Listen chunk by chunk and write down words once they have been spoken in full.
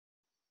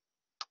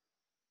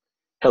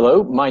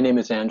Hello, my name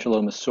is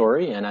Angelo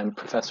Masori, and I'm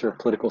professor of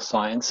political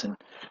science and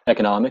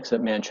economics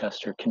at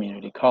Manchester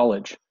Community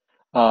College.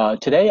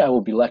 Today, I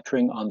will be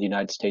lecturing on the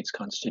United States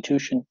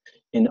Constitution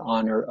in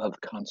honor of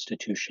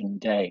Constitution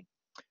Day.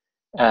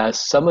 As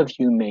some of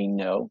you may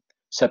know,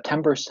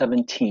 September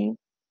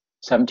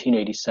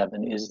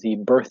 1787, is the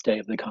birthday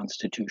of the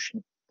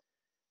Constitution.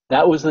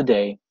 That was the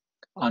day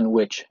on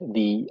which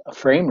the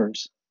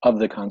framers of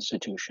the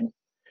Constitution,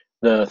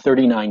 the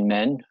 39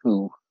 men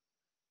who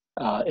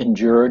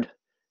endured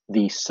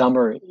the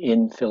summer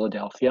in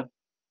Philadelphia,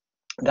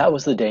 that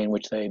was the day in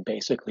which they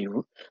basically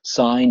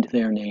signed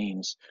their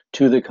names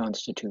to the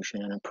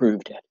Constitution and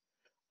approved it.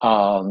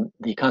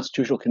 The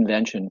Constitutional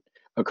Convention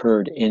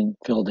occurred in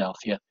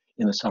Philadelphia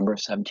in the summer of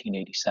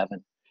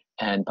 1787,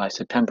 and by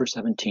September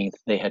 17th,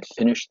 they had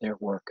finished their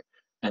work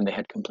and they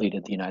had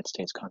completed the United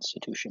States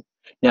Constitution.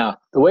 Now,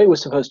 the way it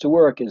was supposed to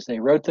work is they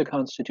wrote the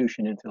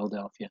Constitution in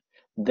Philadelphia,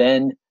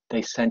 then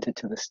they sent it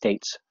to the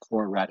states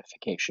for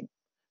ratification.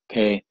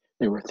 Okay,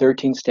 there were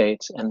 13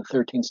 states, and the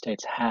 13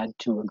 states had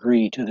to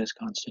agree to this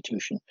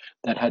Constitution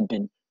that had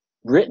been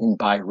written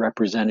by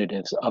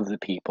representatives of the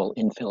people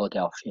in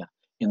Philadelphia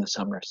in the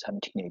summer of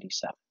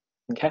 1787.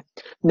 Okay,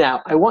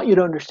 now I want you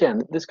to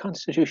understand that this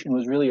Constitution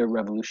was really a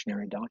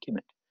revolutionary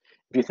document.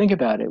 If you think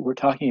about it, we're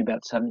talking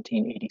about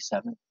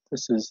 1787.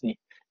 This is the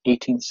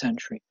 18th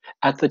century.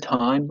 At the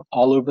time,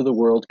 all over the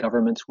world,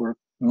 governments were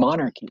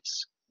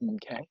monarchies.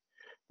 Okay,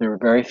 there were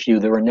very few,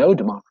 there were no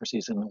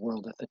democracies in the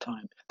world at the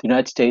time. The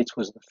United States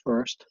was the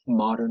first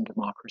modern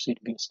democracy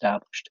to be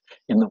established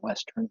in the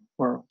Western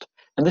world.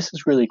 And this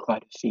is really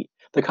quite a feat.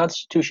 The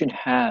Constitution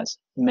has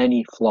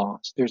many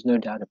flaws, there's no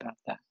doubt about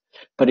that.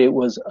 But it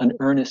was an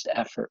earnest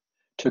effort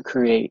to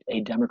create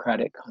a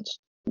democratic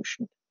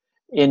constitution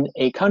in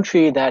a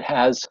country that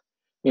has,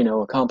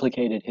 a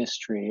complicated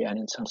history and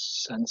in some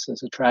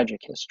senses a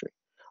tragic history.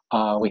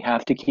 We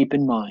have to keep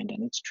in mind,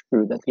 and it's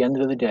true, that at the end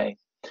of the day,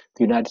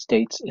 the United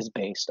States is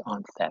based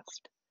on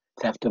theft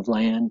of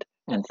land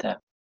and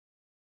theft.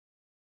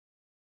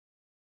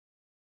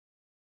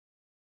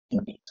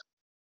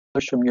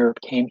 Settlers from Europe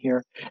came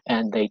here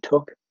and they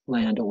took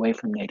land away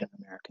from Native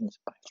Americans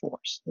by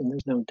force, and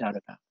there's no doubt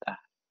about that.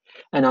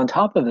 And on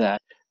top of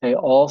that, they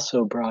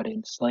also brought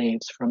in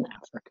slaves from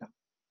Africa,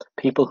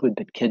 people who had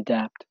been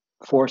kidnapped,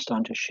 forced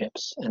onto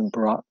ships, and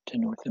brought to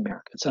North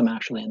America. Some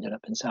actually ended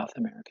up in South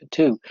America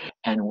too,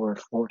 and were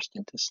forced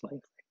into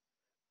slavery.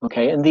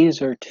 Okay, and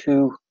these are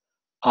two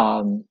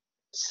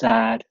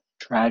sad,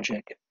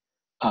 tragic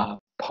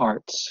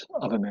parts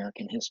of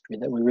American history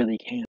that we really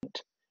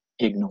can't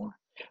ignore.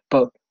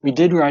 But we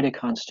did write a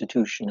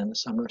constitution in the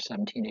summer of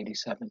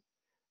 1787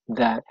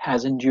 that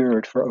has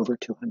endured for over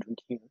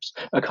 200 years,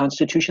 a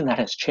constitution that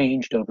has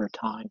changed over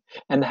time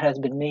and that has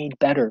been made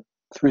better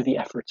through the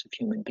efforts of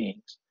human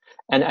beings.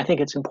 And I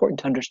think it's important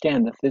to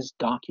understand that this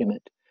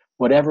document,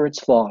 whatever its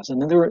flaws, and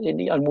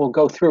we'll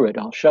go through it,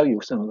 I'll show you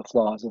some of the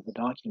flaws of the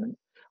document.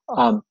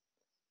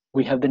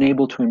 We have been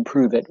able to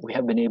improve it. We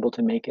have been able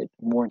to make it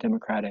more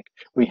democratic.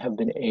 We have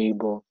been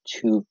able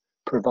to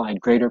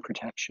provide greater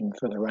protection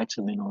for the rights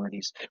of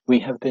minorities. We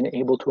have been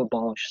able to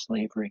abolish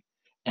slavery,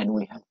 and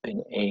we have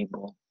been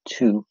able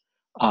to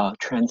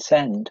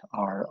transcend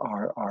our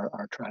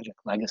tragic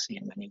legacy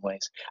in many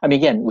ways. I mean,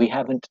 again, we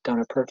haven't done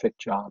a perfect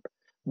job,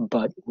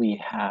 but we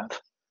have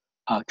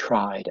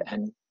tried,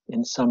 and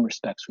in some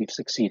respects we've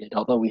succeeded,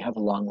 although we have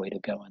a long way to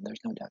go, and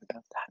there's no doubt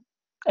about that.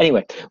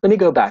 Anyway, let me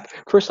go back.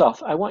 First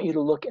off, I want you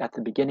to look at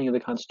the beginning of the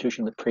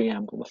Constitution, the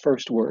preamble, the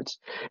first words.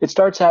 It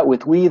starts out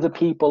with, "We, the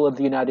people of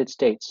the United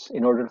States,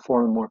 in order to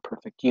form a more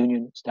perfect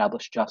union,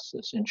 establish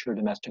justice, ensure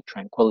domestic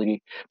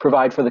tranquility,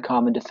 provide for the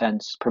common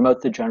defense,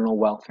 promote the general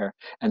welfare,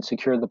 and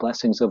secure the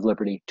blessings of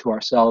liberty to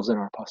ourselves and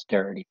our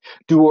posterity,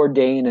 do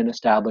ordain and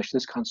establish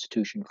this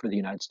Constitution for the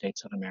United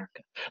States of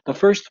America." The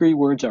first three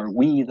words are,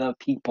 "We, the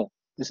people."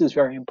 This is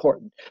very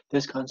important.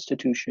 This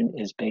Constitution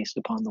is based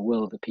upon the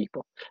will of the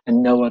people,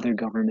 and no other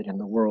government in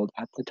the world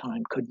at the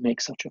time could make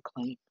such a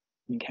claim.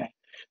 Okay,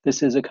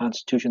 this is a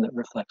constitution that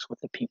reflects what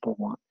the people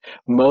want.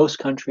 Most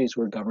countries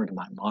were governed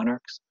by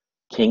monarchs,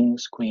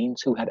 kings,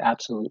 queens, who had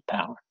absolute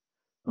power.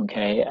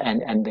 Okay,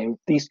 and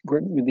these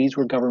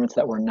were governments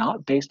that were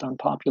not based on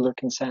popular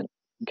consent.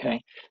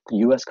 Okay, the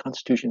U.S.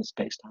 Constitution is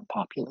based on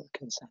popular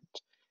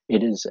consent.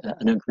 It is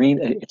an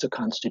agreement, it's a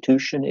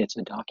constitution, it's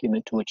a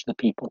document to which the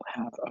people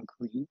have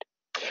agreed.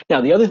 Now,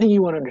 the other thing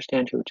you want to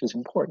understand here, which is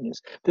important,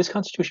 is this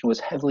constitution was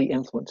heavily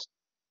influenced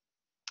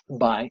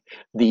by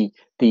the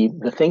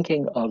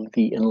thinking of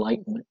the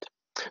Enlightenment.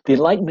 The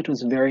Enlightenment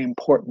was a very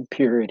important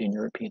period in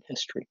European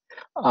history.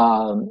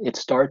 It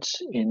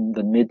starts in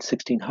the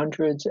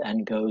mid-1600s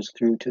and goes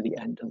through to the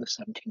end of the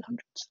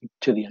 1700s,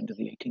 to the end of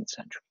the 18th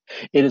century.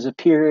 It is a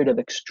period of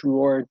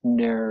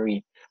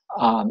extraordinary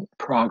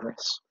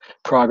progress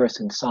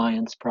in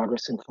science,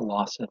 progress in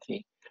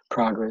philosophy,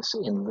 progress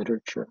in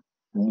literature,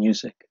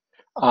 music.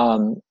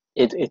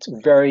 It's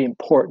very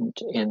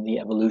important in the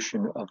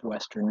evolution of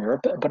Western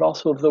Europe, but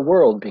also of the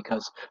world,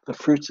 because the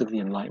fruits of the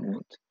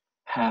Enlightenment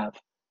have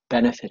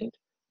benefited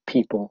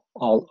people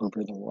all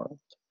over the world.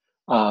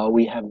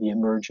 We have the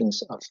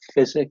emergence of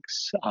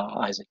physics,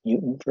 Isaac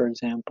Newton, for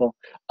example,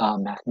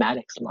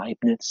 mathematics,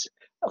 Leibniz,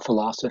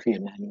 philosophy,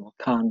 Immanuel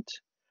Kant,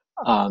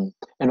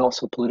 and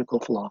also political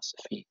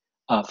philosophy,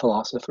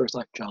 philosophers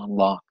like John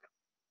Locke,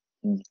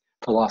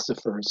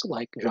 philosophers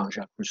like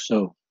Jean-Jacques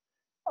Rousseau.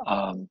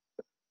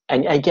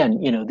 And again,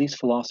 these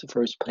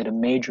philosophers played a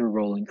major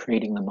role in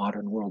creating the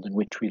modern world in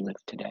which we live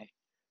today.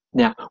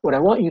 Now, what I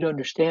want you to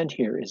understand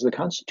here is the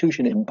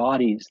Constitution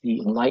embodies the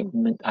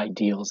Enlightenment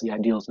ideals, the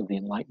ideals of the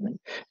Enlightenment,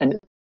 and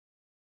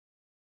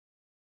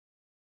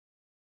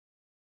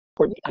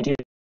for the idea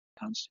of the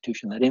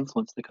Constitution that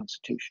influence the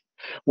Constitution.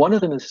 One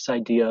of them is this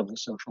idea of the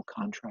social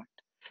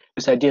contract,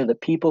 this idea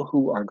that people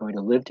who are going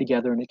to live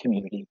together in a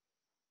community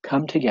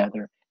come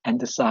together and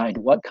decide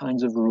what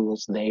kinds of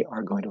rules they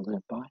are going to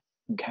live by.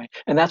 Okay,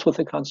 and that's what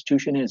the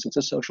Constitution is. It's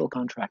a social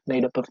contract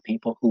made up of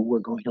people who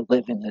were going to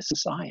live in this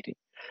society.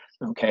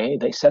 Okay,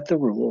 they set the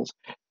rules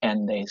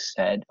and they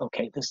said,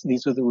 okay,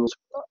 these are the rules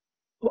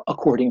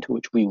according to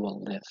which we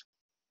will live.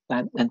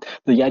 And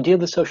the idea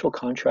of the social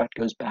contract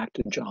goes back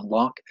to John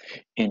Locke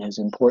in his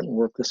important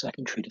work, The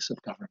Second Treatise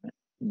of Government.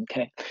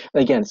 Okay,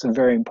 again, it's a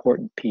very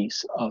important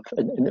piece of,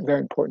 a very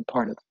important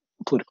part of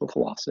political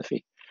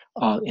philosophy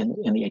in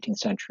the 18th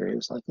century. It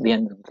was like the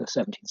end of the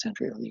 17th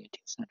century, early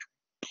 18th century.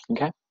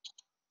 Okay.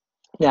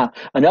 Now,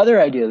 another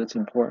idea that's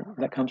important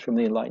that comes from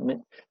the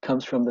Enlightenment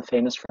comes from the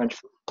famous French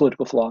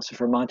political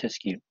philosopher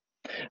Montesquieu.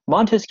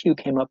 Montesquieu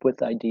came up with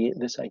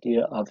this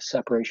idea of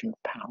separation of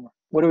power.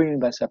 What do we mean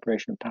by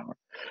separation of power?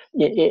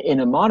 In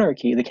a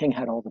monarchy, the king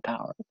had all the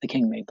power. The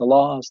king made the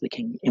laws, the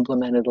king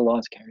implemented the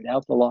laws, carried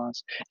out the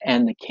laws,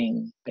 and the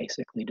king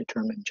basically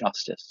determined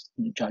justice.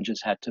 And the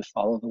judges had to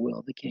follow the will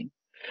of the king.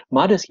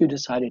 Montesquieu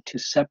decided to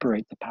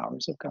separate the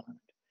powers of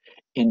government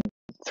in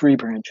three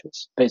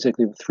branches,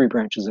 basically the three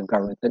branches of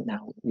government that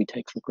now we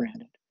take for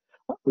granted.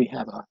 We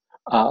have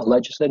a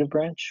legislative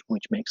branch,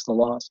 which makes the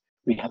laws.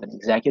 We have an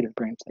executive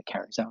branch that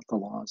carries out the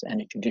laws,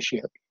 and a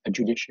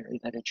judiciary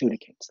that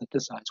adjudicates, that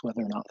decides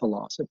whether or not the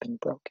laws have been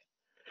broken.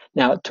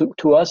 Now,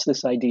 to us,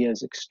 this idea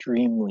is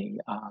extremely,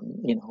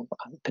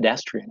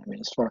 pedestrian. I mean,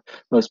 as far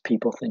most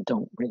people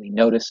don't really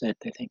notice it.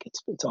 They think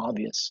it's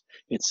obvious,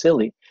 it's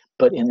silly.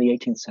 But in the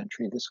 18th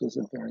century, this was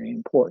a very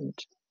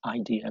important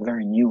idea, a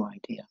very new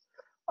idea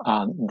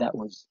that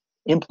was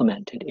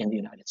implemented in the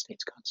United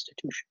States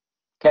Constitution.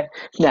 Okay.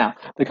 Now,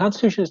 the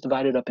Constitution is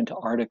divided up into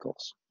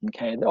articles.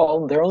 Okay. There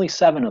are only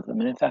 7 of them.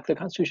 And in fact, the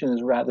Constitution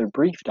is a rather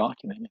brief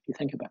document, if you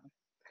think about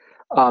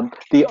it.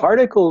 The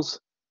articles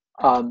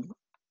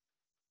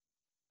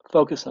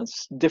focus on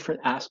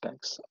different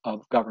aspects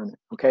of government.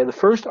 Okay. The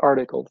first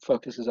article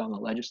focuses on the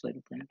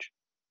legislative branch.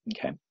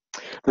 Okay.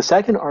 The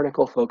second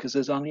article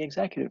focuses on the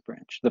executive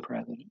branch, the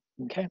president.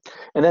 Okay.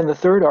 And then the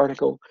third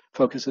article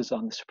focuses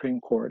on the Supreme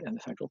Court and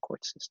the federal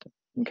court system.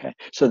 Okay.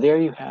 So there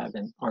you have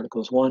in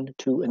Articles 1,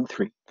 2, and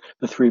 3,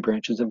 the 3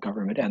 branches of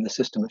government and the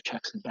system of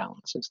checks and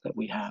balances that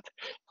we have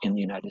in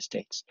the United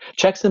States.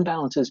 Checks and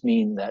balances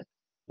mean that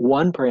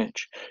one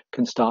branch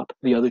can stop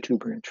the other 2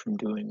 branches from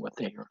doing what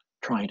they are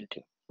trying to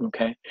do.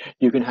 Okay.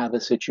 You can have a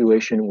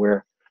situation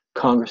where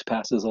Congress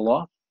passes a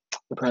law,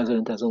 the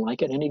president doesn't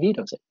like it, and he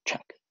vetoes it.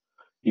 Check.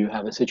 You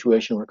have a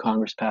situation where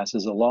Congress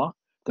passes a law,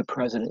 the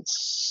president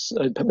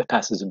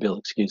passes a bill,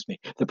 excuse me.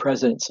 The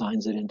president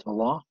signs it into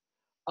law,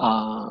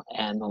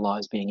 and the law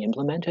is being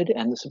implemented,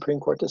 and the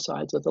Supreme Court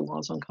decides that the law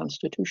is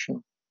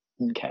unconstitutional.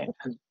 Okay,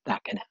 and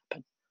that can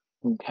happen.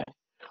 Okay,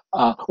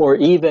 or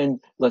even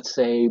let's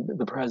say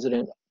the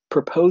president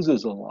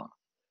proposes a law,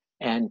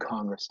 and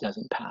Congress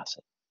doesn't pass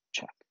it.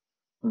 Check.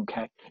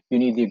 Okay, you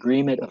need the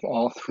agreement of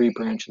all 3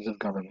 branches of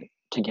government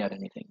to get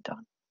anything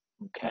done.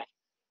 Okay.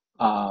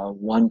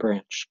 One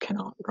branch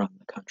cannot run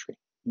the country.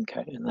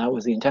 Okay, and that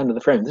was the intent of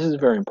the frame. This is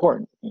very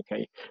important.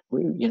 Okay,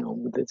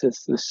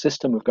 the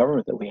system of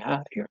government that we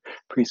have here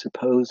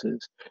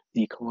presupposes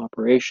the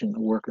cooperation,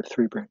 the work of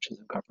 3 branches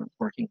of government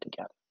working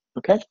together.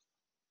 Okay.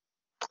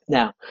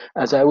 Now,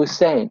 as I was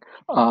saying,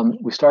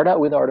 we start out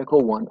with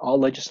Article 1: all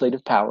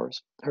legislative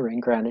powers, herein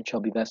granted,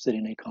 shall be vested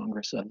in a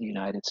Congress of the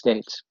United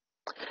States,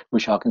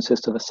 which shall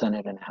consist of a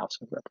Senate and a House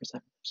of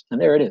Representatives. And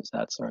there it is.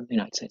 That's the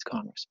United States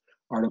Congress.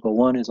 Article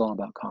 1 is all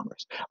about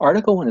Congress.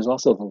 Article 1 is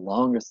also the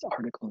longest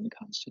article in the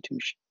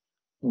Constitution.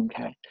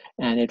 Okay,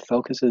 and it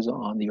focuses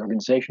on the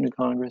organization of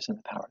Congress and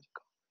the powers of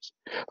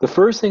Congress. The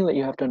first thing that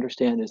you have to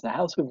understand is the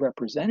House of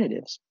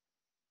Representatives.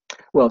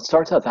 Well, it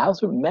starts out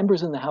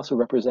members in the House of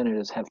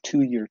Representatives have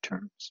 2-year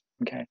terms.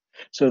 Okay,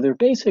 so they're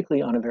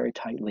basically on a very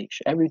tight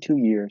leash. Every 2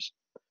 years,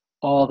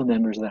 all the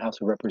members of the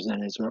House of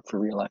Representatives are up for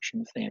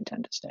re-election if they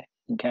intend to stay.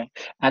 Okay,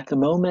 at the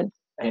moment,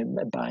 it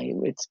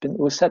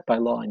was set by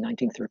law in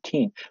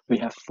 1913. We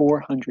have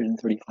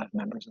 435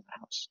 members of the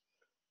House.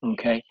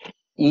 Okay,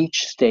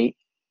 each state,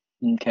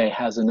 okay,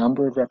 has a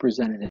number of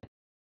representatives.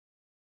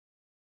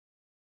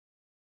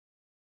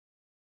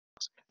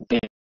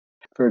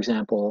 For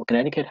example,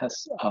 Connecticut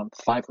has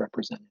 5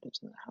 representatives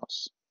in the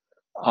House.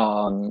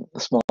 The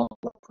small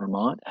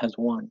Vermont has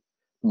 1.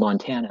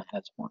 Montana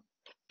has 1.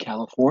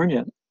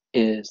 California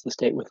is the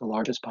state with the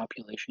largest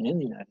population in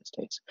the United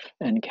States,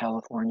 and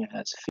California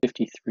has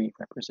 53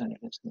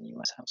 representatives in the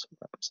U.S. House of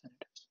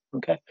Representatives.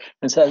 Okay,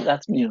 and so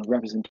that's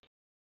representation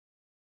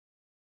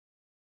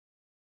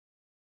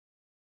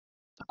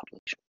of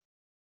population.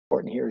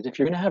 Important here is if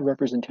you're going to have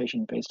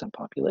representation based on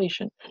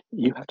population,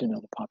 you have to know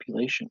the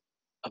population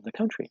of the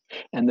country,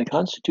 and the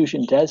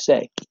Constitution does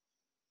say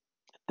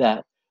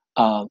that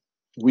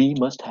we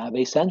must have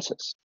a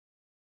census.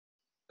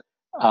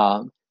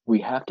 We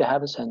have to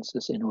have a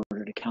census in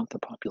order to count the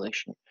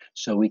population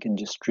so we can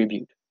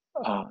distribute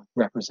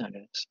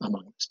representatives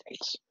among the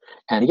states.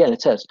 And again,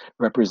 it says,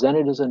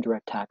 representatives and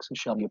direct taxes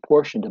shall be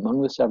apportioned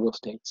among the several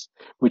states,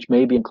 which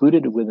may be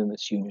included within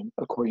this union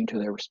according to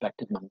their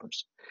respective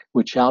numbers,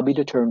 which shall be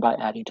determined by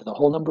adding to the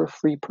whole number of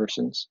free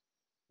persons,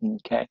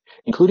 okay,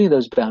 including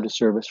those bound to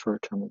service for a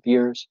term of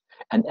years,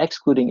 and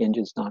excluding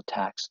Indians not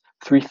taxed,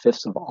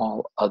 3/5 of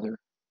all other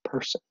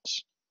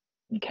persons,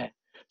 okay?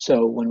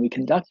 So when we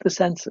conduct the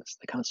census,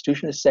 the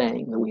Constitution is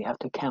saying that we have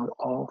to count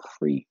all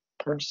free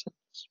persons,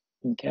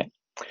 okay?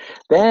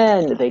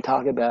 Then they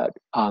talk about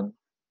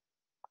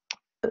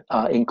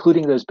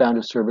including those bound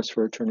to service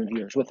for a term of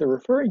years. What they're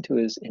referring to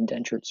is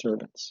indentured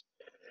servants.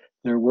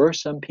 There were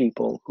some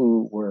people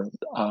who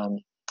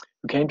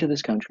came to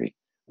this country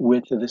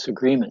with this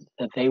agreement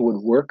that they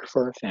would work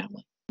for a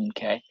family,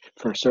 okay,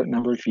 for a certain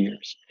number of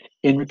years,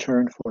 in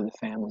return for the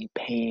family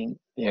paying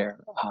their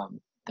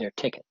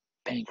ticket,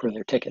 paying for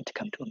their ticket to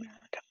come to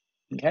America,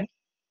 okay.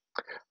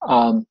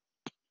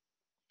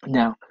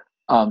 Now,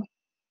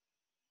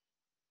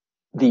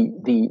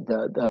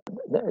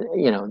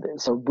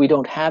 so we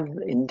don't have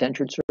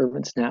indentured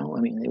servants now. I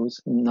mean, it was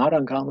not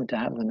uncommon to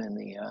have them in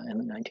the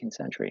 19th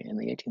century, in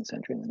the 18th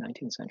century, in the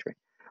 19th century,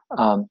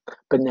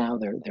 but now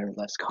they're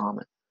less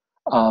common.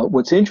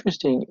 What's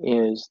interesting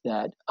is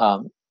that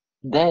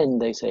then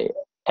they say,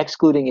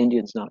 excluding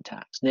Indians not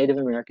taxed. Native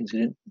Americans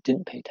who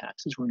didn't pay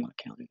taxes were not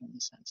counted in the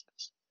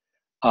census.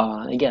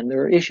 Again,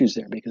 there are issues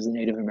there because the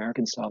Native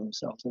Americans saw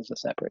themselves as a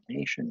separate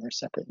nation or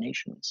separate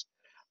nations.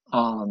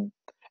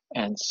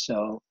 And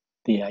so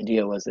the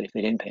idea was that if they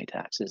didn't pay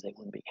taxes, they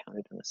wouldn't be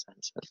counted in the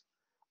census.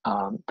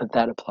 But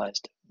that applies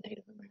to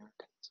Native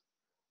Americans.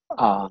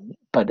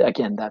 But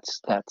again, that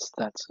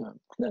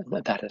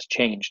has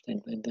changed,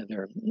 and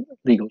there are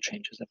legal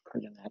changes that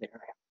occurred in that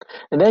area.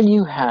 And then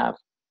you have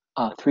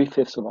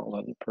 3/5 of all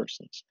other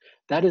persons.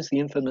 That is the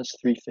infamous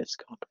 3/5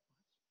 compromise.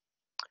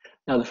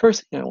 Now, the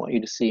first thing I want you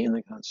to see in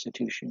the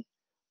Constitution,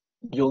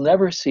 you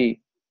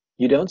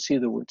don't see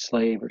the word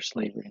slave or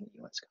slavery in the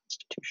U.S.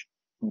 Constitution,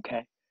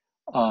 okay?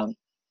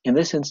 In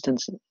this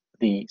instance,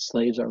 the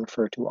slaves are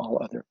referred to all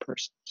other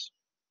persons,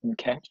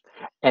 okay?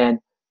 And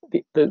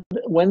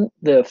when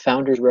the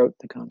founders wrote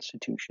the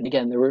Constitution,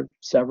 again, there were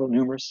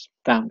numerous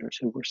founders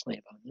who were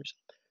slave owners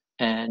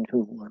and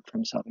who were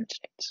from southern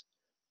states.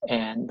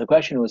 And the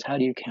question was, how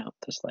do you count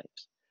the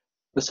slaves?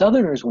 The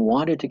Southerners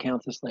wanted to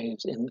count the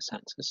slaves in the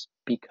census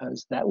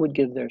because that would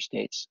give their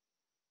states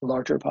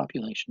larger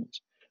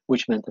populations,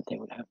 which meant that they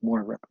would have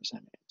more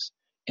representatives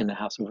in the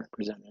House of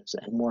Representatives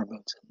and more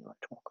votes in the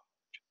Electoral College.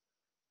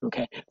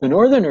 Okay, the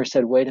Northerners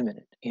said, wait a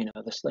minute,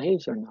 the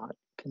slaves are not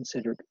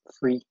considered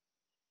free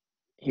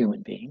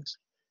human beings.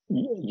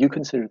 You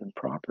consider them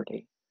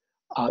property.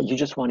 You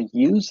just want to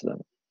use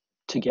them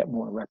to get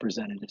more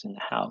representatives in the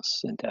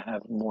House and to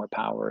have more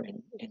power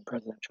in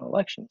presidential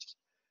elections.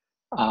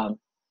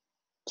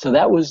 So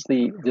that was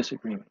the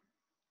disagreement.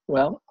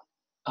 Well,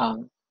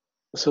 the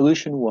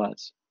solution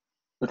was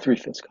the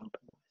 3/5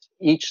 compromise.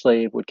 Each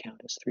slave would count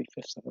as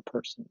 3/5 of a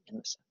person in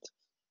the census.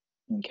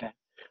 Okay,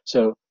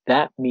 so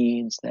that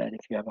means that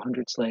if you have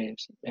 100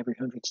 slaves, every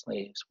 100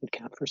 slaves would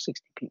count for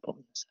 60 people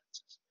in the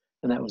census,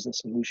 and that was the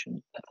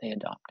solution that they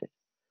adopted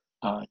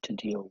to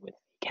deal with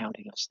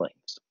counting of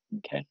slaves.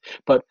 Okay,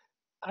 but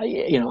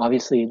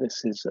obviously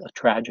this is a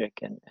tragic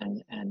and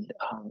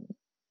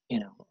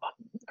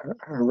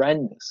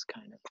horrendous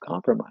kind of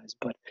compromise,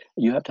 but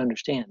you have to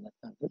understand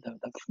that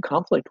the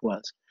conflict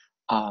was,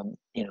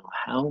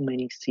 how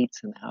many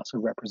seats in the House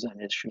of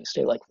Representatives should a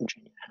state like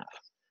Virginia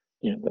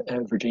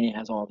have? Virginia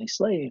has all these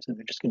slaves, and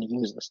they're just going to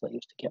use the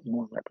slaves to get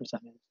more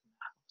representatives in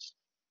the House.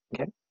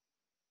 Okay.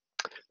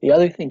 The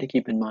other thing to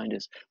keep in mind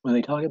is when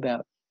they talk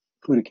about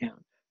who to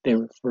count, they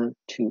refer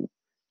to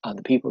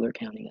the people they're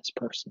counting as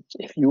persons.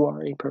 If you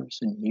are a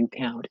person, you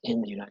count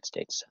in the United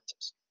States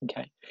Census.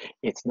 Okay,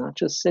 it's not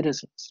just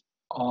citizens.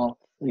 All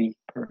free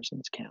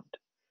persons count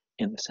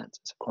in the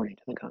census according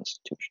to the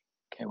Constitution.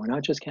 Okay, we're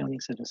not just counting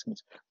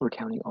citizens, we're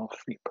counting all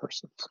free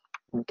persons.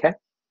 Okay,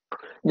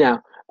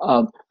 now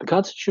the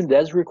Constitution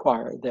does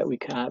require that we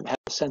have a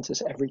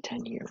census every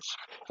 10 years,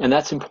 and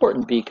that's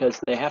important because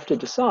they have to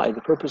decide.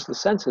 The purpose of the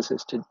census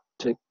is to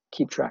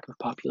keep track of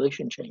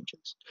population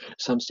changes.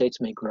 Some states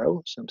may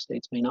grow, some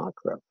states may not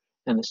grow,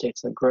 and the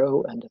states that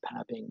grow end up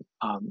having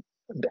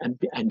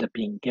end up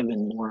being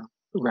given more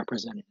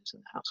representatives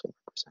in the House of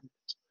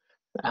Representatives.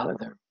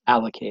 They're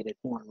allocated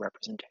more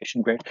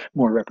representation,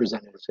 more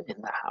representatives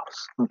in the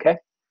House. Okay.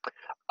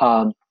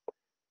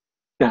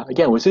 Now,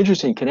 again, what's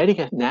interesting,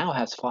 Connecticut now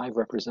has 5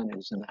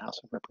 representatives in the House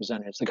of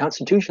Representatives. The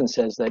Constitution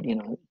says that,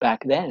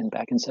 back then,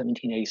 back in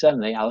 1787,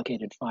 they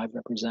allocated 5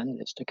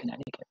 representatives to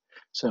Connecticut.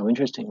 So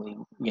interestingly,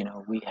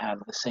 we have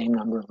the same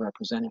number of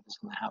representatives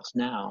in the House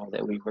now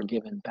that we were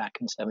given back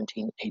in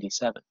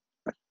 1787.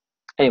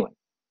 Anyway,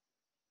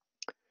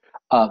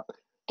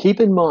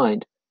 keep in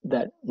mind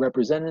that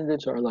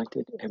representatives are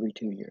elected every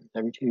 2 years.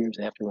 Every 2 years,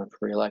 they have to run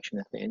for re-election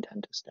if they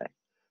intend to stay.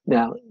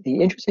 Now, the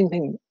interesting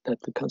thing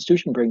that the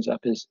Constitution brings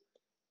up is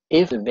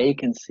if there's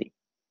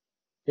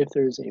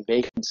a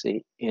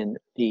vacancy in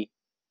the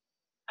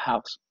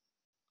House,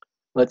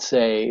 let's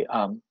say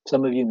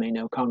some of you may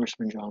know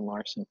Congressman John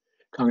Larson.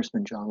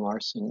 Congressman John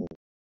Larson,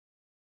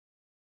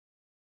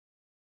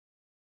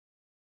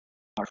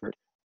 Hartford,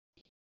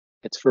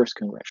 its first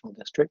congressional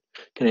district.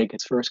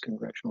 Connecticut's first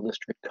congressional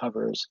district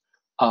covers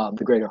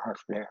the greater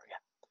Hartford area.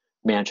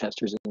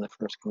 Manchester's in the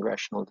first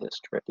congressional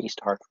district, East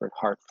Hartford,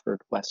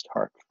 Hartford, West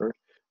Hartford,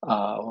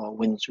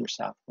 Windsor,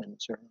 South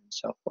Windsor, and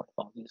so forth.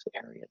 All these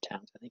area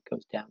towns, I think,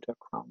 goes down to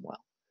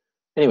Cromwell.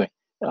 Anyway,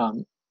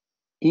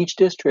 each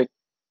district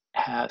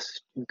has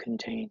to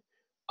contain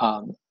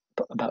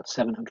about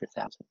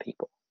 700,000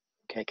 people.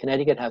 Okay,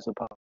 Connecticut has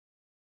about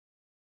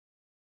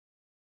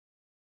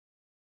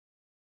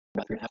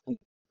 3.5 million,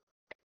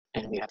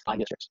 and we have 5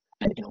 districts.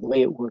 And the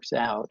way it works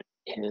out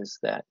is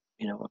that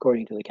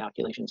according to the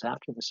calculations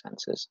after the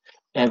census,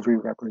 every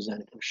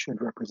representative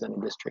should represent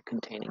a district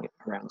containing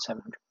around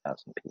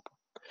 700,000 people.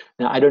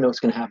 Now, I don't know what's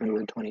going to happen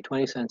with the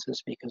 2020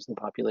 census because the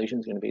population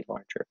is going to be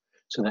larger.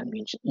 So that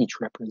means each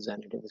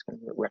representative is going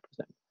to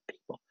represent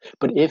people.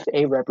 But if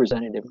a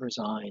representative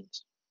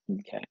resigns,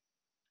 okay,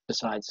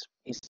 besides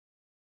he's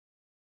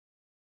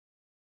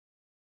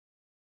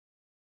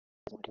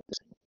the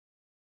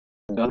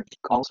governor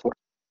calls for a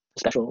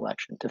special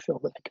election to fill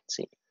the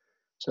vacancy.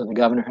 So the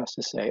governor has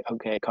to say,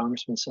 okay,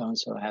 Congressman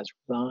so-and-so has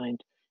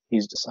resigned.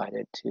 He's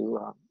decided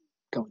to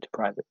go into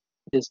private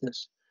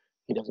business.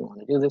 He doesn't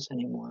want to do this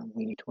anymore.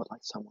 We need to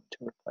elect someone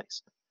to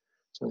replace him.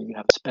 So you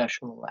have a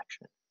special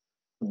election,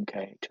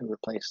 okay, to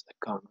replace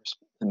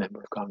the member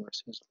of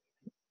Congress who's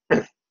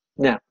leaving.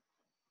 Now,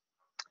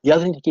 the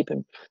other thing to keep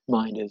in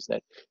mind is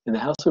that in the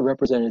House of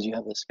Representatives, you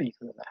have the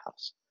Speaker of the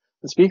House.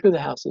 The Speaker of the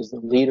House is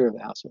the leader of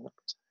the House of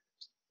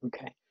Representatives,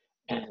 okay?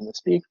 And the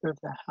Speaker of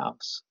the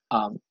House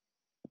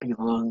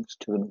belongs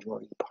to the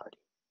majority party,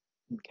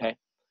 okay?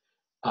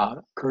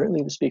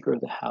 Currently, the Speaker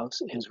of the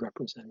House is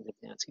Representative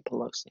Nancy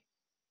Pelosi,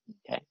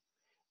 okay?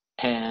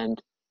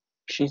 And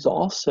she's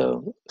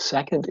also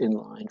second in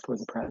line for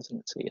the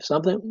presidency. If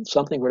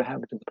something were to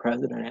happen to the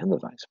president and the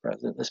vice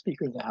president, the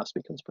Speaker of the House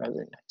becomes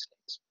president of the United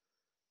States.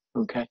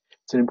 Okay,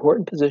 it's an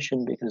important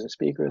position because the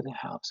Speaker of the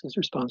House is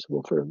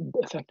responsible for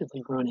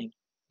effectively running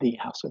the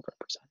House of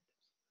Representatives.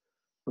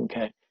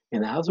 Okay,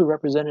 in the House of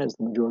Representatives,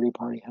 the majority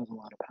party has a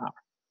lot of power.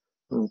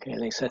 Okay,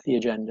 they set the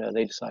agenda,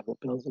 they decide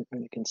what bills they're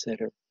going to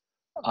consider,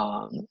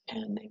 and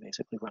they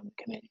basically run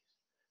the committees.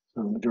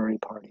 So the majority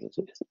party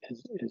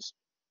is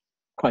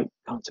quite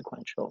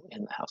consequential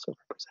in the House of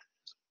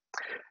Representatives.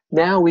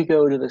 Now we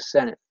go to the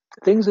Senate.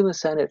 Things in the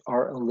Senate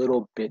are a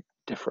little bit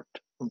different.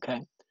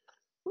 Okay,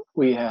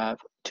 we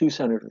have 2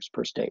 senators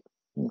per state.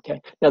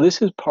 Okay, now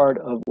this is part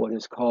of what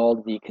is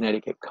called the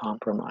Connecticut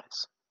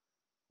Compromise.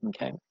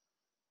 Okay,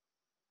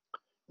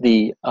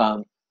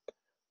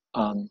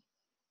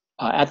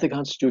 at the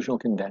Constitutional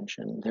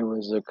Convention, there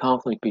was a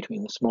conflict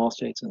between the small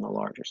states and the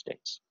larger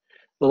states.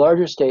 The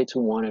larger states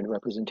wanted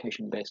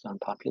representation based on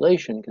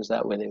population because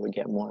that way they would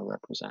get more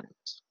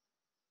representatives.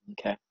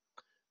 Okay,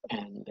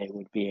 and they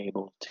would be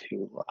able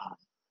to,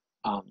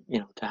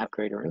 to have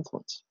greater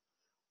influence.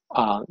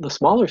 The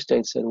smaller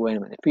states said, wait a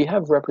minute, if we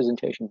have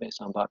representation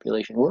based on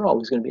population, we're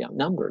always going to be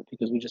outnumbered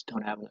because we just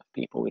don't have enough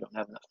people. We don't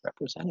have enough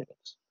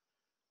representatives.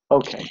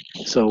 Okay,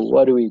 so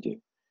what do we do?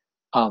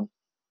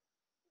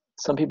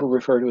 Some people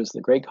refer to it as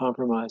the Great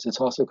Compromise. It's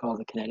also called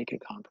the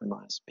Connecticut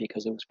Compromise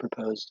because it was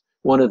proposed,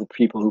 one of the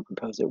people who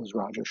proposed it was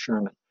Roger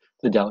Sherman,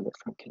 the delegate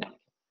from Connecticut.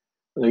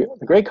 The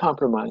Great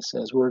Compromise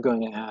says we're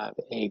going to have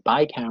a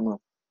bicameral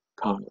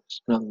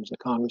Congress. In other words, a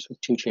Congress with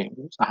 2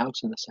 chambers, a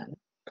House and a Senate.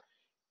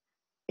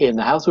 In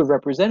the House of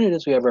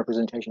Representatives, we have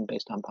representation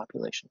based on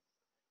population.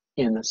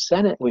 In the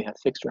Senate, we have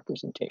fixed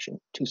representation,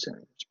 2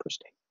 senators per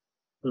state.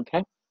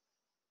 Okay?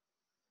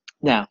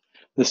 Now,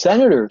 the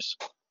senators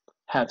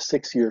have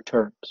 6-year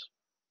terms.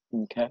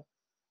 Okay?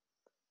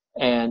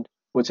 And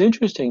what's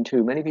interesting,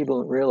 too, many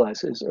people don't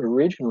realize is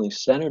originally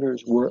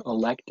senators were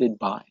elected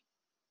by,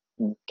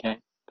 okay?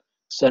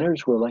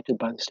 Senators were elected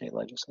by the state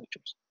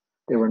legislatures.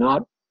 They were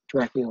not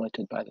directly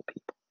elected by the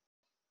people.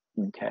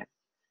 Okay?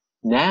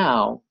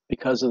 Now,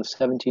 because of the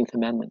 17th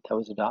Amendment that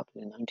was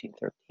adopted in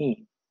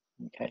 1913,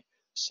 okay,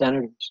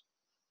 senators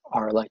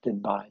are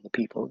elected by the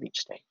people of each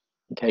state.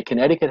 Okay,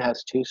 Connecticut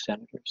has 2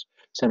 senators,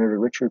 Senator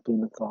Richard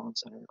Blumenthal and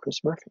Senator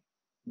Chris Murphy.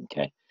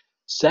 Okay,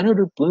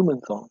 Senator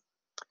Blumenthal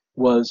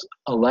was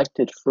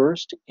elected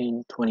first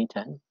in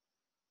 2010,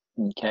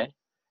 okay,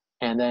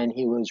 and then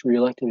he was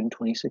reelected in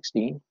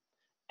 2016,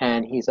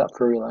 and he's up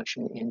for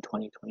reelection in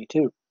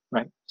 2022,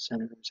 right?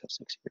 Senators have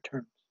 6-year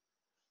terms.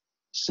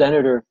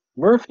 Senator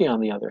Murphy, on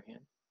the other hand,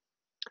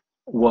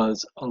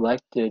 was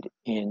elected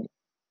in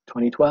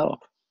 2012.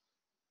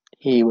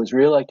 He was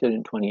reelected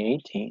in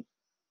 2018,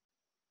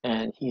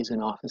 and he's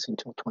in office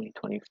until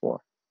 2024,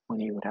 when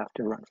he would have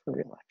to run for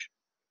reelection.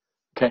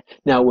 Okay.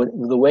 Now,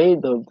 the way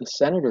the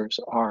senators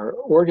are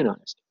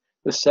organized,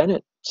 the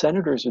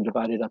senators are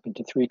divided up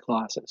into three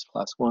classes: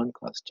 class 1,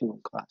 class 2,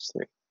 and class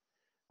 3.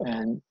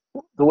 And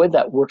the way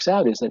that works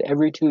out is that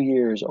every 2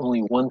 years,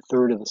 only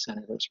 1/3 of the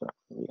senators are up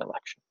for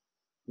reelection.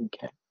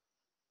 Okay.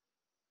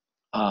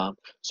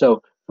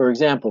 So, for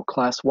example,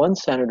 class 1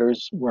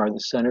 senators were the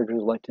senators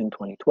elected in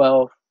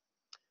 2012,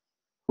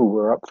 who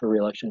were up for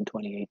reelection in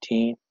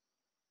 2018,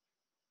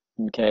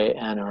 okay,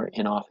 and are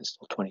in office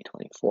till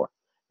 2024.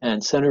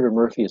 And Senator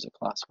Murphy is a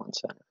class 1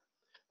 senator.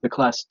 The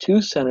class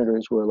 2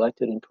 senators were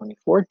elected in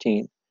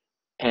 2014,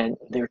 and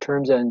their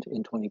terms end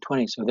in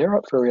 2020, so they're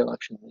up for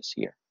reelection this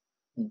year,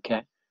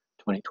 okay,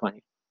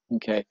 2020.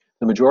 Okay,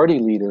 the majority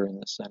leader in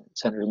the Senate,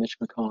 Senator Mitch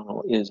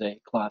McConnell, is a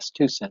class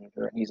 2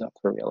 senator, and he's up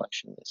for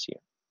reelection this year.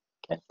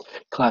 Okay,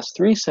 class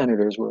 3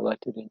 senators were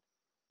elected in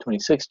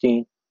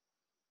 2016.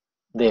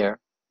 They're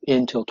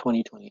until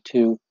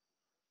 2022,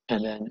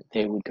 and then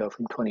they would go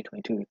from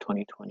 2022 to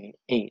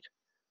 2028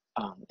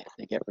 if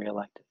they get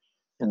reelected.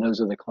 And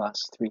those are the class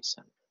 3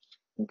 senators.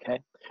 Okay,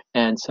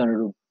 and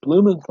Senator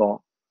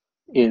Blumenthal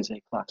is a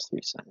class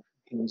 3 senator.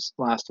 He was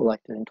last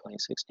elected in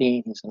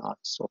 2016. He's in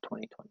office till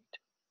 2022.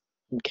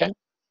 Okay.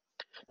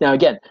 Now,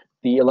 again,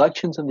 the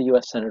elections of the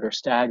U.S. Senate are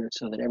staggered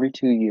so that every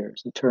 2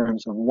 years, the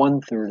terms of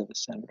 1/3 of the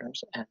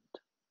senators end.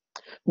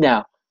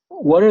 Now,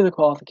 what are the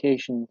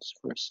qualifications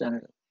for a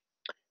senator?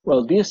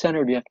 Well, to be a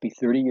senator, you have to be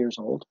 30 years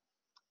old.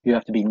 You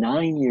have to be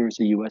 9 years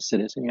a U.S.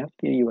 citizen. You have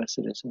to be a U.S.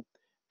 citizen,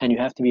 and you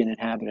have to be an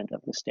inhabitant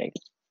of the state.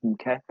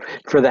 Okay.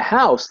 For the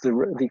House,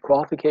 the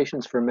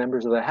qualifications for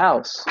members of the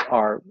House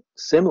are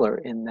similar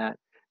in that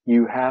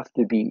you have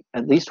to be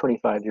at least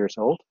 25 years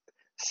old,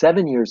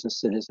 7 years a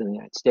citizen of the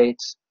United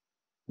States,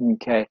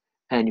 okay,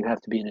 and you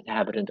have to be an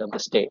inhabitant of the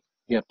state.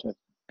 You have to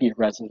be a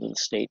resident of the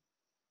state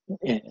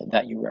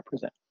that you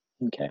represent,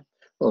 okay,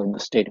 or in the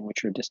state in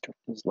which your district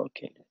is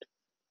located.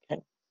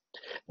 Okay.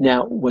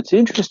 Now, what's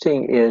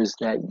interesting is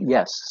that,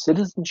 yes,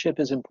 citizenship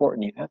is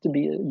important. You have to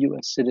be a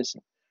U.S.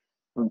 citizen,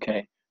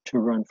 okay, to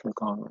run for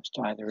Congress,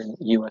 to either in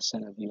the U.S.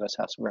 Senate or the U.S.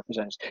 House of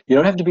Representatives. You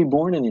don't have to be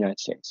born in the United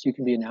States. You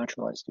can be a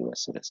naturalized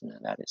U.S. citizen,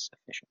 and that is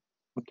sufficient.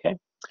 Okay.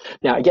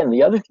 Now, again,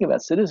 the other thing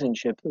about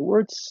citizenship, the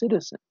word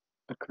citizen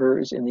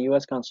occurs in the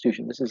U.S.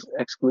 Constitution. This is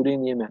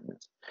excluding the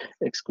amendments.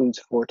 It excludes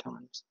 4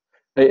 times.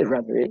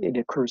 It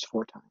occurs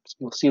 4 times.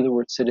 You'll see the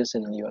word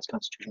citizen in the U.S.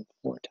 Constitution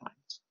 4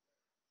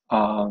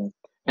 times.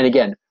 And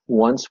again,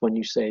 once when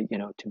you say, you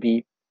know, to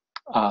be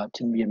a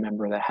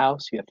member of the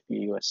House, you have to be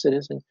a U.S.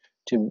 citizen.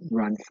 To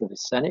run for the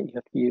Senate, you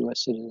have to be a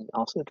U.S. citizen.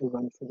 Also, to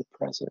run for the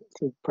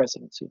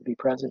presidency, to be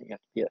president, you have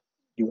to be a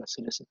U.S.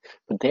 citizen.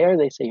 But there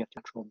they say you have to be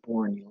a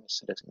natural-born U.S.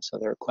 citizen. So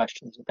there are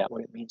questions about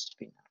what it means to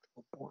be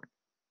natural-born.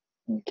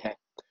 Okay,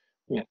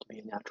 you have to be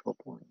a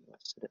natural-born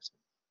U.S. citizen.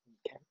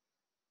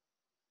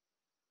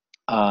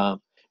 Okay.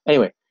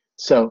 Anyway,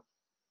 so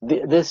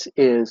this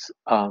is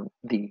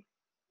the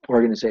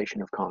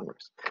organization of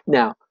Congress.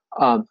 Now,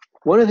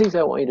 one of the things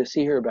I want you to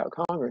see here about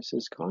Congress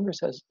is Congress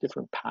has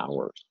different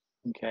powers.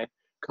 Okay,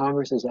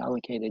 Congress is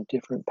allocated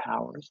different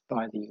powers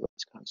by the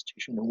U.S.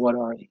 Constitution. And what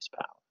are these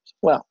powers?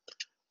 Well,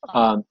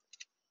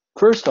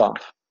 first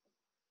off,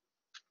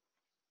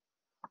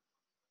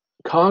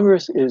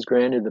 Congress is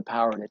granted the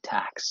power to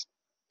tax.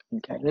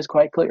 Okay, and it's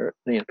quite clear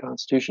in the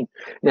Constitution.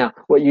 Now,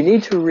 what you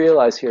need to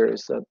realize here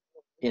is that,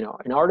 you know,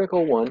 in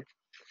Article 1,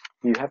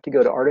 you have to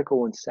go to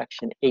Article 1,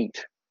 Section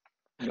 8.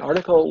 And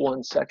Article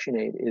 1, Section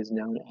 8 is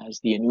known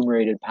as the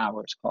Enumerated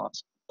Powers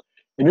Clause.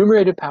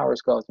 Enumerated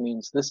Powers Clause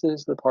means this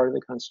is the part of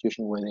the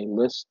Constitution where they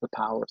list the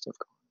powers of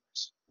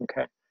Congress.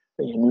 Okay,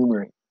 they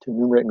enumerate. To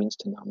enumerate means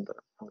to number.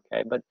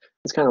 Okay, but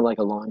it's kind of like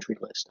a laundry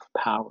list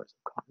of powers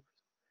of Congress.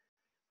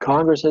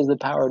 Congress has the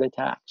power to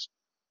tax.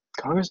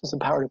 Congress has the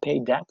power to pay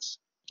debts.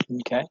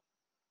 Okay,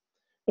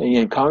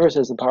 and Congress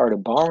has the power to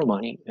borrow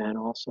money and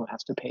also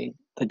has to pay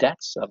the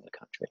debts of the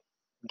country.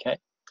 Okay,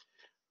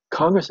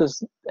 Congress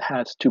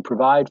has to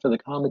provide for the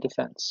common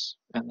defense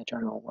and the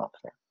general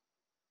welfare.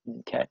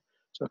 Okay.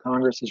 So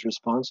Congress is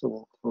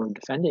responsible for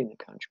defending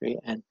the country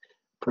and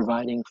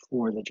providing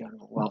for the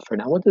general welfare.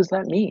 Now, what does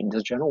that mean?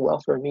 Does general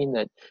welfare mean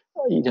that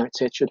the United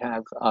States should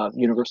have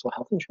universal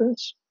health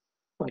insurance,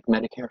 like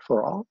Medicare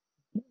for all?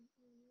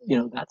 You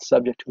know, that's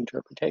subject to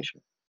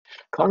interpretation.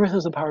 Congress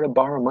has the power to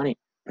borrow money,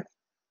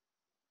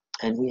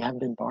 and we have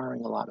been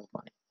borrowing a lot of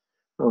money.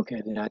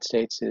 Okay, the United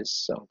States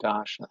is, oh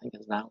gosh, I think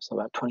it's now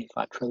about $25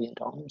 trillion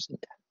in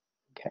debt.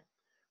 Okay,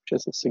 which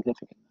is a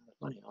significant amount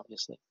of money,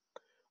 obviously.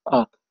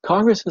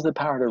 Congress has the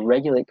power to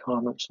regulate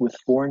commerce with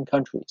foreign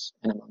countries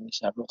and among the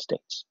several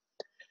states.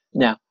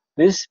 Now,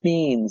 this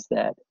means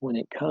that when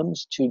it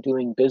comes to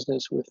doing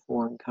business with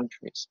foreign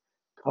countries,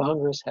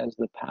 Congress has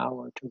the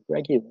power to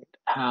regulate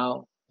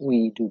how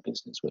we do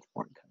business with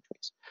foreign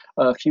countries.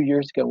 A few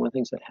years ago, one of the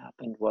things that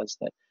happened was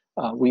that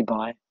we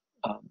buy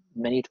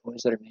many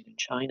toys that are made in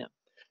China.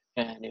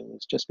 and it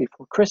was just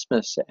before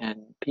Christmas, and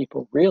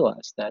people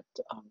realized that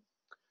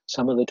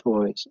some of the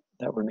toys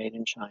that were made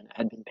in China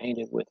had been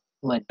painted with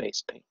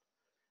lead-based paint.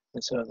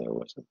 And so there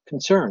was a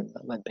concern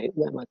that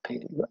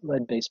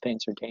lead-based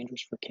paints are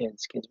dangerous for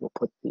kids. Kids will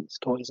put these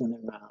toys in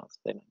their mouths,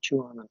 they might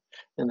chew on them,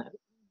 and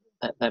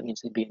that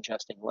means they'd be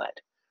ingesting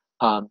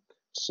lead.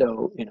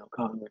 So,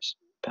 Congress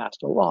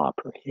passed a law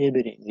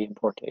prohibiting the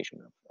importation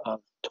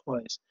of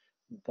toys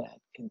that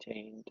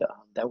contained,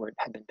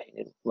 had been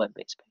painted with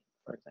lead-based paint,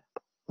 for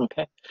example.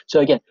 Okay, so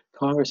again,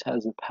 Congress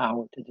has the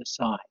power to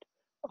decide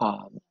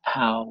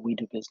how we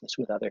do business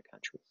with other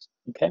countries.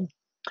 Okay,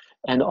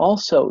 and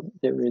also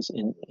there is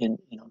in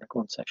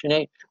Article 1, Section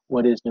 8,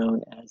 what is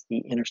known as the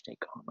Interstate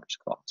Commerce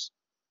Clause.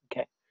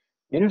 Okay,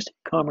 the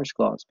Interstate Commerce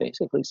Clause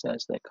basically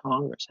says that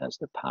Congress has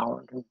the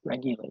power to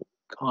regulate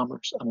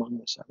commerce among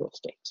the several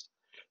states.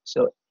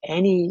 So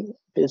any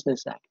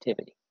business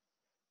activity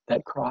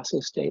that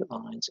crosses state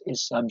lines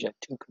is subject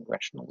to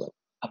congressional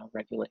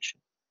regulation,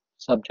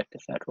 subject to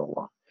federal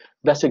law.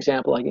 Best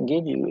example I can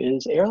give you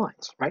is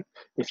airlines, right?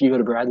 If you go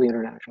to Bradley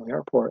International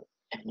Airport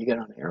and you get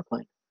on an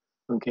airplane,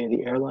 okay,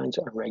 the airlines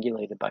are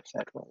regulated by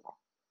federal law.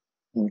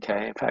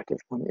 Okay, in fact,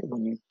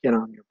 when you get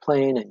on your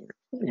plane and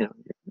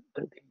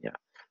the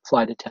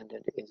flight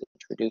attendant is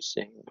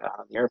introducing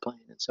the airplane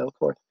and so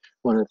forth,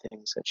 one of the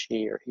things that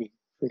she or he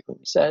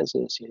frequently says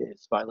is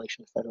it's a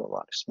violation of federal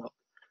law to smoke.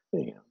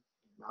 You're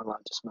not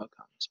allowed to smoke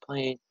on this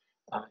plane.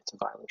 It's a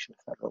violation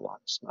of federal law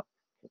to smoke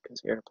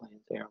because airlines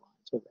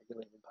are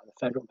regulated by the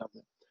federal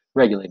government,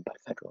 regulated by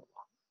federal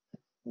law.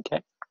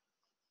 Okay.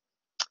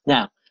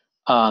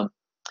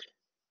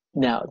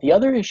 Now the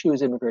other issue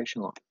is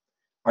immigration law.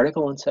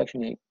 Article 1,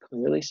 Section 8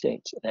 clearly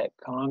states that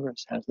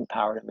Congress has the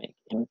power to make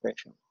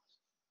immigration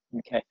laws.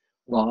 Okay,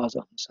 laws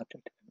on the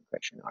subject of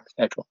immigration are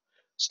federal.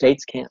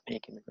 States can't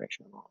make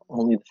immigration law.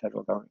 Only the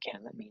federal government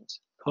can. That means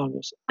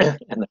Congress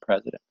and the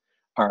president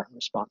are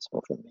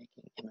responsible for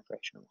making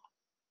immigration law.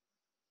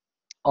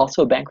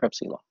 Also,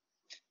 bankruptcy law.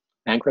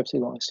 Bankruptcy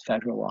law is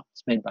federal law.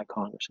 It's made by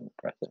Congress and the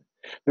president.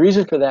 The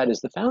reason for that is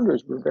the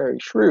founders were very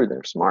shrewd.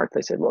 They're smart.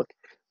 They said, look,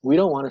 we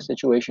don't want a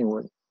situation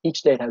where each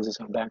state has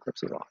its own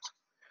bankruptcy laws.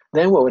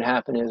 Then what would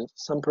happen is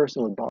some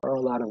person would borrow a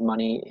lot of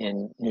money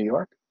in New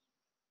York,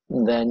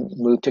 and then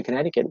move to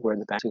Connecticut where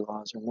the bankruptcy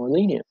laws are more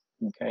lenient,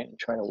 okay, and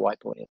try to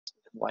wipe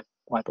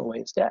away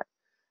his debt.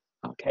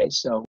 Okay,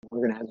 so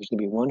there's going to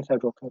be one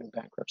federal code of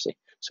bankruptcy.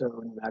 So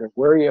no matter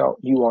where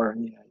you are in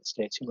the United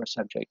States, you are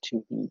subject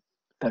to the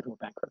federal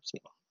bankruptcy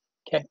law.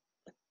 Okay.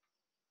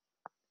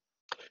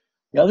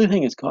 The other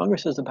thing is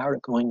Congress has the power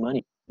to coin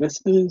money. This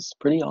is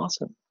pretty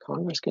awesome.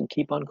 Congress can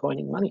keep on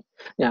coining money.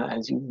 Now,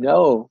 as you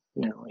know,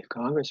 if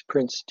Congress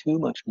prints too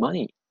much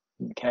money,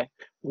 okay,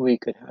 we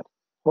could have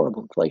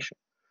horrible inflation.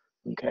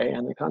 Okay,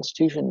 and the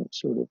Constitution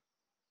sort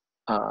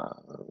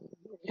of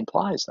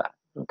implies that.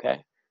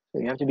 Okay, so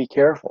you have to be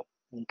careful.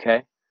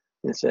 Okay,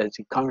 it says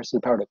Congress has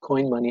the power to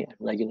coin money and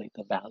regulate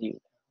the value.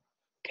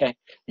 Okay,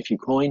 if you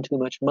coin too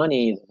much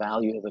money, the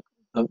value of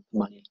the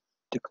money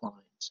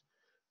declines.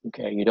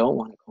 Okay, you don't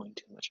want to coin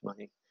too much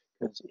money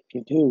because if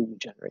you do, you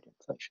generate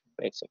inflation,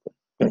 basically.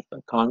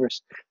 But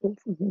Congress,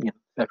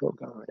 federal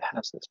government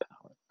has this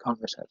power.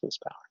 Congress has this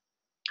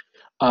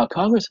power.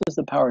 Congress has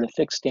the power to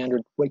fix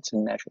standard weights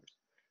and measures.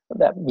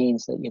 That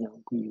means that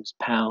we use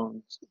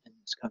pounds in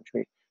this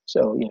country.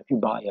 So if you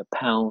buy a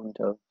pound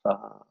of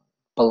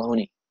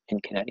bologna in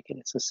Connecticut,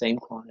 it's the same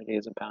quantity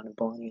as a pound of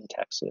bologna in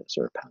Texas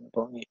or a pound of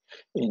bologna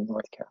in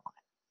North Carolina.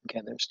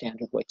 Okay, there's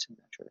standard weights and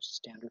measures: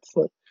 standard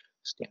foot,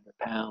 standard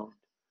pound,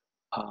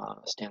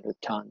 standard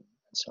ton, and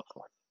so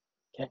forth.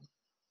 Okay,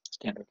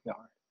 standard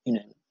yard, you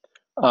name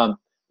it.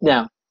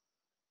 Now,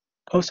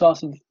 post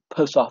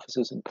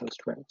offices and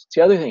post roads. It's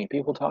the other thing.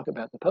 People talk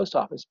about the post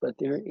office, but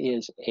there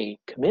is a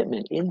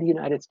commitment in the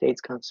United States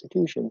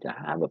Constitution to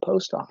have a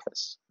post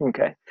office.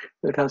 Okay,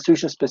 the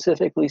Constitution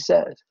specifically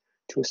says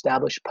to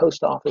establish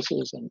post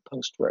offices and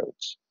post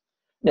roads.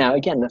 Now,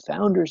 again, the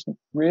founders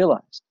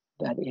realized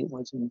that it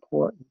was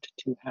important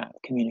to have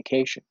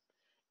communication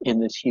in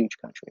this huge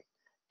country.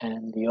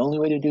 And the only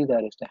way to do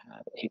that is to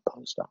have a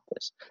post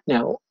office.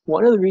 Now,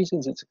 one of the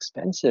reasons it's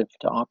expensive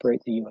to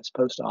operate the U.S.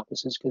 Post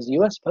Office is because the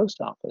U.S. Post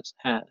Office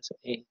has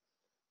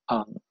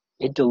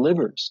it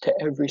delivers to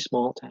every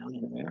small town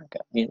in America.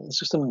 I mean, it's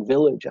just some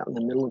village out in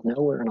the middle of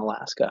nowhere in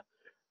Alaska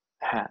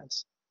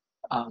has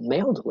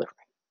mail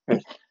delivery.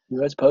 The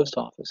U.S. Post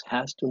Office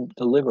has to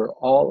deliver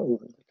all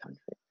over the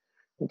country.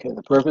 Okay,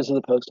 the purpose of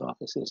the post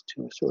office is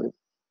to sort of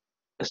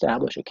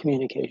establish a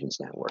communications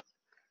network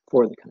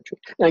for the country.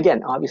 Now,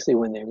 again, obviously,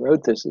 when they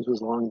wrote this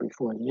was long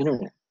before the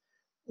internet.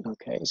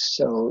 Okay,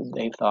 so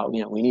they thought,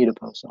 we need a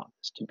post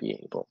office to be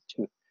able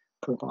to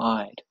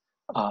provide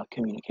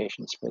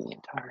communications for the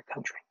entire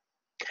country.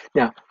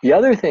 Now, the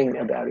other thing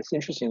about it's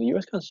interesting, the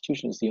U.S.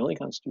 Constitution is the only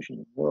constitution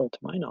in the world, to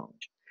my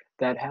knowledge,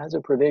 that has a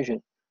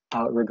provision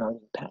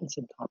regarding patents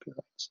and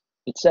copyrights.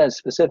 It says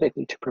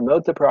specifically to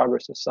promote the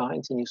progress of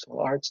science and useful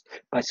arts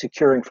by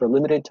securing for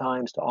limited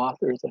times to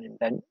authors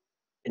and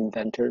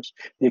inventors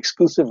the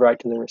exclusive right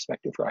to their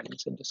respective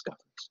writings and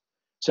discoveries.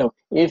 So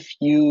if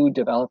you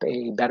develop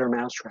a better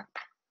mousetrap,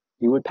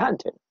 you would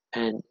patent it,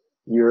 and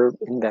your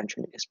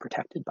invention is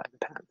protected by the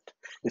patent.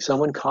 If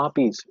someone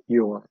copies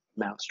your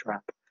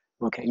mousetrap,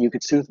 okay, you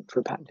could sue them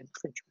for patent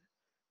infringement.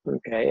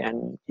 Okay,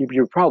 and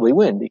you probably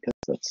win because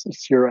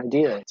it's your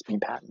idea. It's been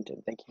patented.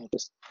 They can't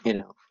just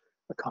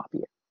copy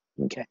it.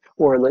 Okay,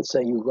 or let's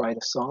say you write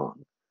a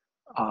song,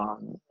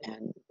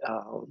 and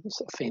a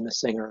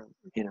famous singer,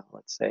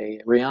 let's say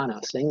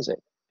Rihanna sings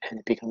it, and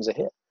it becomes a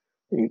hit.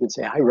 You could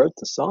say, I wrote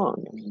the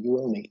song. I mean, you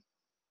owe me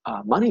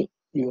money.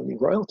 You owe me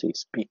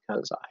royalties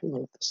because I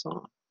wrote the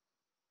song.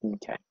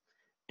 Okay,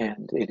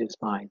 and the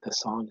song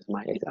is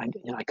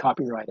I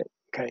copyright it.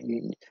 Okay,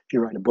 if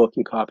you write a book,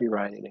 you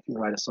copyright it. If you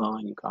write a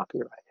song, you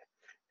copyright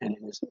it, and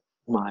it is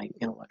my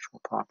intellectual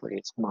property.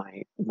 It's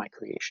my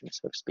creation,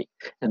 so to speak,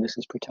 and this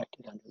is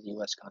protected under the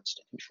U.S.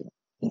 Constitution.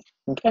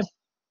 Okay.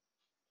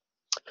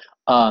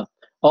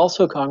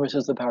 Also, Congress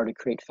has the power to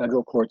create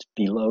federal courts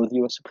below the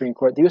U.S. Supreme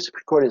Court. The U.S.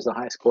 Supreme Court is the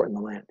highest court in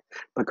the land,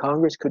 but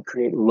Congress could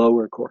create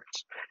lower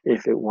courts.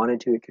 If it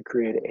wanted to, it could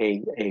create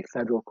a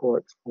federal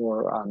court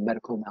for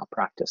medical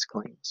malpractice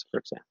claims, for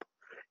example.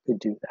 It could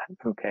do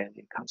that. Okay,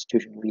 the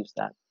Constitution leaves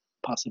that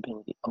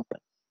possibility open.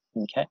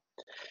 Okay.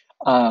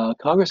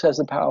 Congress has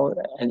the power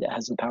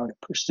to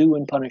pursue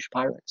and punish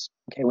pirates.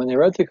 Okay, when they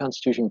wrote the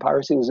Constitution,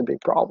 piracy was a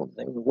big problem.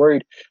 They were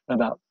worried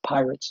about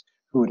pirates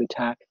who would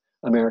attack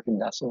American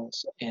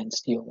vessels and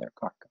steal their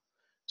cargo.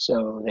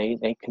 So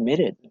they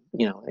committed,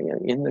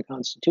 in the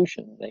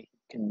Constitution, they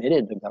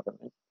committed the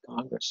government,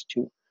 Congress,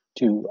 to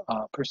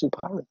pursue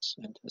pirates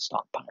and to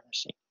stop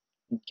piracy.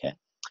 Okay.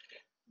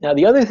 Now,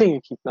 the other thing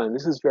you keep in mind,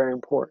 this is very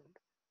important.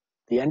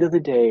 At the end of the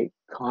day,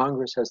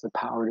 Congress has the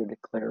power to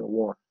declare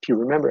war. If you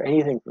remember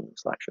anything from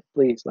this lecture,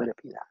 please let it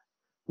be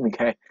that.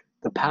 Okay.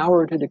 The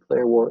power to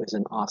declare war is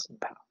an awesome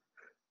power.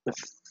 The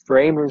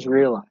framers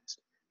realized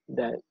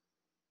that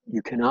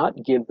you cannot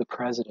give the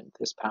president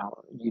this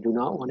power. You do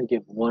not want to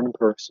give one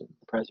person,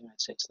 the president of the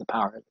United States, the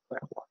power to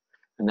declare war.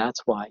 And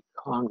that's why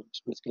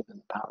Congress was given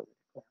the power to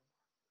declare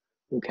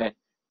war. Okay,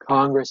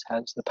 Congress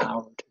has the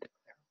power to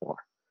declare war.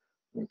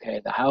 Okay,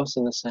 the House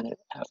and the Senate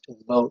have to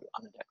vote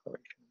on a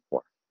declaration of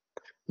war.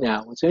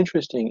 Now, what's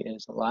interesting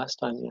is the last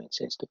time the United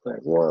States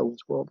declared war was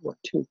World War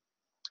II.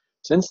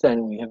 Since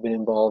then, we have been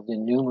involved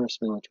in numerous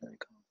military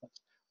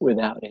conflicts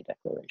without a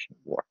declaration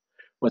of war.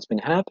 What's been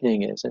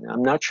happening is, and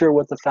I'm not sure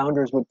what the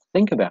founders would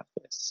think about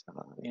this,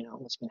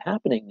 what's been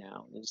happening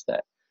now is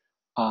that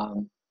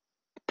the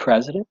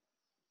president,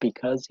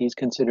 because he's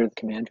considered the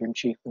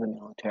commander-in-chief of the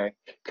military,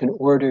 can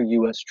order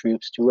U.S.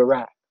 troops to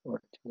Iraq or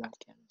to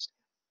Afghanistan.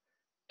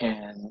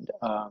 And,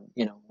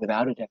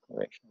 without a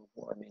declaration of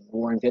war. I mean, the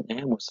war in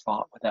Vietnam was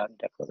fought without a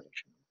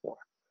declaration of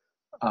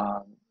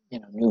war.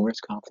 Numerous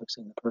conflicts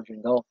in the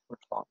Persian Gulf were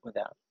fought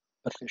without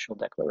official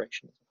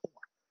declarations of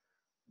war.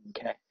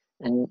 Okay.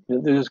 And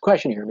there's a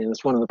question here. I mean,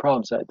 that's one of the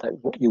problems that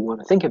you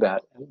want to think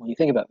about when you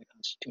think about the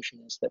Constitution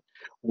is that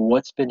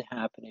what's been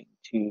happening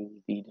to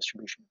the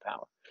distribution of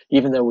power.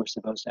 Even though we're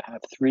supposed to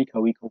have three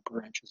co-equal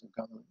branches of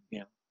government,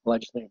 the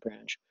legislative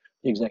branch,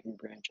 the executive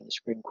branch, and the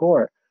Supreme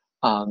Court,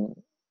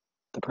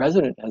 the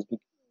president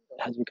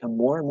has become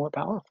more and more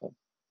powerful.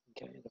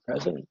 Okay, the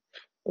president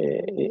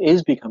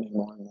is becoming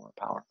more and more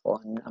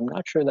powerful, and I'm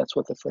not sure that's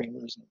what the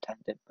framers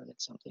intended, but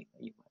it's something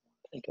that you might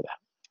want to think about.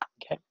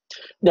 Okay,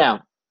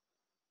 now.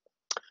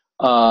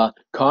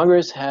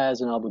 Congress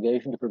has an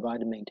obligation to provide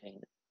and maintain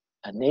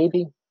a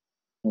Navy.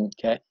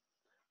 Okay.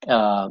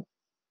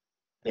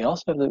 They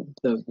also have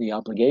the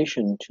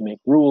obligation to make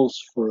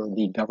rules for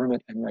the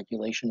government and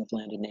regulation of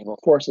land and naval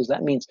forces.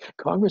 That means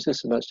Congress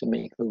is supposed to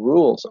make the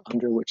rules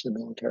under which the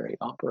military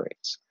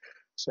operates.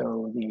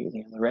 So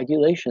the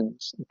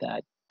regulations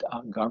that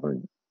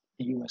govern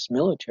the U.S.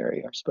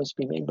 military are supposed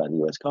to be made by the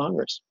U.S.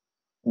 Congress.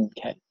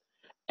 Okay.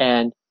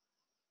 And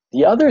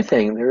the other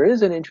thing, there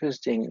is an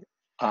interesting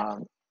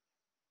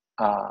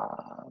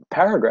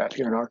paragraph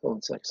here in Article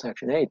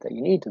Section 8 that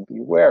you need to be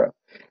aware of.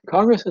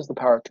 Congress has the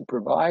power to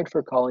provide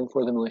for calling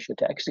for the militia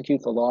to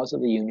execute the laws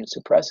of the Union,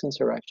 suppress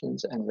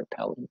insurrections, and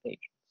repel invasions.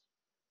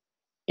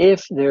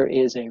 If there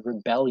is a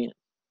rebellion,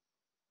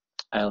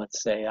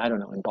 let's say, I don't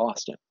know, in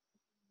Boston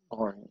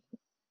or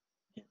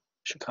in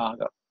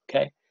Chicago,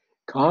 okay,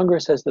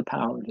 Congress has the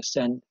power to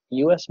send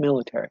U.S.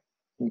 military,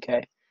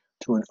 okay,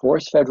 to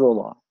enforce federal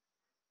law,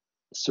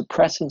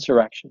 suppress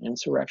insurrection.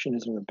 Insurrection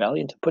is a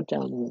rebellion, to put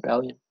down the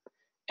rebellion,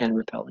 and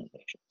repel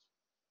invasions.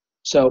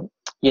 So,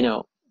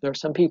 there are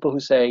some people who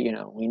say,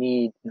 we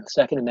need, the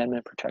Second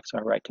Amendment protects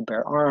our right to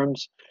bear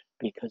arms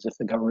because if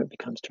the government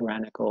becomes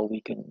tyrannical, we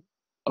can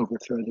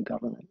overthrow the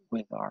government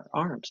with our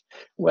arms.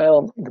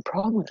 Well, the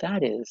problem with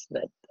that is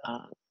that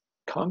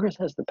Congress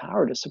has the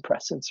power to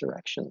suppress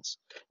insurrections.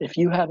 If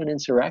you have an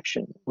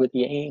insurrection with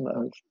the aim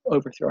of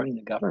overthrowing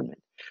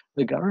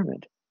the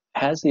government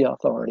has the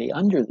authority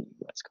under the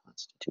U.S.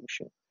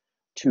 Constitution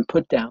to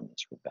put down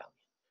this rebellion.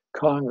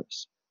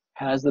 Congress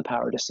has the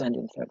power to send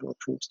in federal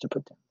troops to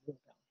put down the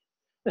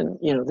rebellion.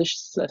 And,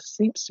 this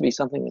seems to be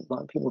something that a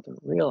lot of people don't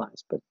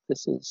realize, but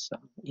this is,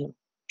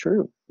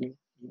 true. You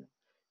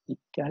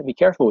got to be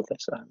careful with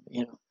this.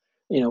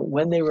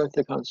 when they wrote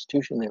the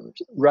Constitution, they were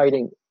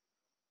writing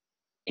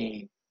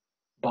a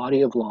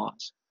body of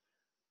laws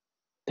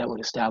that would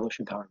establish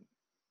a government.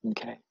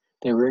 Okay,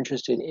 they were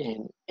interested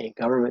in a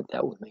government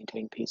that would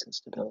maintain peace and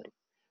stability.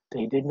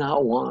 They did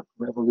not want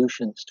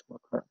revolutions to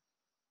occur.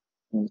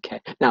 Okay,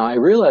 now I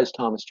realize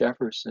Thomas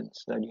Jefferson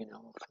said,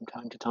 from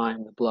time to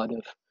time,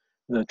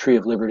 the tree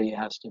of liberty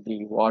has to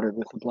be watered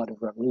with the blood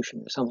of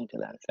revolution, or something to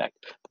that effect.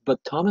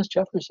 But Thomas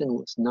Jefferson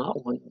was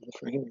not one of the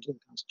framers of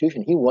the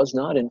Constitution. He was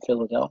not in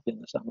Philadelphia in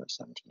the summer of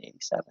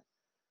 1787.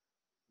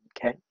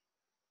 Okay.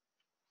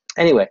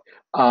 Anyway,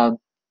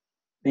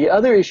 the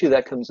other issue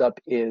that comes up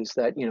is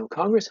that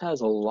Congress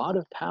has a lot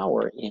of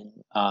power in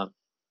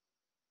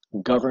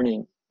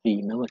governing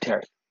the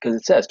military, because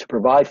it says to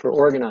provide for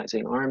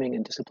organizing, arming,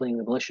 and disciplining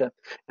the militia,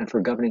 and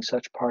for governing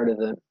such part of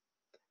them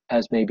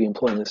as may be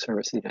employed in the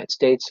service of the United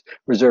States,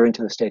 reserving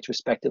to the states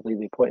respectively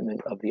the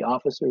appointment of the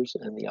officers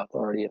and the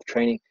authority of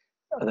training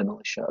of the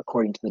militia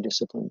according to the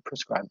discipline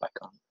prescribed by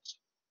Congress.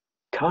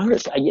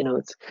 Congress,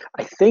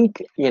 I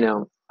think,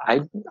 I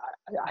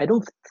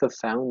don't think the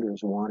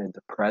founders wanted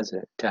the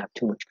president to have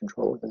too much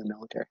control over the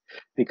military,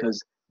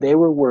 because they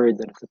were worried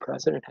that if the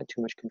president had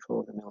too much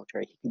control of the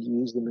military, he could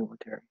use the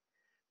military,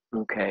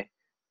 okay,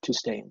 to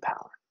stay in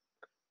power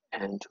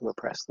and to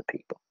oppress the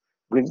people.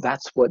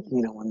 That's what,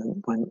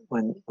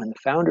 when the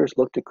founders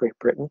looked at Great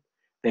Britain,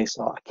 they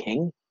saw a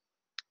king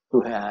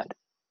who had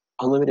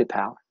unlimited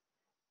power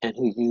and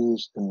who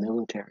used the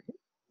military,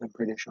 the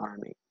British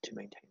Army, to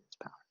maintain its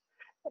power.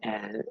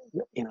 And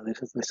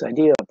this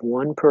idea of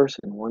one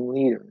person, one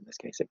leader, in this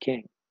case a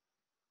king,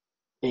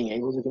 being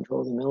able to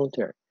control the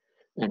military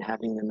and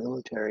having the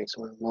military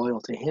sort of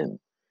loyal to him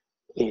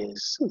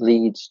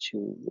leads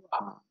to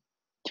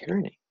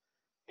tyranny.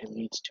 It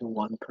leads to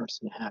one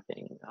person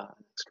having an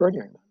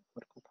extraordinary amount of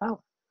political power.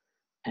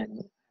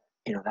 And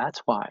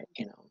that's why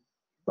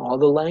all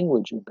the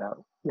language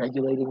about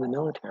regulating the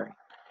military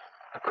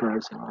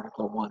occurs in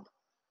Article 1.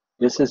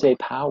 This is a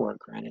power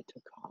granted to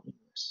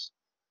Congress,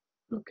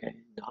 okay,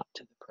 not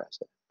to the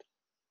president.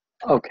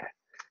 Okay,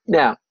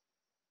 now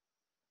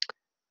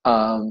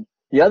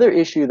the other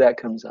issue that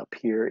comes up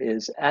here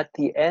is at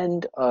the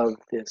end of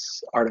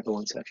this Article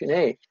 1, Section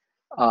 8,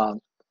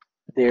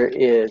 there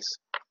is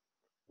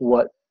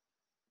what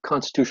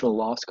constitutional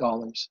law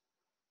scholars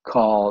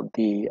call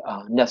the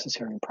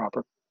necessary and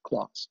proper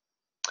clause.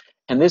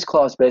 And this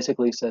clause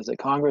basically says that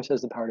Congress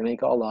has the power to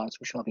make all laws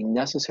which shall be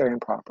necessary and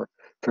proper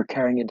for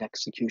carrying into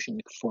execution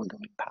the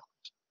foregoing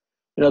powers.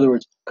 In other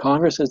words,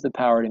 Congress has the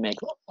power to make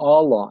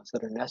all laws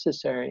that are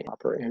necessary and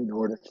proper in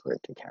order for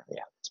it to carry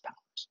out its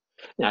powers.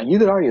 Now, you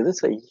could argue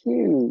this is a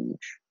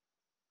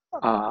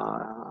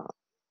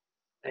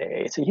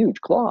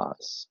huge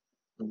clause,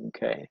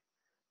 okay?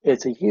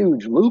 It's a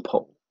huge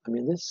loophole. I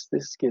mean, this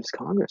gives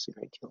Congress a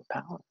great deal of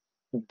power,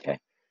 okay?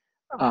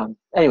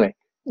 Anyway,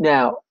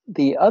 now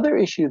the other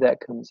issue that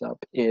comes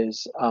up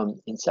is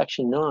in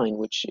Section 9,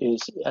 which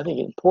is, I think,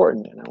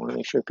 important, and I want to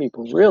make sure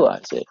people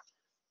realize it.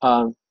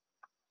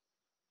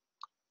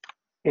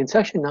 In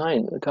Section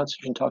 9, the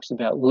Constitution talks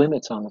about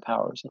limits on the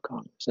powers of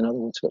Congress. In other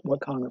words,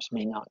 what Congress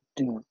may not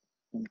do,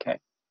 okay?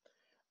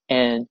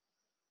 And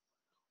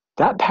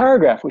that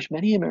paragraph, which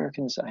many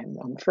Americans,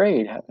 I'm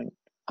afraid,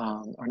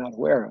 are not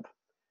aware of,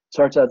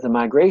 starts out, the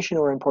migration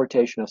or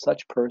importation of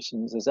such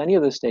persons as any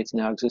of the states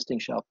now existing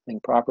shall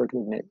think proper to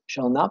admit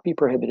shall not be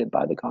prohibited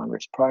by the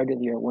Congress prior to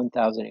the year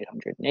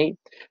 1808,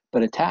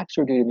 but a tax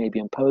or duty may be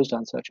imposed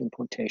on such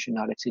importation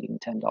not exceeding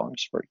 $10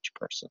 for each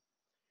person.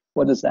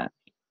 What does that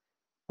mean?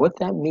 What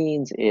that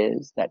means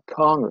is that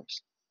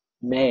Congress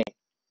may,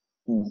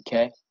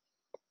 okay,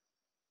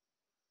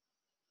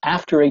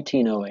 after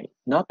 1808,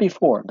 not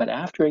before, but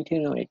after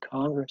 1808,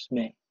 Congress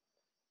may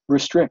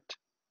restrict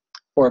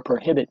or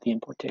prohibit the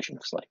importation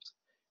of slaves,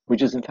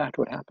 which is in fact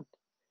what happened.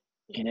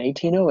 In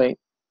 1808,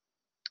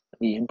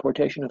 the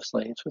importation of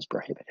slaves was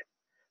prohibited.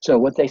 So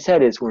what they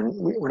said is,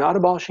 we're not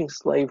abolishing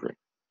slavery.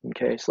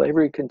 Okay,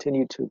 slavery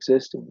continued to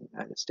exist in the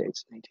United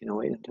States in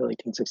 1808 until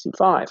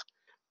 1865,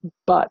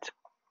 but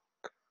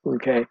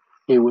okay,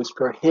 it was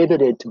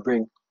prohibited to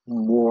bring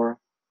more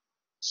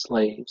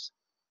slaves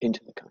into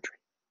the country.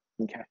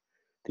 Okay,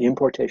 the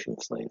importation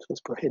of slaves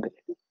was prohibited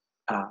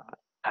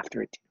after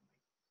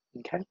 1808.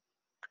 Okay.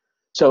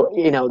 So,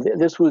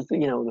 this was,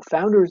 the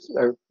founders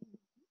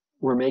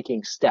were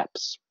making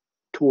steps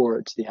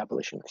towards the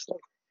abolition of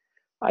slavery.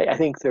 I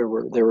think there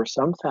were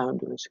some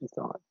founders who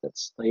thought that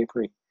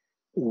slavery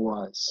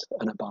was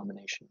an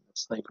abomination, that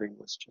slavery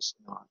was just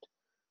not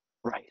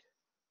right,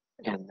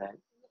 and that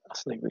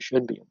slavery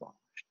should be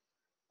abolished.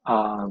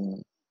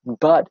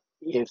 But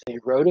if they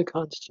wrote a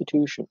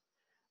constitution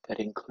that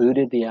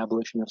included the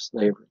abolition of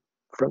slavery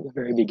from the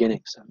very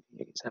beginning,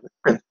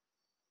 1787,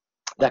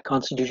 that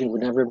constitution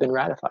would never have been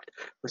ratified.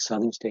 The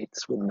southern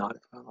states would not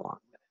have gone along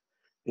with it,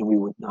 and we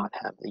would not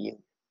have the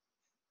Union.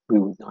 We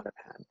would not have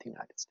had the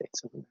United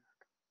States of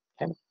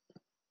America.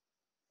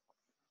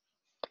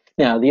 Okay?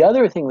 Now, the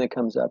other thing that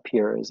comes up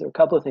here is there are a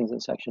couple of things in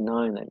Section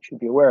 9 that you should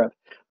be aware of.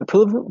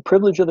 The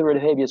privilege of the writ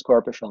of habeas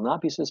corpus shall not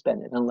be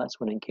suspended unless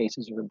when in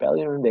cases of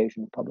rebellion or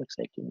invasion, public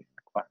safety may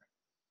require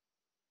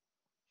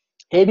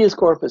it. Habeas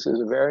corpus is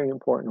a very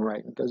important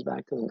right. It goes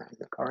back to the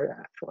Magna Carta,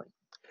 actually,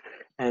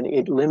 and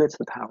it limits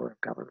the power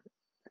of government.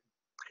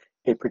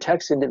 It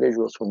protects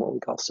individuals from what we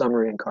call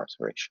summary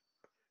incarceration.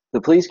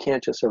 The police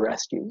can't just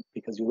arrest you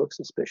because you look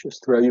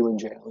suspicious, throw you in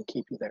jail, and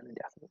keep you there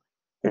indefinitely.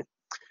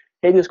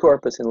 Habeas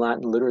corpus in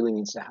Latin literally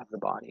means to have the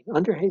body.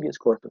 Under habeas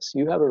corpus,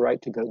 you have a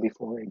right to go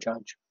before a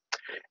judge.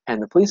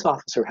 And the police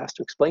officer has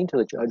to explain to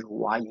the judge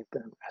why you've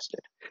been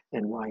arrested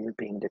and why you're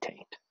being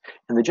detained.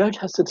 And the judge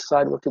has to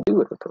decide what to do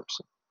with the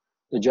person.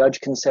 The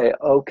judge can say,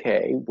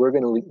 okay, we're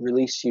going to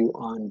release you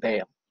on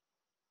bail.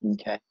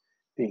 Okay,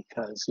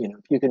 because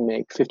if you can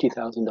make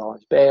 $50,000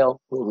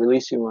 bail, we'll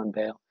release you on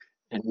bail,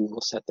 and we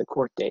will set the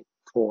court date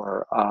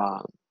for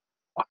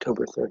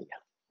October 30th.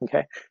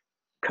 Okay,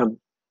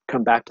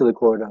 come back to the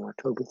court on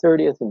October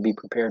 30th and be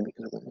prepared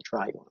because we're going to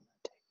try you on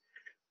that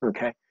day.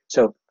 Okay,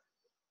 so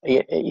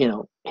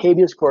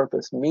habeas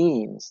corpus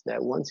means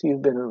that once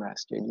you've been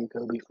arrested, you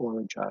go before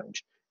a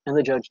judge, and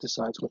the judge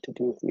decides what to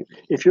do with you.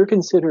 If you're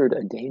considered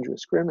a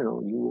dangerous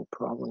criminal, you will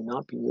probably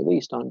not be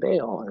released on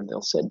bail, or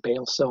they'll set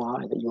bail so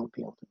high that you won't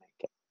be able to make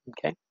it.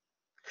 Okay,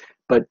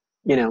 but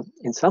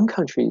in some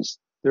countries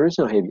there is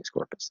no habeas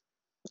corpus.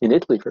 In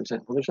Italy, for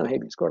example, there's no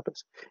habeas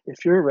corpus.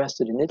 If you're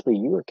arrested in Italy,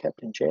 you are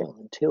kept in jail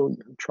until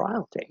your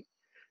trial date.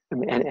 I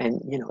mean,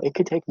 and it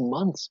could take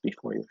months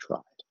before you're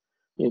tried.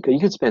 You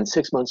could spend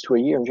 6 months to a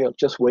year in jail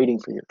just waiting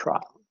for your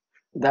trial.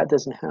 That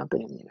doesn't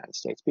happen in the United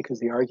States because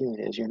the argument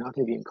is you're not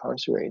going to be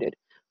incarcerated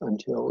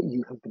until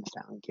you have been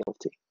found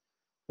guilty.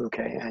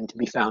 Okay, and to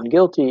be found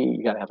guilty,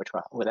 you got to have a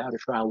trial. Without a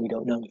trial, we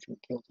don't know if you're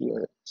guilty or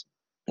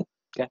innocent.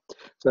 Okay,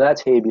 so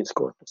that's habeas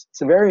corpus.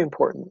 It's a very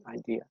important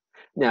idea.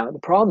 Now, the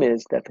problem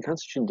is that the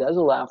Constitution does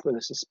allow for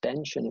the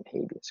suspension of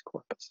habeas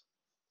corpus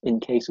in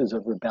cases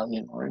of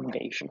rebellion or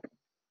invasion.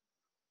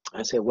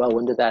 I say, well,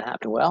 when did that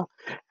happen? Well,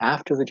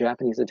 after the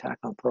Japanese attack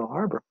on Pearl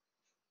Harbor.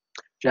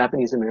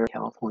 Japanese American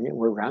California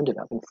were rounded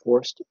up and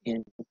forced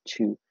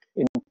into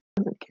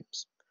internment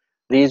camps.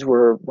 These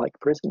were like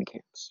prison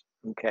camps.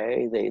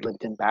 Okay, they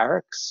lived in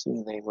barracks.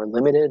 They were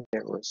limited.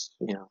 There was,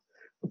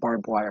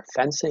 barbed wire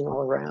fencing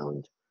all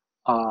around.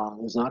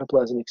 It was not a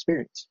pleasant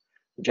experience.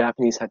 The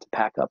Japanese had to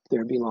pack up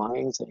their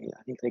belongings. I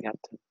think they got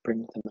to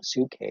bring with them a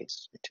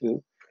suitcase or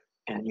two.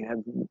 And you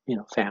had,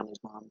 families,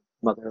 mom,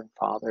 mother, and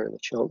father, the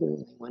children.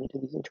 They went into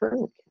these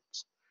internment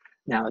camps.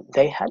 Now,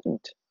 they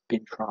hadn't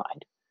been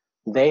tried.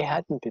 They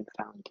hadn't been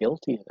found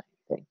guilty of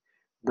anything,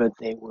 but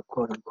they were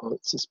quote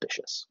unquote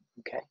suspicious,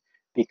 okay,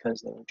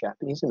 because they were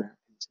Japanese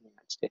Americans and the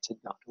United States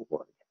had gone to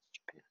war against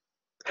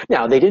Japan.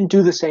 Now, they didn't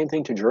do the same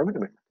thing to German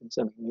Americans.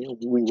 I mean,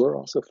 we were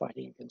also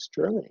fighting against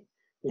Germany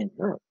in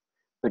Europe,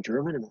 but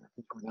German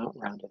Americans were not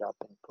rounded up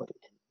and put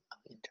in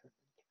internment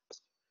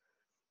camps.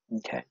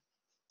 Okay,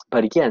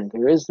 but again,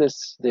 there is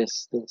this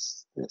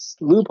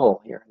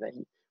loophole here that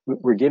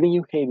we're giving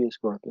you habeas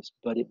corpus,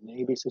 but it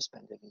may be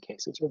suspended in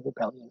cases of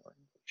rebellion or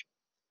invasion.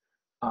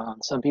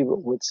 Some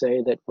people would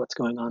say that what's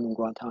going on in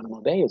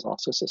Guantanamo Bay is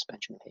also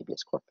suspension of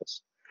habeas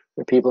corpus.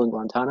 There are people in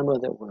Guantanamo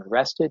that were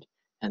arrested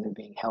and they're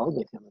being held.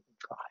 They've never been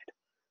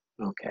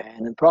tried. Okay,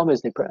 and the problem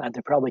is they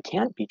probably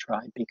can't be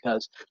tried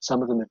because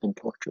some of them have been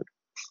tortured,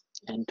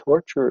 and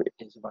torture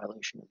is a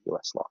violation of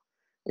U.S. law.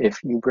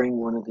 If you bring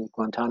one of the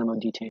Guantanamo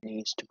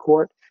detainees to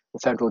court, the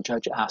federal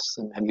judge asks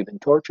them, "Have you been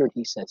tortured?"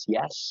 He says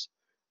yes.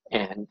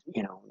 And,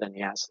 then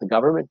he asks the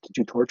government, "Did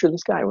you torture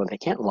this guy?" Well, they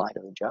can't lie to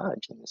the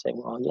judge. And they say,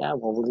 well,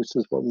 this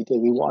is what we did.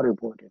 We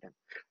waterboarded him.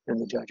 And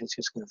the judge is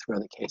just going to throw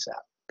the case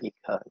out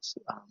because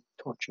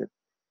torture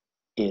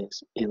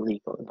is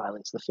illegal. It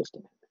violates the Fifth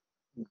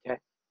Amendment. Okay.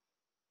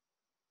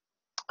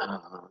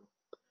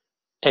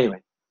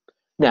 Anyway,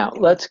 now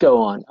let's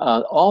go on.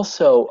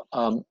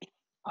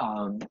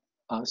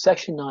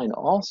 Section 9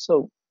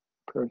 also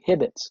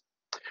prohibits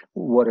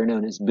what are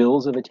known as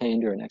bills of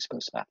attainder and ex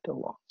post facto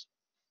laws.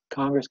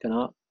 Congress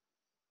cannot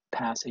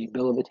pass a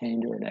bill of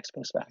attainder or an ex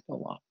post facto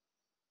law.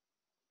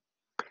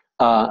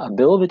 A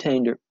bill of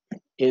attainder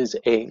is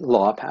a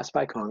law passed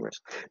by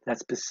Congress that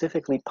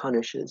specifically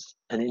punishes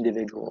an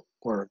individual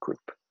or a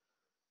group.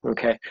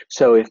 Okay,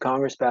 so if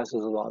Congress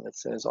passes a law that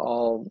says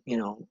all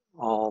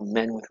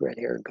men with red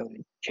hair go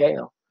to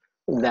jail,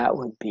 that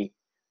would be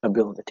a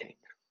bill of attainder.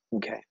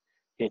 Okay,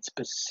 it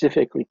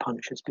specifically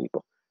punishes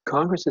people.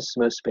 Congress is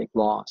supposed to make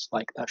laws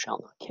like "Thou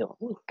shalt not kill."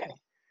 Okay,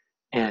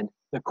 and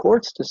the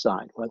courts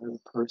decide whether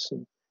the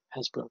person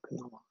has broken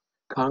the law.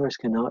 Congress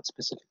cannot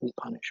specifically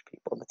punish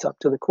people. It's up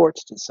to the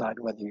courts to decide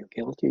whether you're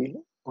guilty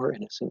or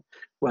innocent,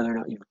 whether or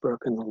not you've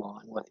broken the law,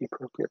 and what the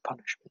appropriate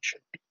punishment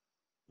should be.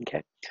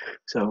 Okay,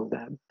 so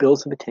the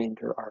bills of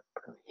attainder are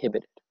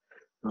prohibited.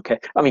 Okay,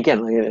 I mean,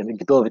 again,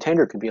 the bill of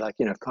attainder could be like,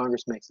 if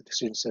Congress makes a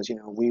decision, says,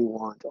 we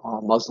want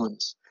all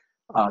Muslims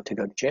to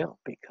go to jail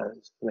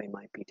because they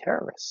might be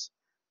terrorists.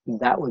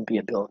 That would be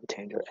a bill of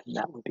attainder, and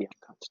that would be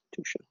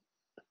unconstitutional.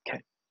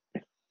 Okay.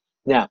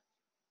 Now,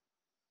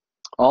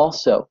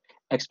 also,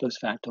 ex post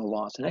facto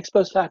laws. An ex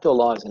post facto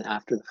law is an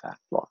after the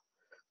fact law.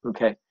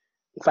 Okay,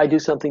 if I do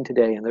something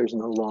today and there's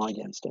no law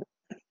against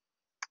it,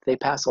 they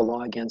pass a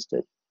law against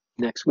it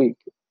next week,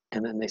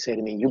 and then they say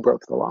to me, you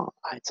broke the law.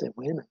 I'd say,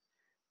 wait a minute,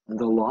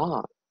 the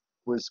law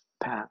was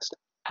passed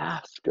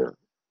after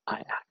I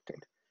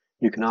acted.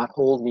 You cannot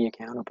hold me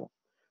accountable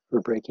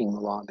for breaking the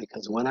law,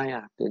 because when I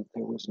acted,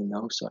 there was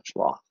no such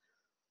law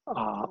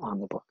on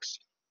the books.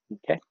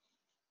 Okay,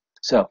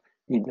 so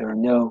there are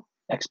no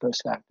ex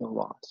post facto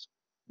laws.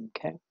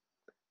 Okay,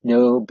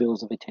 no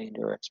bills of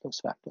attainder or ex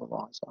post facto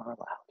laws are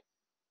allowed.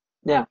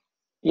 Now,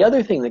 the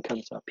other thing that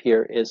comes up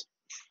here is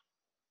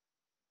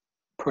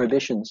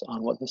prohibitions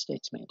on what the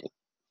states may do.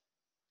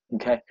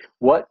 Okay,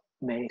 what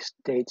may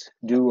states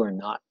do or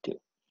not do?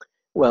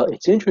 Well,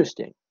 it's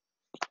interesting.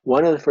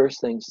 One of the first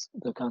things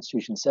the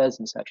Constitution says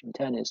in Section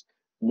 10 is,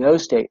 no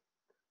state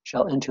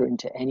shall enter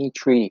into any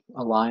treaty,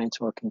 alliance,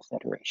 or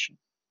confederation.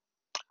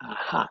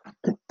 Aha.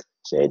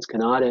 States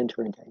cannot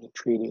enter into any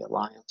treaty,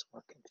 alliance,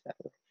 or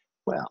confederation.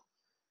 Well,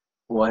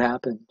 what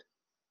happened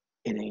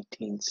in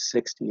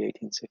 1860,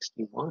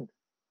 1861?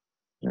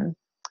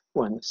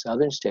 When the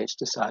southern states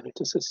decided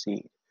to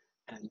secede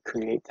and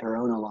create their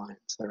own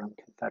alliance, their own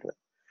confederate,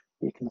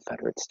 the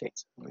Confederate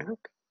States of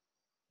America.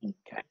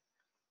 Okay,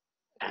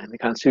 and the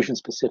Constitution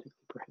specifically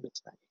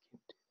prohibits that. You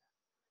can't do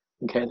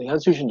that. Okay, the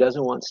Constitution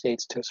doesn't want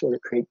states to sort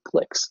of create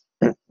cliques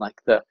like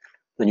the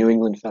New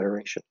England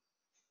Federation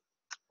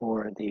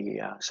or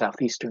the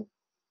Southeastern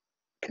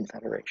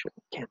Confederation.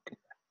 You can't do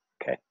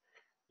that. Okay,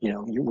 you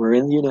know, we're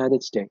in the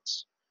United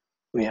States.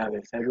 We have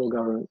a federal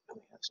government and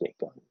we have state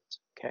governments.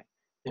 Okay,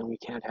 and we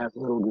can't have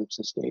little groups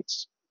of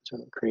states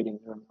sort of creating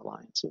their own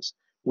alliances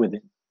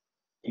within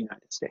the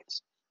United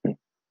States.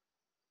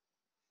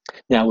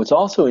 Now, what's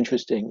also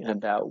interesting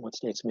about what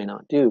states may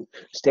not do,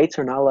 states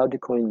are not allowed to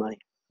coin money.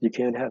 You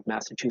can't have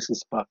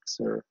Massachusetts bucks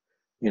or,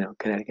 you know,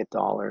 Connecticut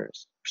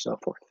dollars or so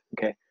forth.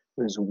 Okay,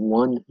 there's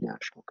one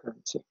national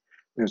currency.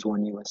 There's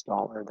one U.S.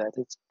 dollar that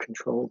is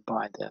controlled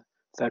by the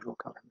federal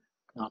government,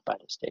 not by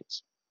the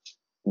states.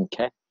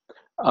 Okay,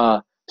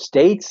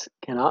 states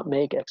cannot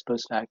make ex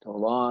post facto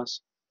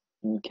laws.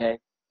 Okay,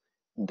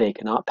 they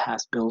cannot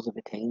pass bills of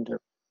attainder.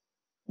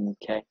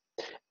 Okay,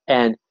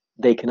 and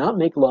they cannot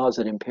make laws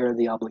that impair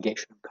the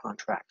obligation of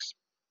contracts.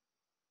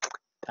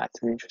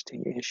 That's an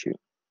interesting issue.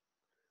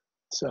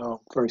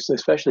 So,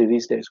 especially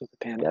these days with the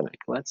pandemic,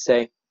 let's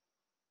say,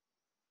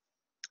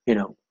 you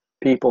know,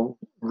 people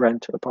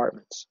rent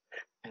apartments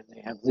and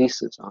they have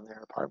leases on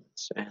their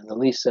apartments, and the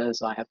lease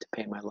says I have to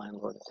pay my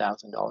landlord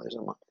 $1,000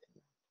 a month.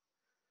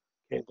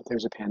 Okay, but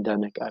there's a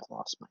pandemic, I've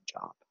lost my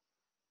job.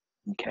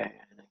 Okay,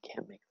 and I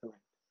can't make the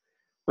rent.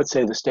 Let's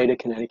say the state of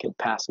Connecticut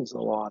passes a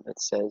law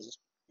that says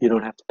you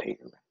don't have to pay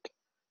your rent.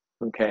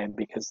 Okay,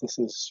 because this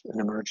is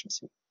an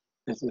emergency.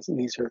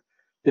 These are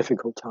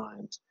difficult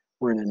times.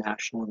 We're in a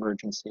national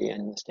emergency,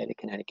 and in the state of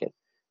Connecticut,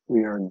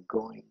 we are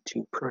going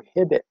to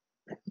prohibit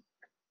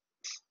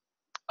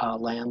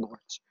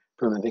landlords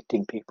from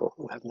evicting people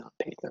who have not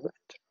paid their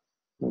rent.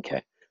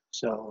 Okay,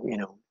 so you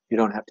know, you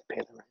don't have to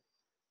pay the rent.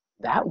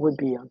 That would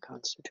be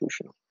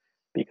unconstitutional,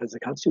 because the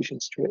Constitution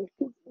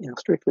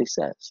strictly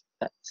says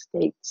that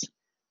states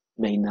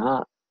may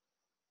not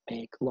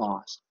make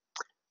laws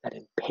that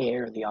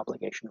impair the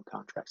obligation of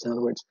contracts. In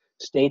other words,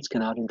 states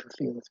cannot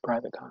interfere with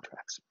private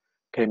contracts.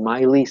 Okay,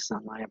 my lease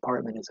on my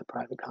apartment is a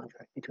private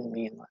contract between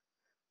me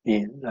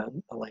and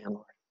the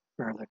landlord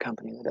or the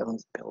company that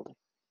owns the building.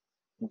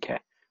 Okay,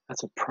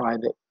 that's a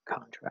private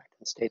contract,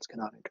 and states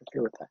cannot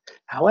interfere with that.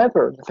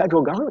 However, the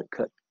federal government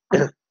could.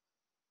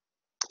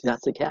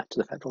 That's the catch.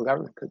 The federal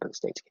government could, but the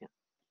states can't.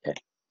 Okay.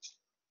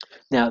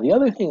 Now, the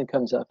other thing that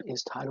comes up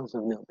is titles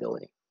of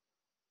nobility.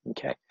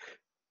 Okay.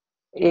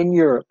 In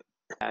Europe,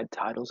 had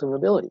titles of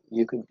nobility.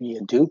 You could be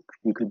a duke,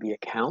 you could be a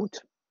count,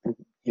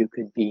 you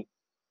could be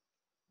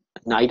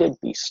knighted,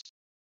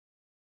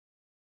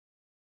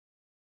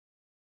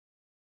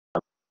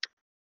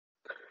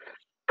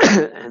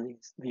 and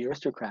the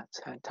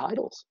aristocrats had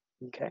titles.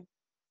 Okay, you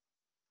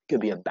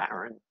could be a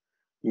baron,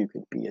 you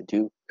could be a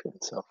duke, and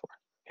so forth.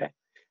 Okay,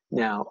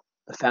 now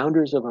the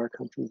founders of our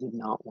country did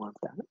not want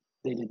that.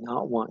 They did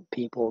not want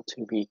people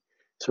to be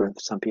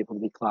some people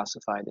to be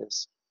classified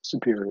as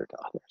superior to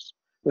others.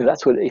 Well,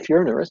 that's what, if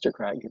you're an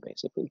aristocrat, you're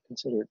basically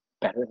considered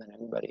better than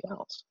everybody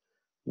else.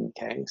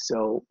 Okay,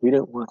 so we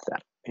didn't want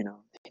that. You know,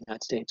 the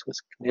United States was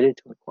committed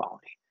to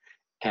equality,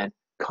 and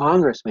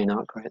Congress may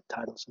not grant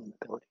titles of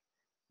nobility,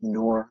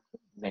 nor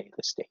may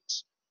the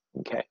states.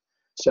 Okay,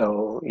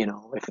 so you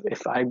know,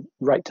 if I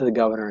write to the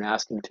governor and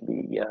ask him to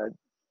be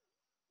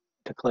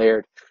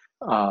declared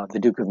the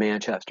Duke of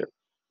Manchester,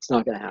 it's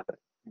not going to happen.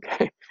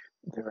 Okay,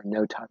 there are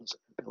no titles of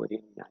nobility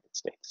in the United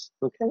States.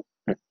 Okay.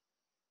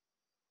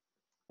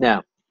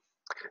 Now,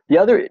 the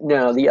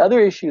other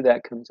issue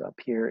that comes up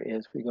here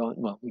is we go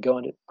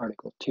into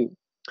Article 2.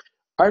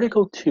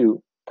 Article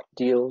 2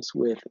 deals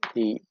with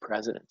the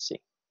presidency,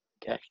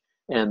 okay,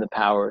 and the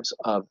powers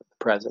of the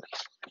president.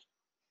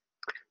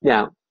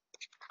 Now,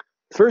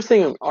 first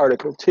thing in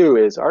Article 2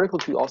 is Article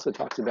 2 also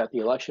talks about the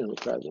election of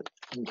the president,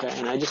 okay,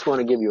 and I just want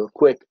to give you a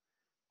quick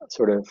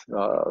sort of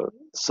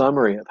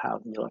summary of how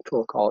the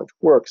Electoral College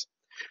works.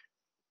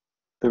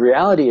 The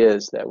reality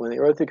is that when they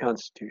wrote the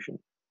Constitution,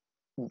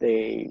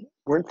 they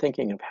weren't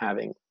thinking of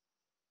having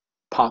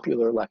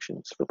popular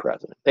elections for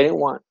president. They didn't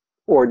want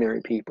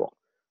ordinary people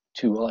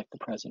to elect the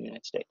president of the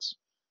United States.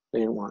 They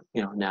didn't want,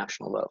 a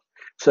national vote.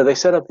 So they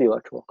set up the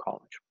Electoral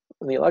College.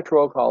 And the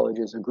Electoral College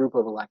is a group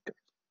of electors.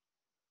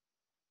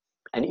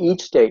 And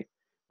each state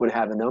would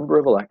have a number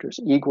of electors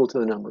equal to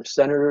the number of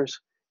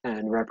senators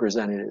and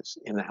representatives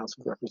in the House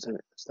of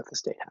Representatives that the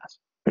state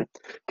has.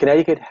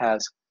 Connecticut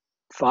has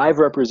 5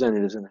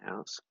 representatives in the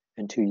House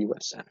and 2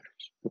 U.S.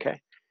 senators, okay?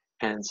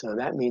 And so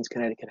that means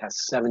Connecticut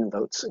has 7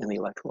 votes in the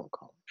Electoral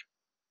College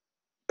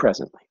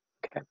presently,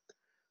 okay,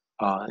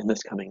 in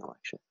this coming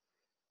election.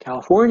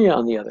 California,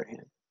 on the other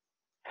hand,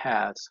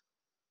 has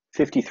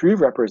 53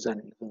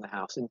 representatives in the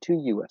House and 2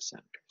 U.S.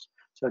 senators.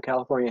 So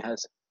California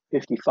has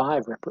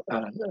 55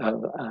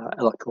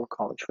 Electoral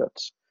College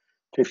votes,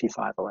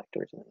 55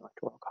 electors in the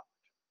Electoral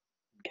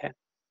College, okay?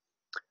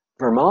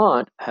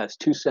 Vermont has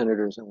 2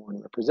 senators and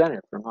 1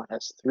 representative. Vermont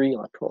has 3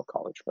 Electoral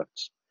College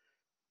votes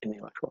in the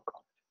Electoral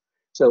College.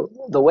 So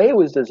the way it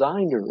was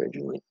designed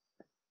originally,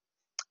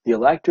 the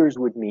electors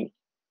would meet.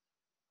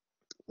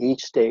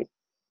 Each state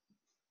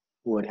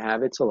would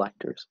have its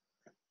electors,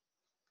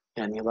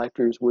 and the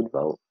electors would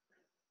vote.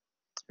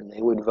 And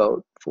they would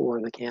vote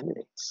for the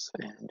candidates.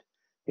 And,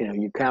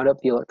 you count up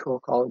the Electoral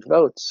College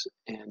votes,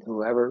 and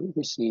whoever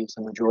receives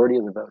the majority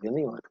of the vote in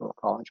the Electoral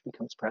College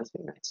becomes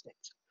president of the United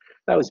States.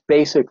 That was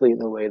basically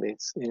the way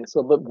it's a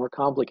little bit more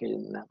complicated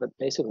than that, but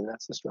basically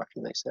that's the structure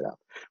they set up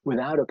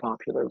without a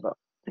popular vote.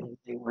 And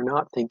they were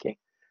not thinking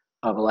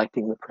of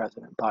electing the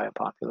president by a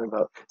popular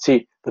vote.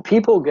 See, the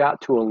people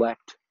got to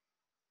elect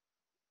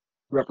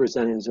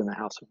representatives in the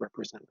House of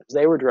Representatives.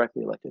 They were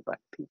directly elected by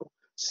the people.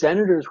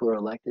 Senators were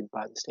elected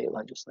by the state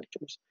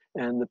legislatures,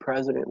 and the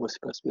president was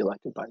supposed to be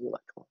elected by the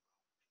electoral.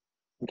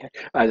 Okay.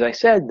 As I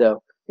said,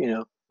 though,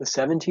 the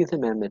 17th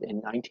Amendment in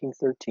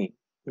 1913,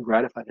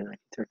 ratified in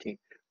 1913,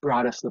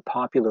 brought us the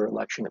popular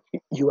election of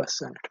U.S.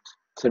 senators.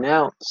 So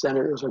now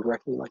senators are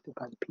directly elected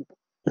by the people.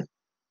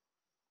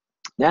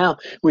 Now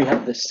we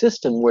have the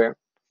system where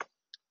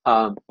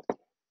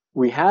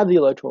we have the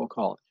Electoral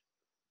College,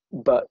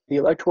 but the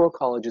Electoral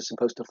College is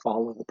supposed to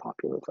follow the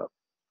popular vote.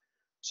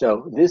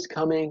 So this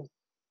coming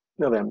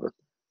November,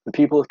 the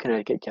people of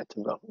Connecticut get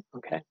to vote,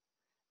 okay?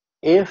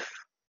 If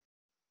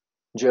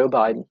Joe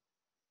Biden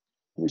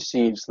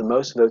receives the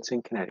most votes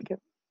in Connecticut,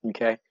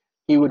 okay,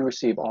 he would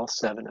receive all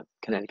 7 of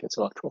Connecticut's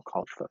Electoral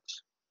College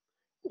votes.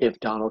 If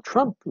Donald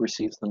Trump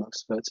receives the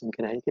most votes in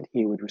Connecticut,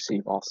 he would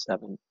receive all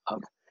 7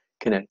 of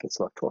Connecticut's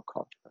Electoral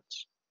College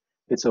votes.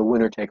 It's a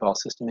winner-take-all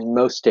system in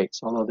most states,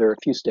 although there are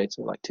a few states,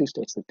 or like 2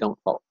 states, that don't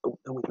follow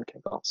the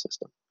winner-take-all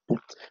system.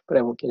 But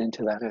I won't get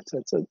into that.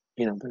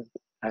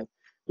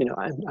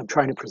 I'm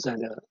trying to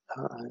present a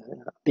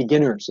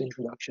beginner's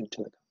introduction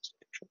to the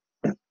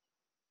Constitution.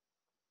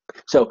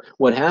 So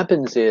what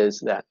happens is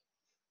that,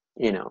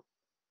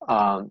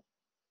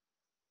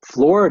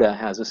 Florida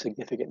has a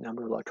significant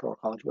number of Electoral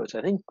College votes.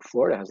 I think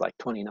Florida has like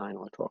 29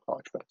 Electoral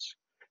College votes.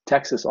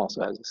 Texas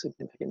also has a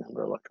significant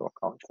number of Electoral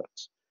College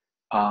votes.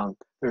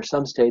 There are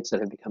some states that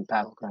have become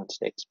battleground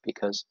states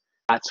because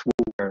that's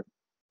where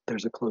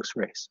there's a close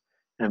race,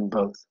 and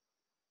both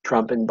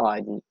Trump and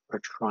Biden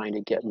are trying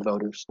to get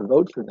voters to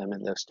vote for them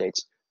in those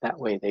states. That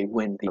way they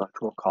win the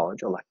Electoral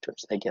College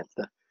electors. They get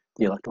the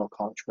Electoral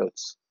College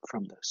votes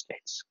from those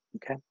states,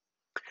 okay?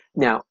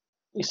 Now,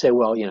 you say,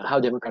 well, how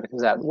democratic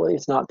is that? Well,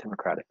 it's not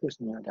democratic. There's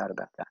no doubt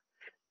about that.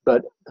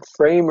 But the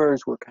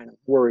framers were kind of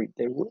worried.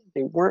 They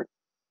weren't,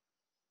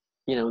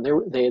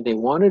 they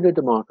wanted a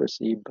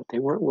democracy, but they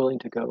weren't willing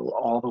to go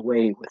all the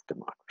way with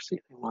democracy.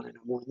 They wanted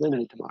a more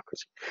limited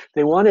democracy.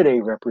 They wanted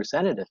a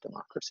representative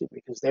democracy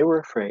because they were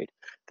afraid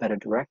that a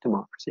direct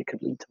democracy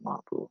could lead to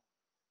mob rule.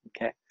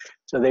 Okay,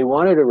 so they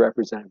wanted a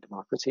representative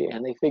democracy,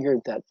 and they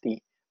figured that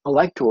the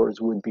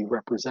electors would be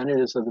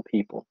representatives of the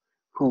people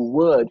who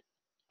would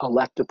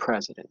elect a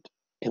president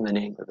in the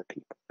name of the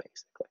people,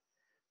 basically.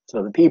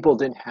 So the people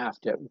didn't have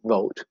to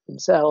vote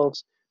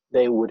themselves.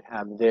 They would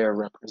have their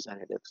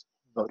representatives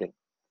voting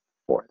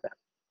for them,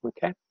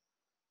 okay?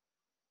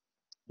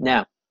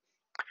 Now,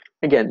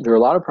 again, there are a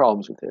lot of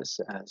problems with this.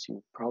 As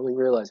you probably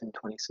realize, in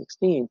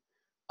 2016,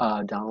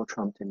 Donald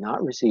Trump did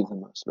not receive the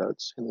most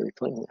votes. Hillary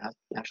Clinton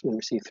actually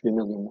received 3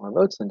 million more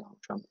votes than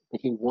Donald Trump, but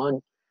he won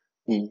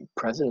the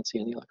presidency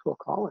in the Electoral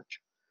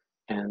College.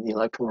 And the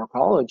Electoral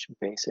College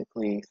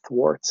basically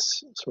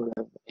thwarts sort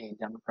of a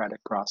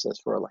democratic process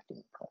for electing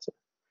the president.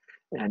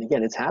 And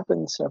again, it's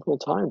happened several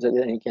times. And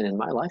again, in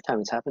my lifetime,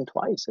 it's happened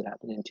twice. It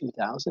happened in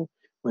 2000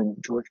 when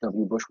George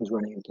W. Bush was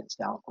running against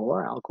Al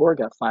Gore. Al Gore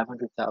got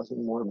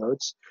 500,000 more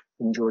votes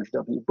than George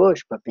W.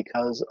 Bush, but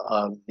because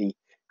of the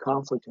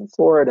conflict in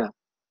Florida,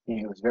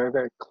 it was a very,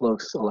 very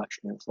close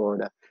election in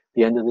Florida. At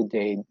the end of the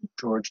day,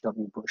 George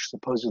W. Bush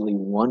supposedly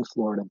won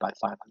Florida by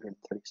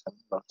 537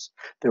 votes.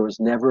 There was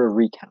never a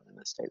recount in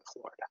the state of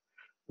Florida.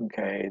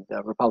 Okay,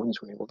 the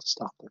Republicans were able to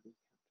stop the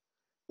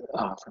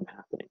recount from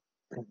happening.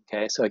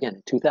 Okay, so again,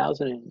 in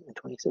 2000 and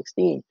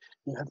 2016,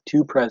 you have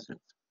two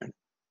presidents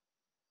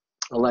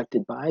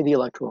elected by the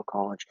Electoral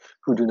College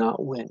who do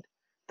not win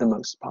the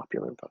most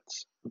popular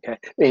votes. Okay,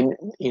 in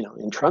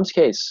Trump's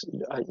case,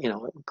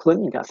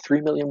 Clinton got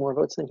 3 million more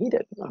votes than he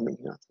did. I mean,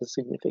 that's a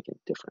significant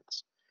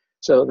difference.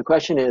 So the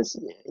question is,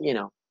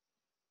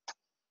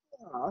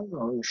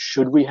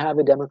 should we have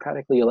a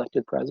democratically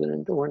elected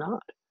president or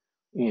not?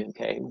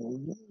 Okay,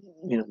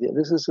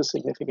 this is a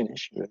significant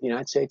issue. If the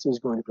United States is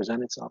going to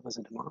present itself as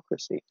a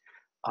democracy,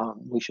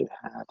 we should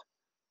have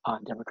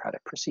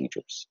democratic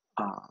procedures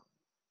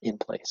in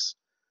place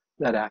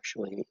that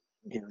actually,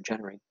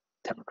 generate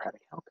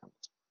democratic outcomes.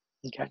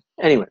 Okay.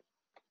 Anyway,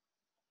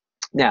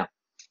 now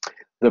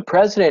the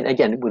president,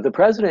 again, with the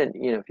president,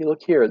 if you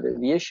look here,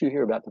 the issue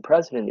here about the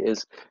president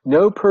is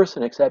no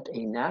person except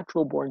a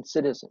natural-born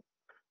citizen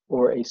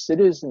or a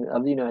citizen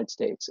of the United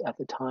States at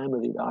the time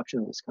of the adoption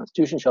of this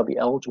Constitution shall be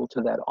eligible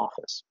to that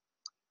office.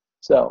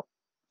 So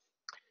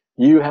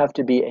you have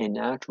to be a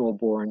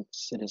natural-born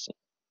citizen.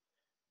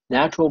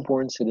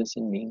 Natural-born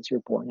citizen means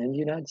you're born in the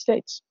United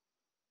States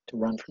to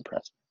run for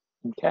president.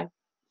 Okay.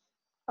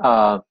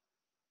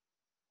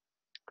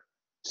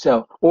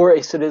 Or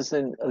a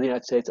citizen of the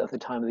United States at the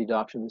time of the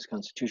adoption of this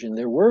Constitution.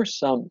 There were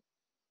some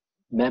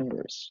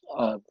members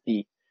of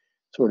the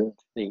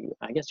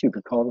I guess you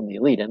could call them the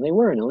elite, and they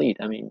were an elite.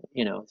 I mean,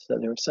 so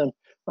there were some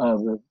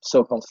of the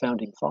so-called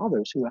founding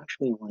fathers who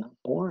actually were not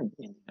born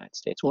in the United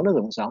States. One of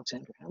them was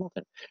Alexander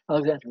Hamilton.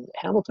 Alexander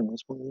Hamilton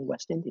was born in the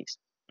West Indies,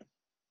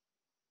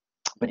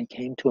 but he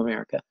came to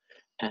America,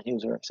 and he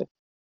was very sick.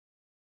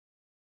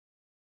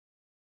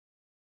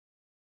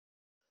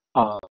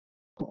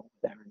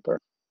 Aaron Burr.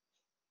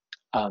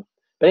 But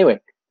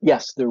anyway,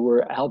 yes, there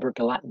were Albert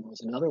Gallatin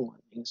was another one.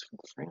 He was from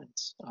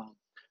France.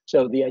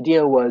 So the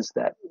idea was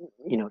that,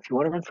 if you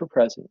want to run for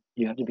president,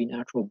 you have to be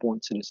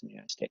natural-born citizen of the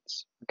United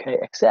States. Okay,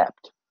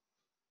 except,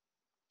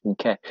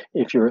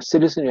 if you're a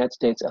citizen of the United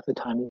States at the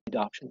time of the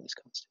adoption of this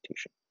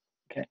Constitution.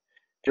 Okay,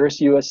 if you're a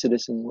U.S.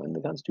 citizen when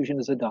the Constitution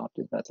is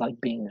adopted, that's like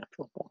being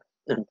natural-born.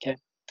 Okay,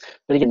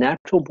 but again,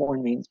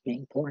 natural-born means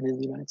being born in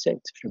the United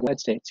States. If you're in the United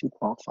States, you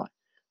qualify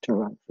to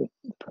run for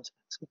the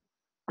presidency.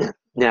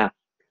 Now,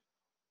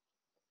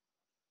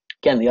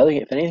 again,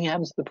 if anything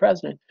happens to the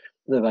president,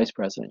 the vice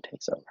president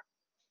takes over.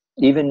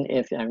 Even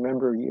if I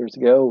remember years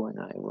ago when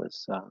I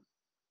was, I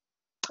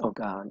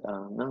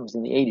was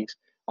in the 80s.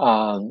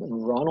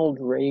 Ronald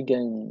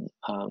Reagan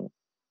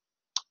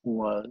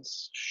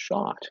was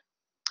shot,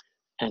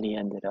 and he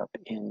ended up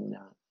in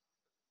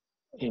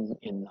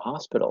the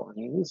hospital, and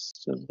he was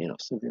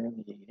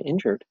severely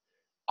injured,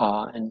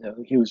 and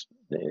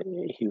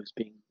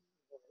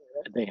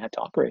they had to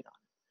operate on him.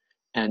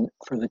 And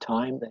for the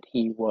time that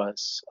he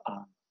was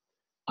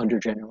under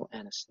general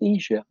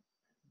anesthesia,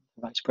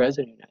 the Vice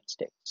President of the United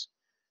States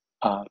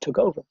took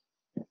over,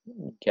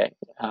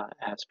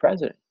 as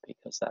president,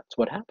 because that's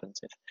what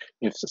happens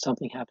if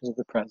something happens to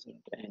the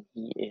president and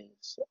he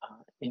is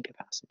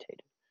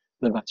incapacitated,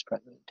 the Vice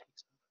President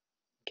takes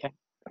over. Okay.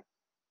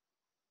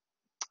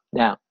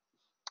 Now,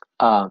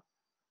 the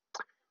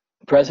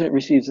president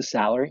receives a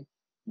salary.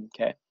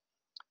 Okay.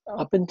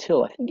 I think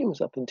it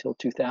was up until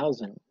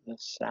 2000, the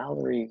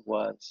salary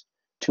was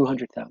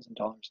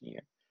 $200,000 a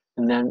year,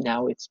 and then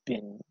now it's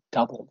been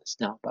doubled. It's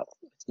now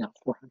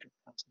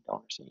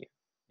 $400,000 a year.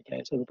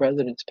 Okay, so the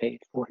president's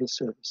paid for his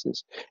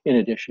services in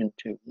addition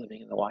to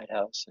living in the White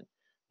House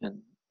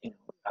and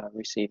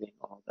receiving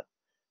all the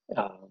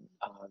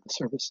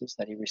services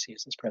that he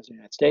receives as president of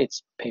the United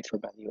States, paid for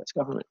by the U.S.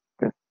 government.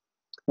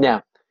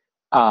 Now,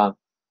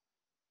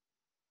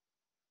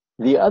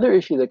 the other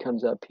issue that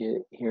comes up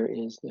here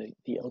is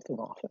the oath of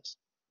office.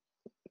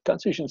 The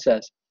Constitution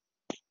says,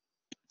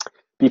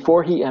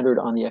 before he enter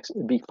on the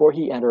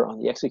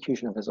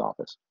execution of his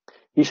office,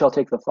 he shall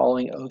take the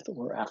following oath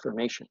or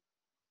affirmation.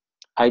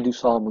 I do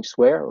solemnly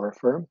swear or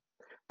affirm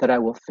that I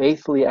will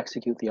faithfully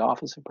execute the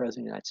office of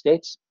President of the United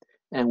States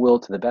and will,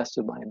 to the best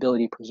of my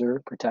ability,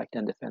 preserve, protect,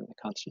 and defend the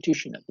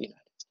Constitution of the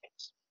United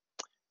States.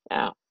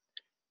 Now,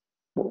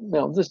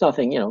 there's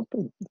nothing,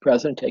 the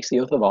president takes the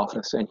oath of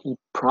office and he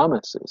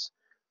promises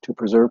to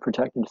preserve,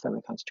 protect, and defend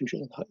the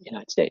Constitution of the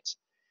United States.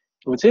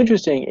 What's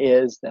interesting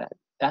is that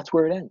that's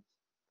where it ends.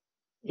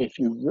 If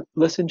you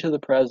listen to the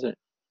president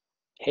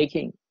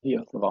taking the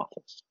oath of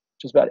office,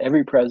 just about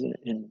every president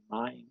in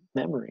my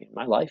memory, in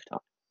my lifetime,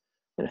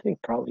 and I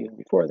think probably even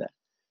before that,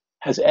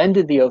 has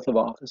ended the oath of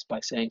office by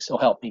saying, "So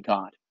help me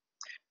God."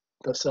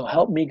 The "so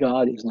help me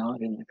God" is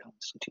not in the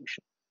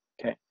Constitution.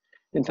 Okay.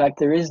 In fact,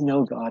 there is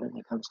no God in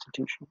the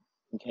Constitution.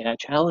 Okay. I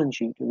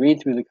challenge you to read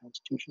through the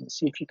Constitution and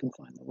see if you can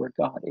find the word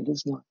God. It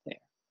is not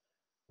there.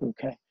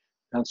 Okay.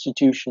 The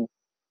Constitution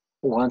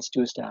wants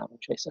to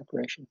establish a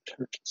separation of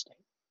church and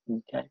state.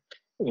 Okay.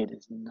 It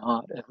is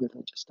not a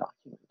religious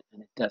document,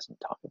 and it doesn't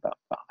talk about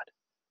God.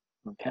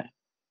 Okay.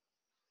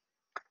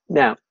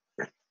 Now,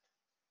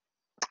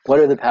 what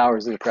are the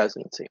powers of the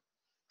presidency?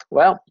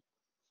 Well,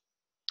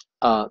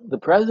 the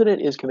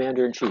president is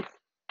commander-in-chief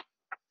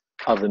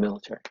of the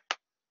military.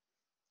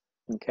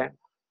 Okay.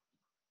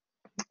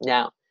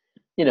 Now,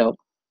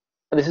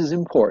 this is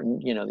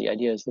important. You know, the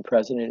idea is the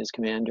president is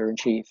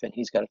commander-in-chief, and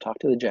he's got to talk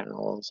to the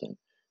generals and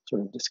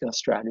sort of discuss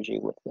strategy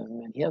with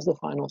them, and he has the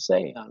final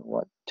say on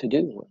what to do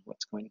and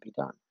what's going to be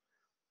done.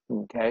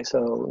 Okay,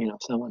 so, you know,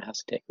 someone has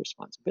to take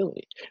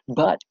responsibility.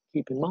 But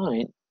keep in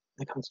mind,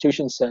 the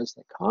Constitution says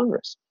that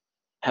Congress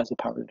has the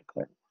power to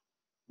declare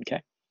war.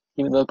 Okay,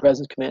 even though the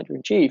president's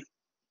commander-in-chief,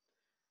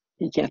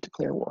 he can't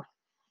declare war.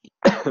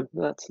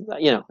 That's,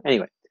 you know,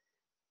 anyway.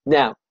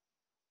 Now,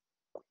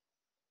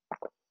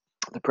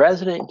 the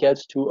president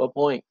gets to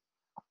appoint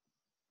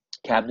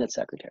cabinet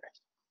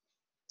secretaries.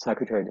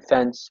 Secretary of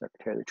Defense,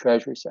 Secretary of the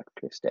Treasury,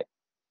 Secretary of State.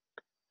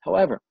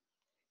 However,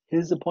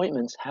 his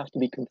appointments have to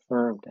be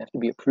confirmed, have to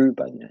be approved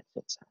by the United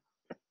States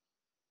Senate.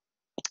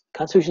 The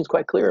Constitution is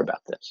quite clear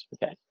about this,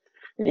 okay?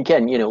 And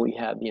again, you know, we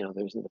have, you know,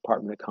 there's the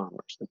Department of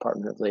Commerce,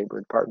 Department of Labor,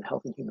 Department of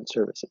Health and Human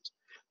Services,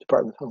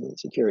 Department of Homeland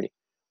Security.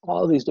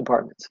 All of these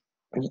departments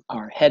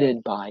are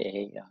headed by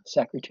a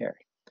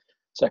secretary,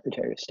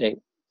 Secretary of State,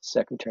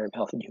 Secretary of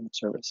Health and Human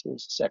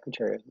Services,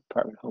 Secretary of the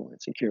Department of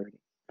Homeland Security.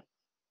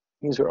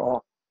 These are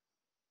all,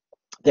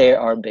 they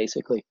are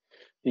basically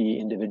the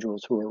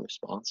individuals who are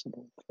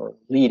responsible for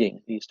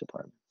leading these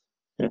departments.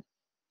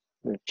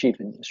 The chief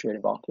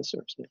administrative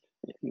officers,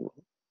 if you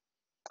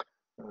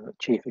will,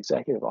 chief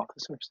executive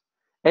officers.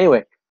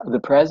 Anyway, the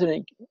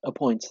president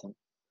appoints them.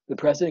 The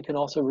president can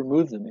also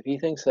remove them. If he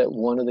thinks that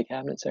one of the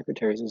cabinet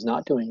secretaries is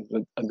not doing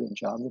a good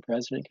job, the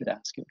president could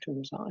ask him to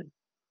resign.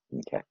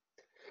 Okay.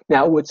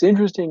 Now, what's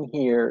interesting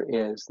here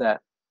is that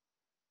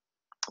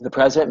the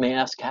president may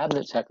ask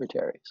cabinet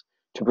secretaries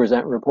to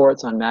present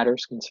reports on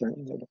matters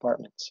concerning their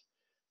departments.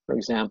 For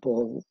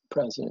example,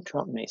 President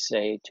Trump may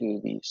say to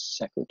the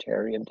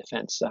Secretary of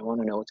Defense, I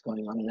want to know what's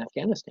going on in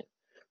Afghanistan.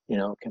 You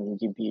know, can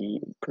you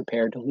be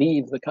prepared to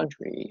leave the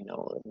country? You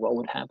know, what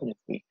would happen if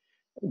we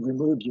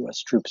removed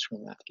U.S. troops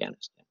from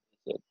Afghanistan?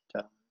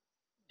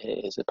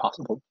 Is it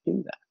possible to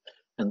do that?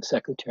 And the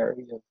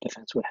Secretary of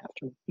Defense would have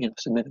to, you know,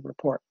 submit a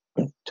report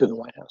to the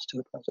White House, to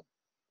the president.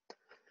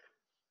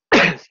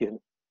 Excuse me.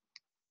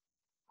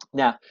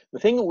 Now, the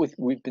thing that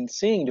we've been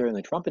seeing during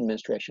the Trump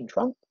administration,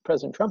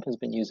 President Trump has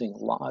been using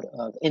a lot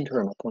of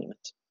interim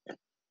appointments.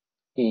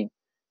 He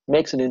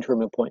makes an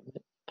interim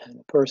appointment, and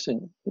a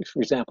person, for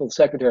example, the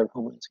Secretary of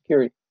Homeland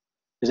Security,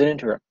 is an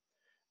interim.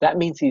 That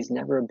means he's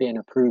never been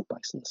approved by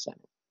the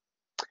Senate.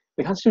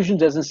 The Constitution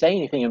doesn't say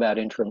anything about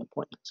interim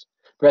appointments.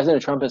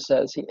 President Trump has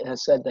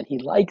said that he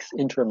likes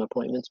interim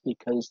appointments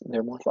because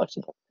they're more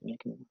flexible. They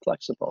make them more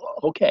flexible.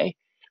 Okay,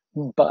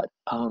 but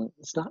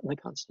it's not in the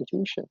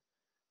Constitution.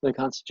 The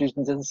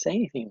Constitution doesn't say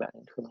anything about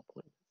interim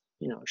appointments.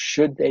 You know,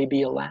 should they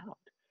be allowed?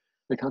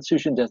 The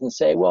Constitution doesn't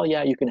say, well,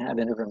 yeah, you can have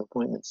interim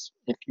appointments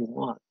if you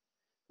want.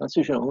 The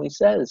Constitution only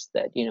says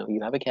that, you know,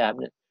 you have a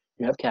cabinet,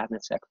 you have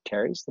cabinet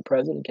secretaries. The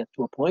president gets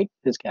to appoint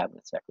his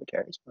cabinet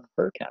secretaries or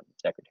her cabinet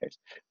secretaries,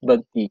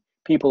 but the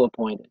people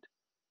appointed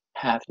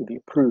have to be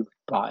approved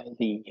by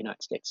the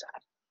United States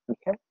Senate.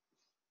 Okay.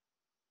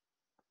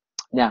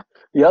 Now,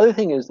 the other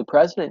thing is the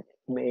president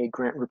may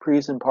grant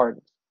reprieves and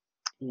pardons.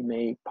 He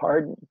may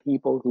pardon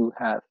people who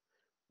have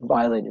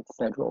violated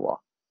federal law,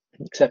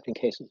 except in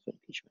cases of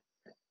impeachment.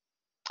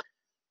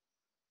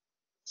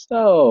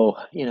 So,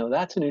 you know,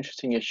 that's an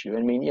interesting issue.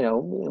 I mean, you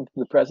know,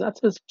 the president,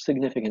 that's a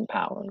significant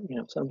power. You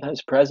know,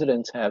 sometimes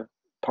presidents have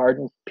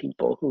pardoned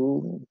people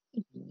who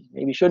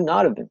maybe should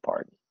not have been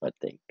pardoned, but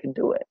they can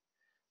do it.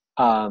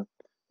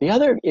 The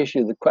other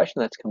issue, the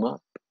question that's come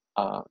up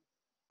a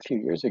few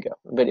years ago,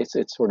 but it's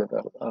sort of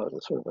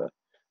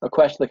a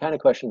question, the kind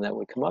of question that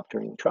would come up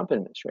during the Trump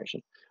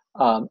administration.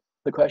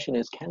 The question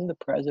is, can the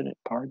president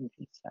pardon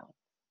himself?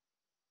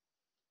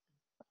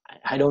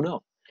 I don't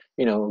know.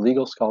 You know,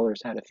 legal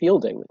scholars had a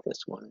field day with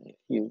this one. If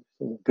you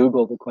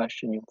Google the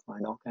question, you'll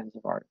find all kinds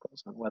of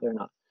articles on whether or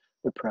not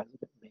the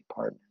president may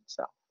pardon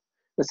himself.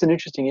 It's an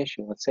interesting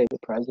issue. Let's say the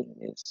president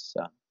is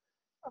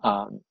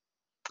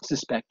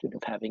suspected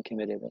of having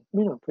committed a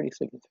pretty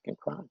significant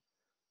crime,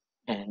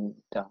 and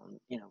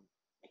you know,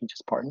 he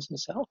just pardons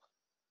himself,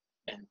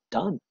 and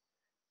done.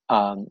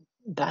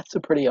 That's a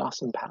pretty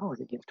awesome power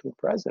to give to a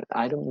president.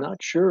 I'm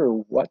not sure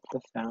what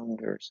the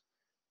founders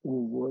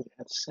would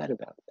have said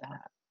about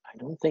that. I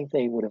don't think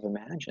they would have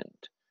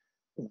imagined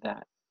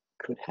that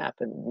could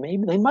happen.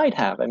 Maybe they might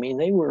have. I mean,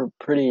 they were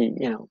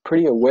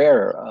pretty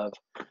aware of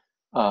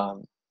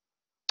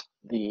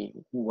the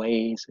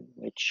ways in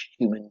which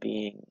human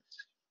beings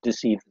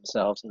deceive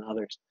themselves and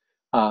others.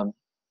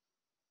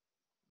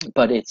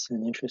 But it's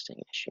an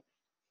interesting issue.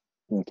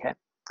 Okay.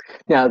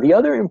 Now, the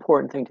other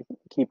important thing to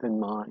keep in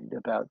mind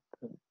about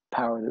the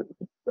power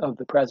of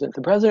the president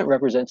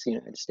represents the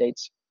United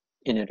States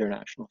in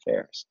international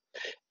affairs,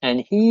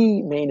 and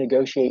he may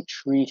negotiate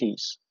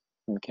treaties.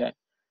 Okay.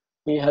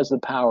 He has the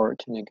power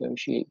to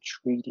negotiate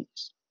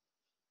treaties.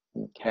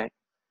 Okay.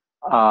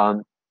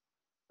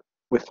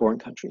 With foreign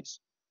countries.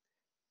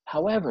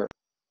 However,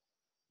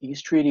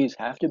 these treaties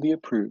have to be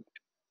approved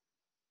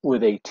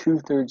with a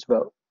 2/3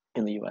 vote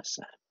in the U.S.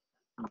 Senate.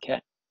 Okay.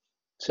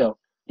 So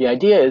the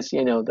idea is,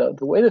 you know,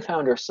 the way the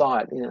founders saw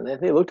it, you know,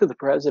 they looked at the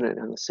president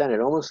and the Senate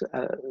almost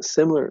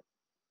similar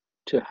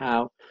to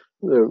how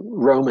the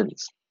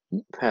Romans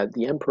had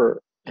the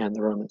emperor and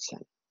the Roman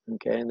Senate,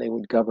 okay, and they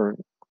would govern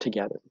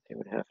together. They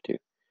would have to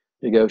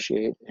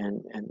negotiate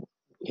and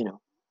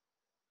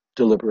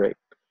deliberate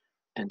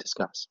and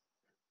discuss.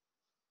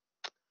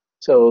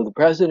 So the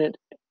president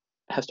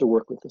has to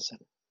work with the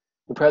Senate.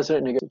 The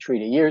president negotiated a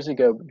treaty. Years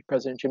ago,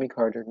 President Jimmy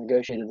Carter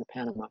negotiated the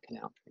Panama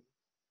Canal Treaty.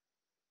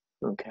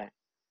 Okay,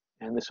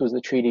 and this was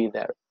the treaty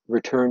that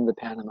returned the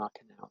Panama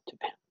Canal to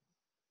Panama.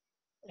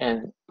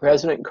 And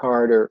President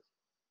Carter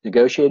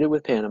negotiated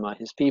with Panama.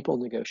 His people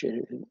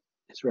negotiated,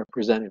 his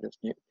representatives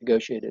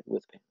negotiated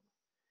with Panama.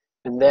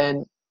 And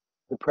then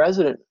the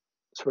president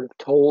sort of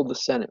told the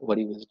Senate what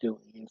he was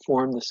doing. He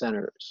informed the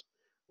senators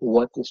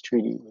what this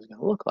treaty was going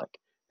to look like,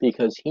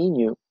 because he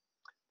knew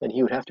that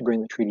he would have to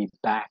bring the treaty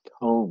back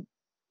home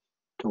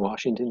to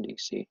Washington,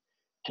 D.C.,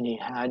 and he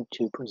had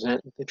to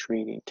present the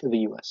treaty to the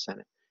U.S.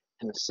 Senate.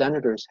 And the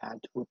senators had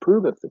to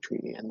approve of the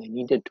treaty, and they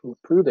needed to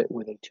approve it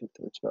with a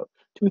 2/3 vote.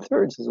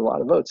 2/3 is a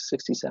lot of votes,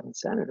 67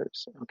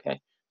 senators, okay?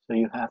 So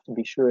you have to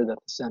be sure that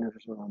the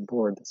senators are on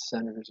board, the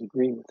senators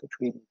agree with the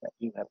treaty that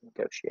you have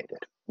negotiated,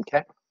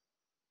 okay?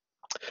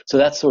 So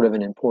that's sort of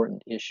an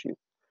important issue.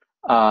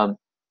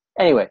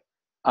 Anyway,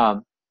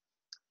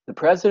 the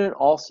president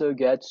also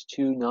gets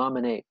to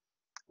nominate,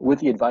 with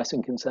the advice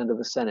and consent of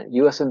the Senate,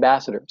 U.S.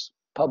 ambassadors,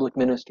 public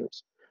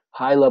ministers,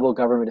 high-level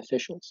government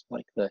officials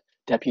like the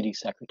Deputy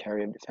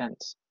Secretary of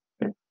Defense,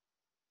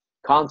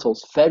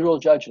 consuls, federal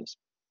judges.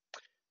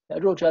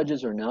 Federal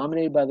judges are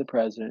nominated by the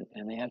president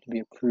and they have to be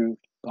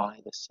approved by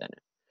the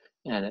Senate.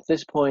 And at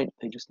this point,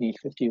 they just need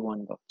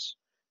 51 votes.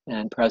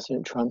 And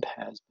President Trump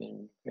has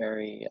been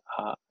very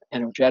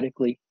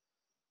energetically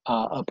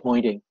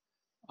appointing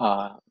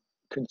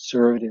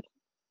conservative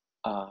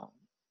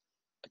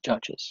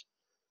judges,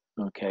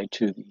 okay,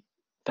 to the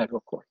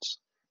federal courts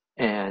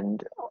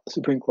and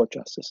Supreme Court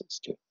justices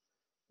too.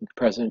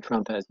 President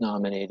Trump has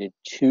nominated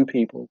 2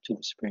 people to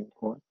the Supreme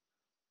Court,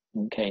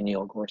 okay,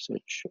 Neil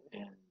Gorsuch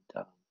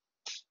and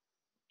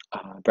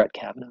Brett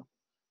Kavanaugh.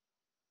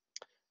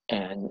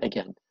 And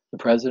again, the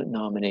president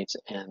nominates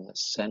and the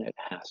Senate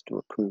has to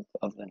approve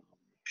of the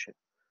nomination.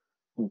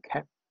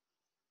 Okay.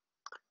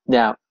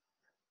 Now,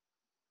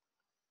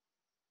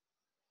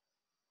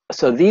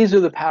 so these are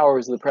the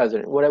powers of the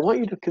president. What I want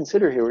you to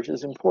consider here, which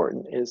is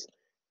important, is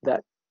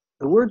that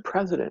the word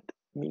president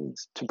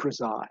means to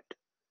preside.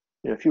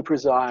 If you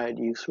preside,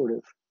 you sort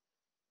of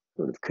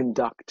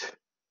conduct.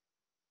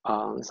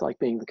 It's like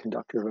being the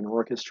conductor of an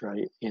orchestra.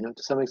 To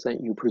some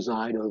extent, you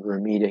preside over a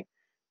meeting.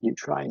 You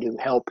try to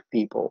help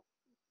people.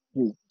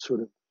 You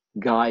sort of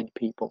guide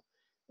people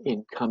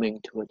in coming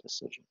to a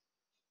decision.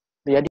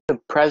 The idea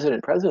of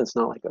president's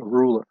not like a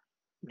ruler,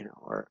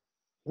 or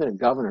even a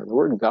governor. The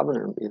word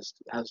governor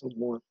has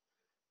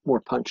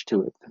more punch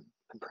to it than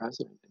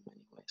president in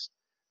many ways.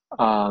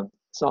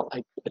 It's not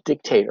like a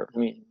dictator. I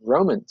mean,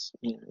 Romans,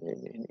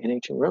 in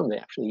ancient Rome, they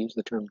actually used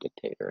the term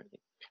dictator. I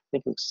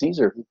think it was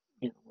Caesar who,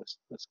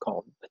 was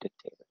called a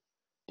dictator,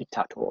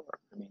 dictator.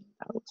 I mean,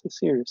 that was a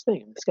serious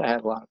thing. This guy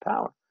had a lot of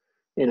power.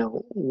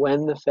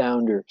 When the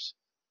founders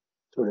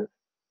sort of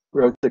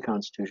wrote the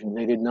Constitution,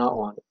 they did not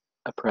want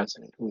a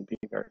president who would be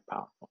very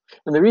powerful.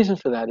 And the reason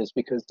for that is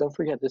because, don't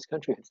forget, this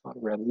country had fought a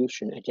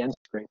revolution against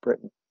Great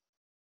Britain.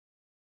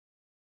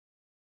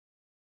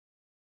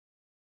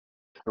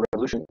 A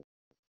revolution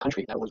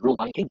country that was ruled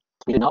by a king.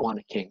 We did not want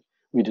a king.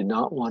 We did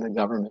not want a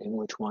government in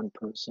which one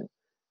person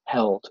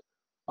held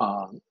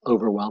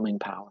overwhelming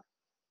power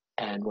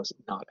and was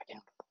not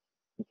accountable.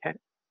 Okay.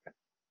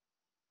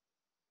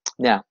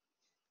 Now,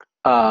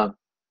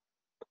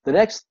 the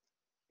next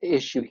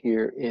issue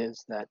here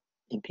is that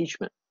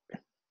impeachment.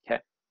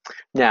 Okay.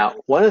 Now,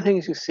 one of the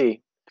things you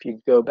see, if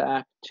you go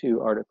back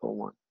to Article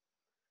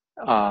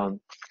 1,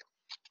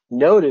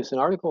 notice in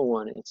Article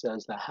 1 it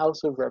says the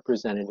House of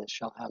Representatives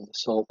shall have the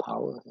sole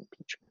power of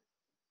impeachment.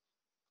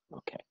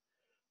 Okay.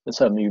 And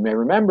so you may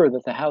remember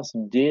that the House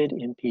did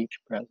impeach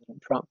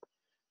President Trump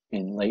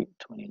in late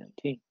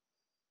 2019.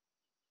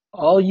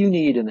 All you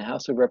need in the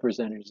House of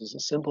Representatives is a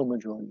simple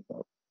majority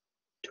vote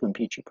to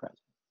impeach a president.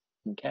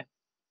 Okay.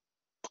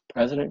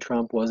 President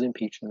Trump was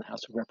impeached in the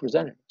House of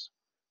Representatives.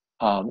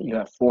 You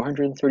have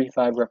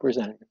 435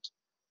 representatives.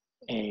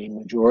 A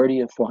majority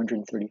of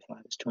 435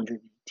 is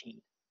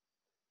 218.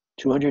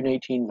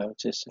 218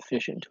 votes is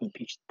sufficient to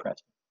impeach the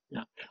president.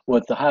 Now,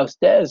 what the House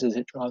does is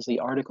it draws the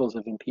articles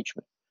of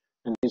impeachment.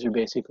 And these are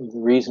basically the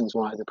reasons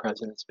why the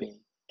president's being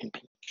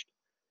impeached.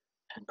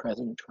 And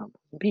President Trump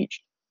was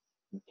impeached.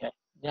 Okay.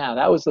 Now,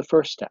 that was the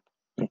first step.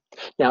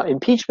 Now,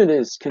 impeachment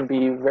can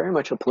be very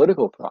much a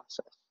political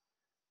process.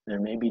 There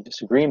may be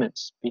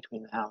disagreements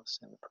between the House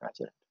and the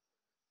president.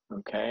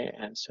 Okay.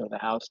 And so the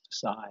House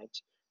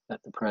decides that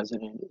the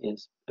president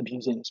is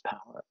abusing his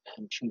power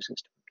and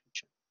chooses to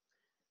impeach him.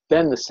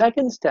 Then the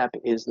second step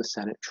is the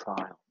Senate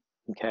trial.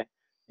 Okay.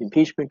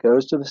 Impeachment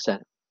goes to the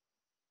Senate.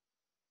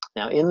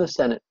 Now, in the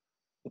Senate,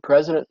 the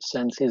president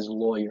sends his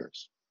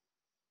lawyers.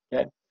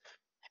 Okay.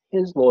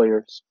 His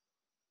lawyers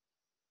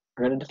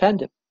are going to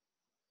defend him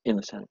in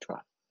the Senate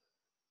trial.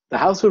 The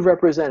House of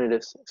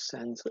Representatives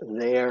sends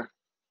their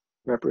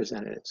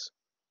representatives.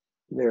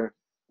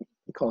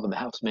 We call them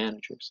House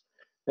managers.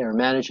 They're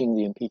managing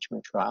the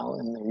impeachment trial,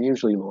 and they're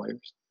usually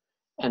lawyers.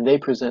 And they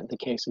present the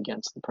case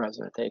against the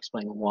president. They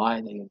explain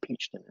why they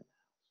impeached him.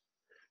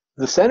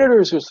 The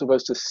senators are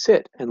supposed to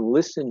sit and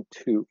listen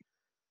to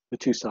the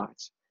two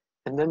sides,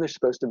 and then they're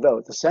supposed to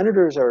vote. The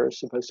senators are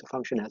supposed to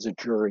function as a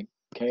jury,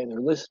 okay? They're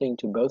listening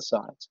to both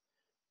sides,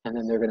 and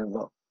then they're going to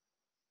vote.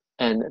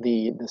 And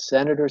the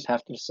senators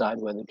have to decide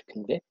whether to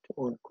convict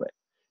or acquit.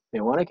 If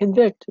they want to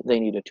convict, they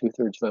need a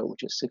 2/3 vote,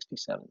 which is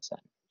 67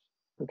 senators.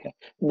 Okay.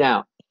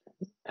 Now,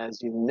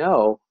 as you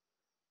know,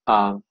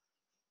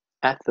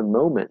 at the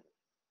moment,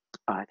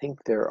 I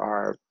think there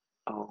are,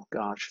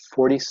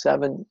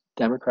 47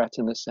 Democrats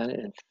in the Senate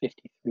and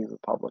 53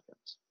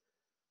 Republicans.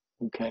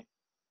 Okay.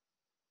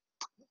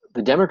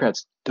 The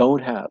Democrats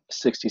don't have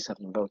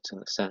 67 votes in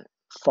the Senate.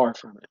 Far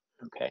from it.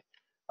 Okay.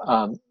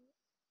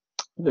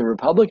 The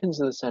Republicans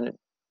in the Senate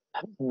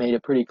made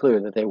it pretty clear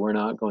that they were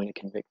not going to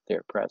convict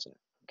their president.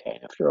 Okay.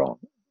 After all,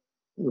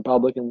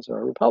 Republicans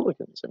are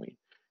Republicans. I mean,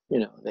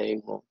 they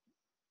will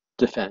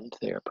defend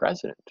their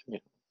president.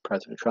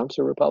 President Trump's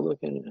a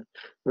Republican, and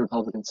the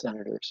Republican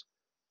senators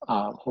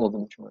hold the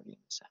majority in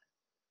the Senate.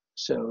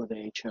 So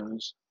they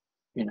chose,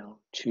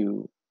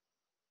 to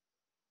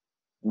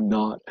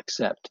not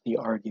accept the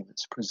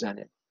arguments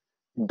presented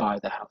by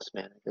the House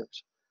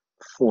managers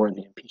for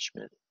the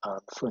impeachment,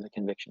 for the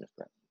conviction of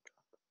President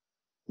Trump.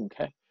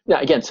 Okay. Now,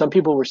 again, some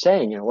people were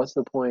saying, what's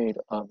the point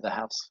of the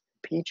House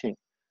impeaching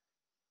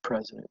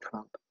President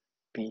Trump?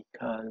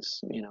 Because,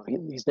 the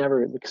Senate's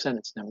never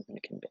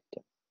going to convict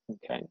him.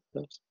 Okay.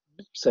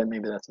 So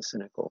maybe that's a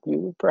cynical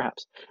view,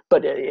 perhaps.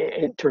 But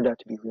it turned out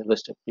to be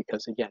realistic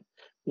because, again,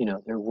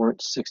 there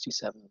weren't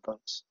 67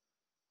 votes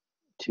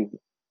to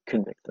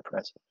convict the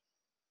president,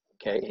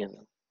 okay, in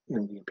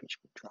the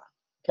impeachment trial.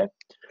 Okay.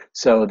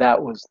 So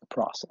that was the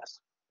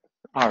process.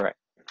 All right.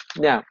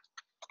 Now,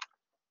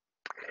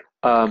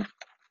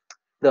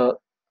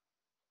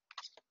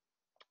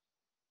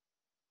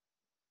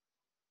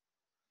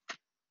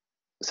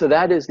 so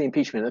that is the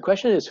impeachment. The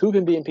question is, who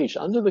can be impeached?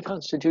 Under the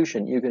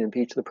Constitution, you can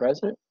impeach the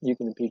president, you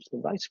can impeach the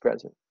vice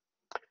president,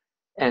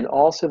 and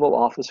all civil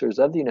officers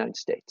of the United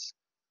States,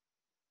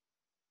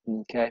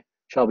 okay,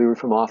 shall be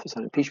removed from office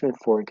on impeachment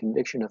for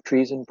conviction of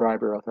treason,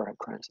 bribery, or other high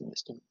crimes and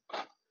misdemeanors.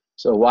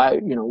 So why,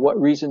 what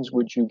reasons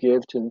would you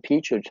give to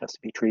impeach? It has to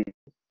be treason,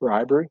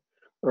 bribery,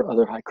 or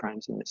other high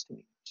crimes and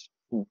misdemeanors.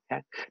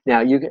 Okay. Now,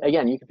 you can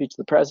impeach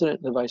the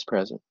president, the vice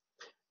president.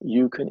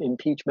 You can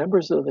impeach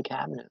members of the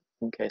cabinet.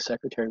 Okay,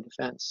 Secretary of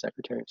Defense,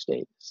 Secretary of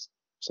State is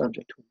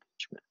subject to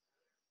impeachment.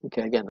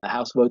 Okay, again, the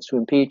House votes to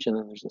impeach, and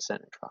then there's the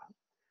Senate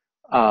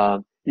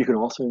trial. You can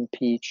also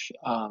impeach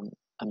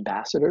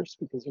ambassadors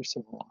because they're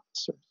civil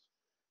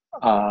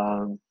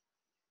officers.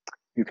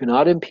 You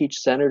cannot impeach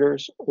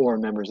senators or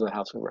members of the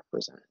House of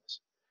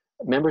Representatives.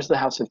 Members of the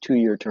House have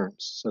 2-year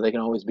terms, so they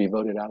can always be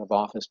voted out of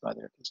office by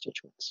their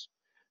constituents.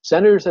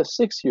 Senators have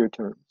 6-year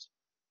terms,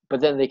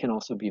 but then they can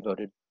also be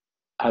voted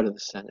out of the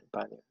Senate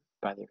by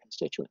their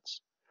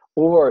constituents.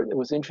 Or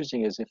what's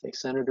interesting is if a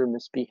senator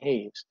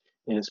misbehaves,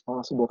 it is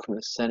possible for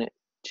the Senate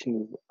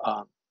to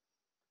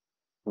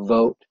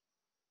vote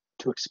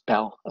to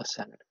expel a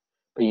senator.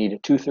 But you need a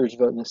 2/3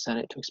 vote in the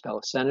Senate to expel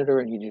a senator,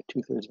 and you need a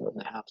 2/3 vote in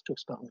the House to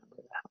expel a member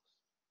of the House.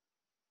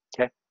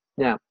 Okay.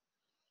 Now,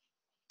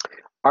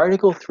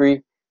 Article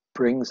 3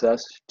 brings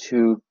us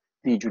to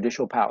the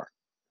judicial power.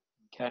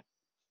 Okay.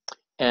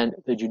 And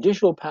the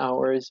judicial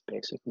power is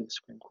basically the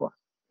Supreme Court.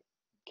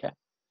 Okay.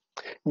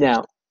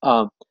 Now,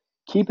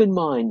 keep in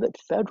mind that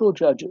federal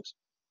judges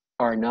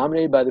are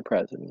nominated by the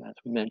president, as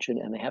we mentioned,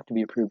 and they have to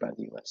be approved by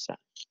the U.S.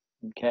 Senate.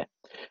 Okay.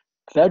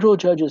 Federal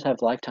judges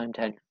have lifetime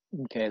tenure.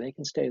 Okay. They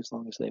can stay as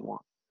long as they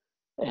want,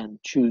 and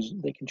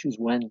they can choose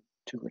when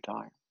to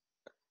retire.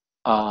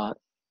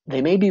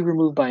 They may be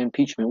removed by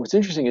impeachment. What's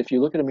interesting, if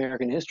you look at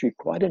American history,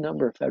 quite a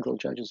number of federal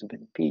judges have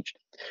been impeached.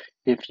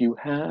 If you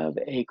have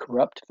a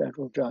corrupt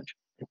federal judge,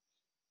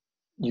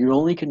 you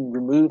only can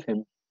remove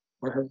him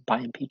or her by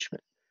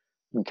impeachment,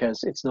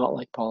 because it's not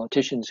like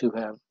politicians who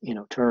have,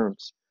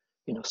 terms.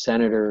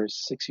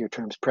 Senators, 6-year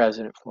terms,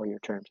 president, 4-year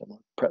terms.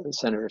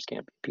 Senators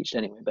can't be impeached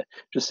anyway, but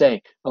just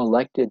saying,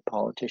 elected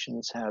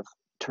politicians have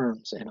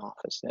terms in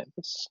office. They have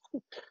this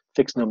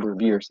fixed number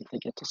of years that they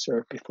get to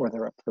serve before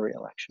they're up for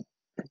re-election.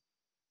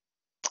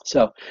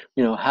 So,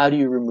 how do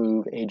you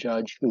remove a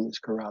judge who is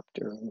corrupt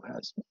or who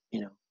has,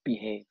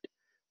 behaved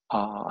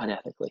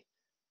unethically?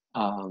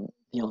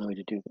 The only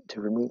way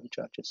to remove a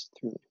judge is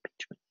through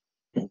impeachment.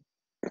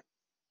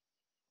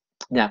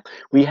 Now,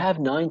 we have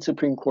 9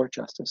 Supreme Court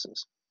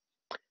justices.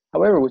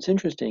 However, what's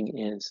interesting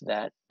is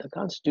that the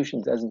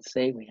Constitution doesn't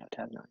say we have to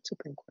have 9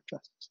 Supreme Court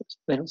justices.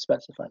 They don't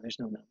specify. There's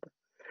no number.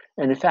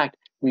 And in fact,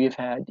 we have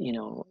had, in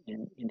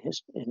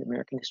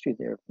American history,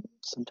 there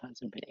sometimes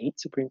have been 8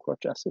 Supreme Court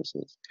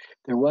justices.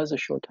 There was a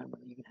short time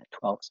when we even had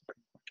 12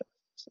 Supreme Court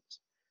justices.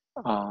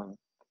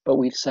 But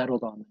we've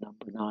settled on the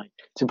number 9.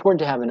 It's important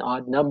to have an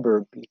odd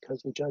number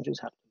because the judges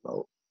have to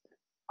vote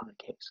on a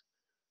case.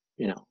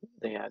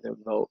 They either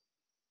vote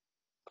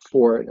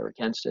for it or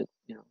against it.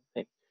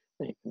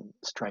 They can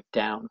strike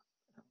down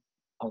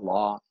a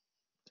law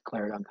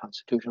declared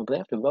unconstitutional, but they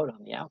have to vote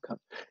on the outcome.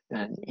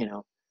 And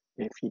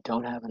if you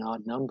don't have an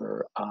odd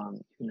number, you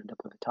can end up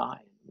with a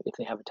tie. If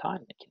they have a tie,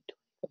 they can't do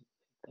anything.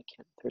 They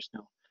can't. There's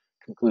no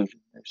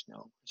conclusion. There's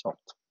no result.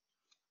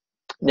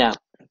 Now,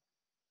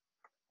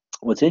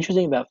 what's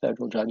interesting about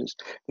federal judges,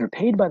 they're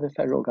paid by the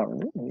federal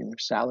government. I mean, they're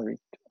salaried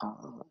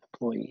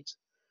employees.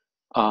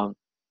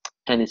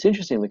 And it's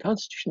interesting, the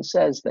Constitution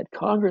says that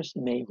Congress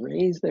may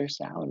raise their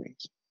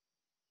salaries,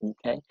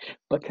 okay,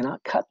 but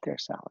cannot cut their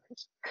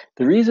salaries.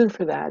 The reason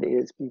for that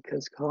is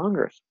because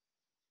Congress,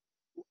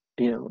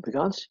 the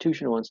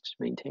Constitution wants to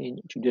maintain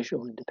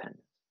judicial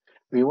independence.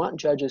 We want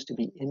judges to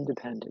be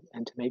independent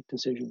and to make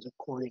decisions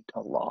according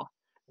to law,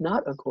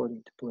 not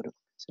according to political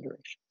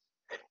considerations.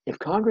 If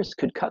Congress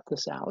could cut the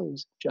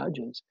salaries of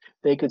judges,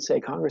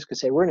 Congress could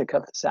say, we're going to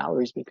cut the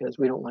salaries because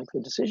we don't like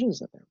the decisions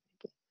that they're making.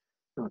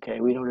 Okay,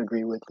 we don't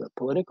agree with the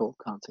political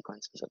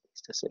consequences of these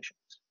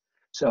decisions.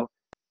 So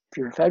if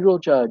you're a federal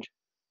judge,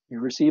 you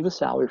receive a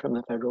salary from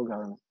the federal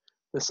government.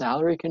 The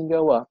salary can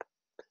go up,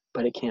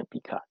 but it can't be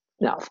cut.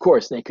 Now, of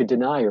course, they could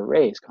deny a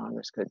raise.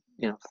 Congress could,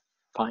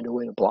 find a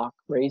way to block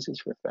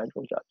raises for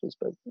federal judges,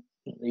 but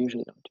they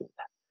usually don't do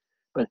that.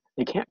 But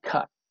they can't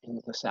cut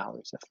into the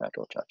salaries of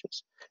federal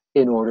judges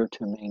in order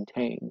to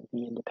maintain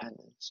the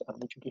independence of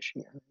the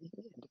judiciary,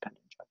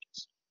 independent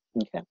judges.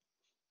 Okay.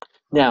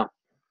 Now,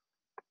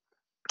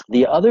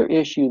 the other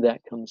issue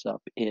that comes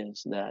up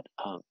is that,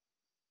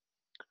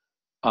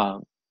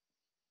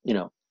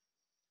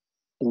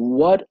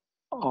 what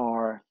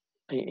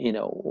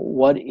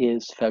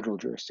is federal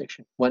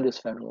jurisdiction? When does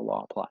federal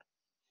law apply?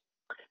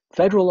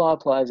 Federal law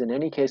applies in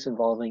any case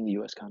involving the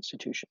U.S.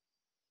 Constitution.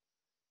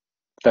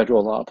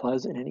 Federal law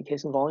applies in any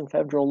case involving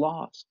federal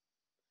laws.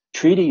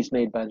 Treaties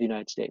made by the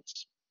United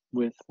States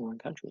with foreign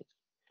countries.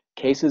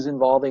 Cases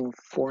involving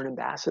foreign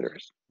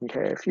ambassadors.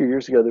 Okay, a few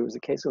years ago, there was a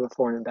case of a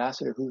foreign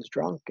ambassador who was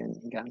drunk and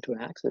he got into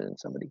an accident and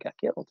somebody got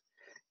killed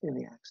in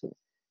the accident.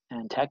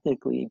 And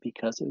technically,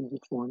 because he was a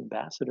foreign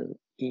ambassador,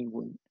 he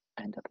would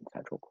end up in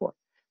federal court.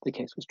 The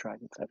case was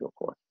tried in federal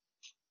court.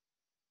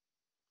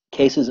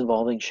 Cases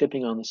involving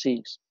shipping on the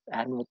seas,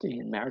 admiralty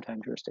and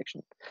maritime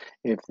jurisdiction.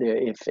 If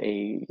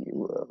a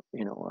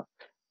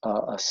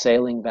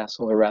sailing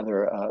vessel, or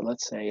rather,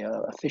 let's say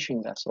a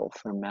fishing vessel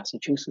from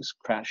Massachusetts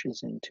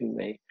crashes into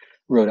a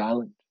Rhode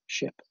Island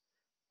ship,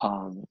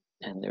 and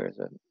there's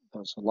a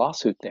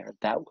lawsuit there,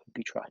 that would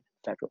be tried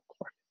in federal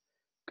court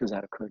because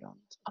that occurred on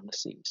the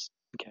seas.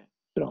 Okay,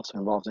 it also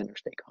involves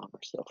interstate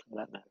commerce, though, for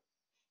that matter.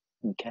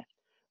 Okay,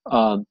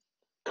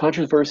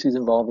 controversies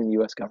involving the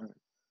U.S. government.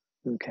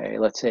 Okay,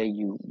 let's say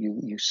you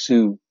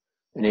sue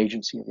an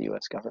agency of the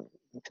U.S. government.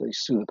 Until you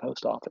sue the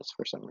post office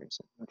for some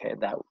reason. Okay,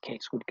 that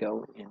case would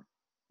go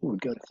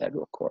to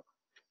federal court,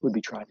 would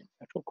be tried in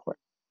federal court.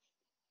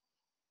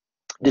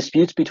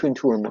 Disputes between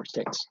two or more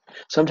states.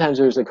 Sometimes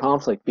there's a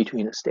conflict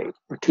between a state,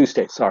 or two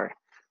states,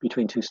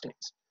 between two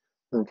states.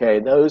 Okay,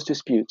 those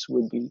disputes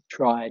would be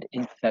tried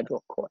in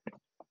federal court.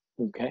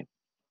 Okay,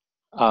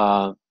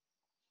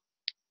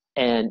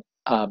 and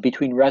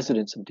between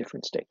residents of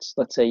different states.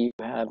 Let's say you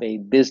have a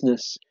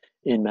business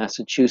in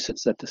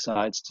Massachusetts that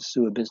decides to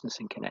sue a business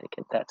in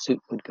Connecticut. That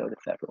suit would go to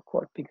federal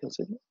court because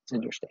it's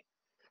interstate.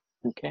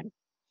 Okay.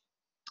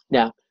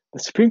 Now, the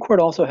Supreme Court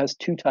also has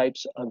two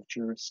types of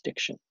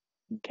jurisdiction.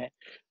 Okay.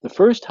 The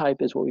first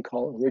type is what we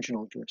call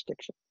original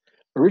jurisdiction.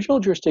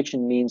 Original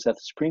jurisdiction means that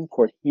the Supreme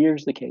Court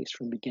hears the case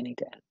from beginning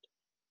to end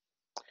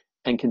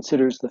and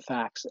considers the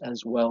facts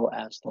as well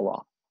as the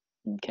law.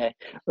 Okay.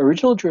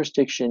 Original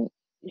jurisdiction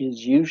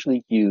is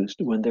usually used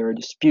when there are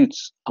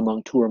disputes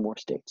among two or more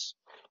states.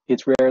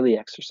 It's rarely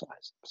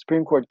exercised. The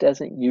Supreme Court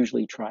doesn't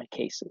usually try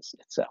cases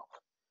itself.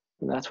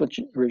 And that's what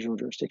original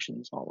jurisdiction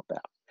is all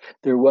about.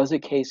 There was a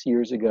case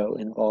years ago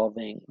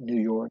involving New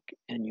York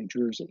and New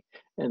Jersey.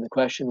 And the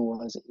question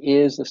was,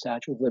 is the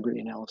Statue of Liberty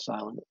in Ellis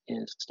Island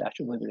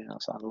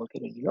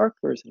located in New York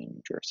or is it in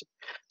New Jersey?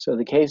 So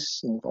the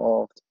case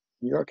involved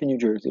New York and New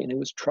Jersey, and it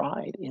was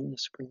tried in the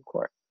Supreme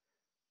Court.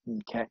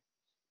 Okay.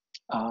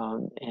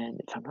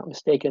 And if I'm not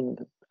mistaken,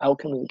 the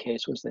outcome of the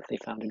case was that they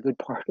found a good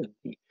part of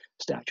the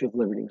Statue of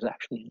Liberty was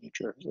actually in New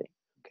Jersey,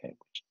 okay,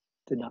 which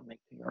did not make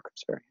New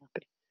Yorkers very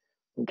happy,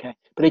 okay?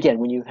 But again,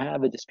 when you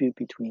have a dispute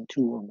between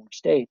two or more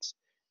states,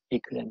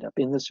 it could end up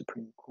in the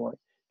Supreme Court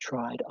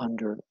tried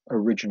under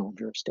original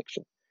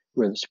jurisdiction,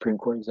 where the Supreme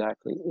Court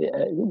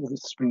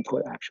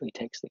actually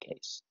takes the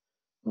case,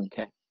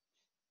 okay?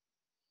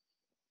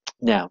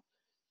 Now,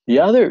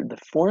 the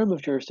form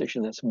of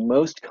jurisdiction that's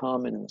most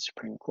common in the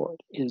Supreme Court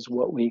is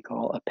what we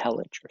call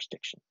appellate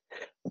jurisdiction.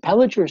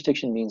 Appellate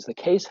jurisdiction means the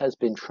case has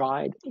been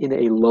tried in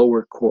a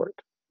lower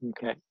court,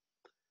 okay?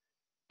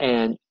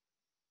 And,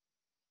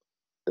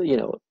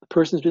 the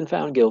person's been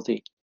found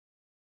guilty.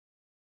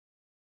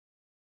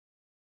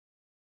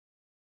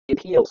 He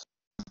appeals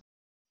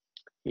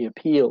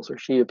or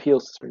she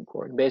appeals to the Supreme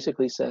Court and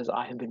basically says,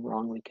 I have been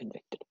wrongly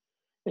convicted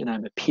and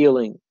I'm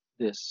appealing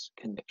this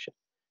conviction.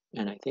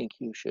 And I think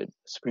the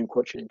Supreme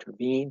Court should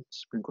intervene. The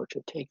Supreme Court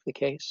should take the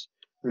case,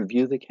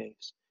 review the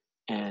case,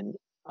 and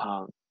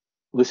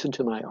listen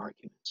to my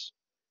arguments,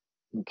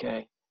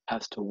 okay,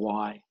 as to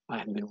why I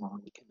have been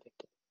wrongly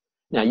convicted.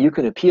 Now, you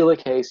can appeal a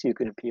case, you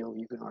can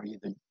argue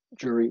the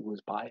jury was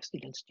biased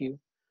against you.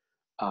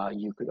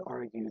 You could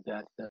argue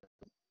that the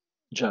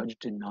judge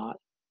did not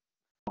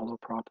follow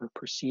proper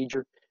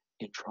procedure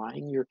in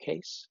trying your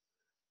case.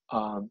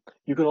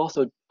 You could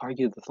also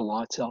argue that the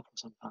law itself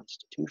was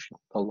unconstitutional.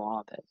 The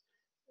law that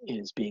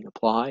is being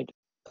applied,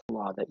 the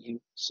law that you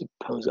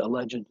suppose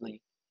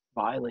allegedly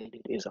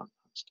violated, is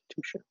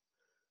unconstitutional.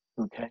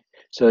 Okay,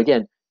 so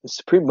again,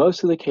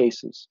 most of the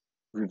cases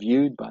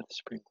reviewed by the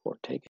Supreme Court,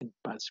 taken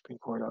by the Supreme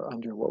Court, are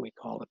under what we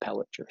call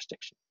appellate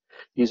jurisdiction.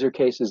 These are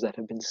cases that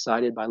have been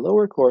decided by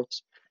lower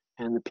courts,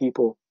 and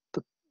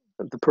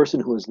the person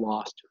who has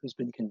lost, who's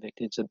been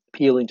convicted, is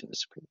appealing to the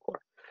Supreme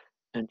Court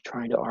and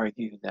trying to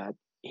argue that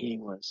he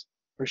was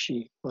or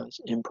she was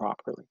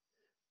improperly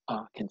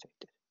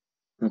convicted.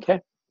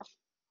 Okay.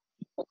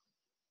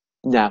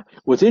 Now,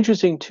 what's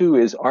interesting too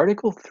is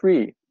Article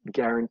 3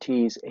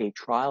 guarantees a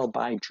trial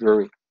by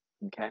jury.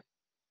 Okay.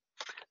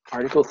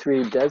 Article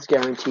 3 does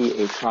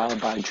guarantee a trial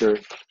by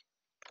jury.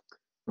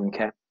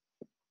 Okay.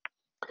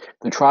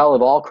 The trial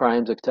of all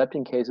crimes, except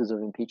in cases of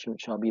impeachment,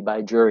 shall be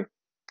by jury,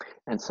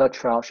 and such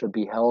trial shall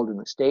be held in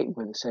the state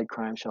where the said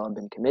crime shall have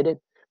been committed.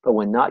 But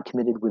when not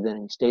committed within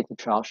any state, the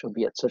trial shall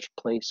be at such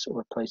place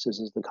or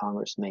places as the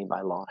Congress may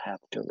by law have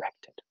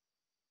directed.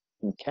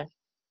 Okay.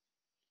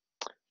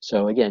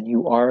 So again,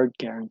 you are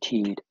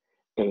guaranteed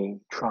a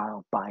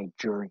trial by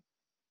jury,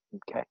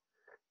 okay,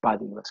 by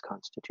the U.S.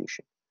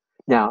 Constitution.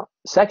 Now,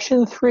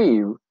 Section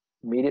 3,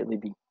 immediately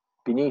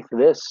beneath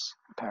this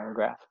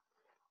paragraph,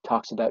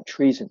 talks about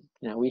treason.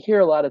 Now, we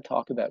hear a lot of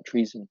talk about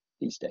treason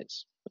these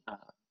days.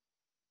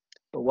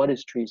 But what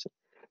is treason?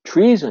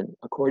 Treason,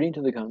 according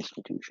to the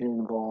Constitution,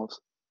 involves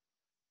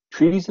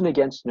treason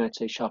against the United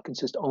States shall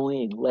consist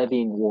only in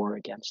levying war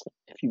against them.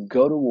 If you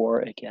go to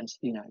war against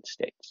the United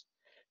States,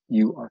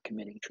 you are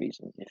committing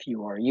treason. If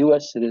you are a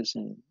U.S.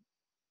 citizen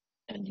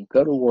and you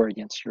go to war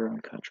against your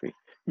own country,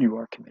 you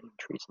are committing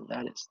treason.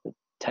 That is the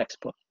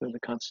textbook or the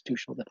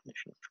constitutional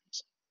definition of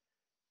treason.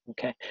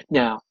 Okay.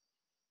 Now,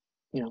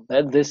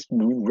 this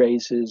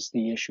raises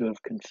the issue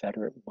of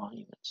Confederate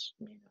monuments.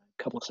 I mean,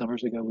 a couple of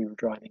summers ago, we were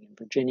driving in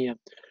Virginia.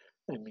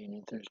 I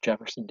mean, there's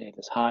Jefferson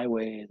Davis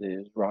Highway,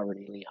 there's Robert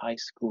E. Lee High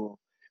School,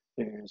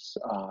 there's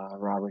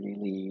Robert E.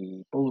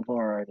 Lee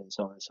Boulevard, and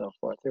so on and so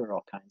forth. There are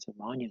all kinds of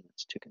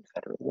monuments to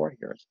Confederate war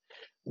heroes.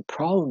 The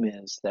problem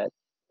is that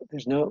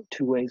there's no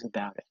two ways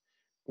about it.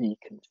 The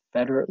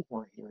Confederate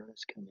war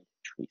heroes committed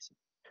treason.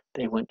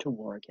 They went to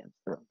war against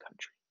their own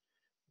country.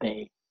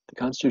 The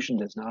Constitution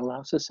does not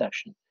allow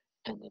secession,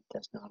 and it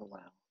does not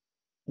allow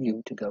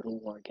you to go to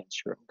war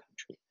against your own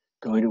country.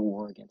 Going to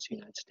war against the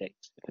United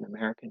States. If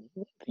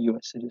a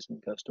U.S.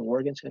 citizen goes to war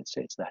against the United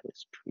States, that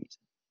is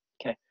treason.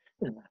 Okay,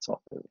 and that's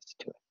all there is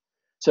to it.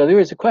 So there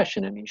is a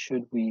question. I mean,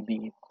 should we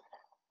be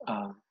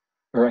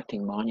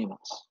erecting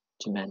monuments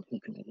to men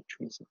who committed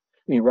treason?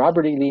 I mean,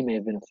 Robert E. Lee may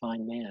have been a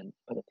fine man,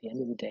 but at the end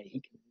of the day,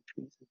 he committed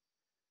treason.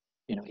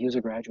 He was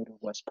a graduate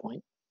of West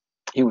Point.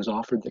 He was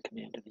offered the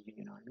command of the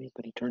Union Army,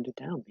 but he turned it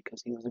down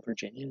because he was a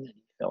Virginian and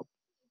he felt,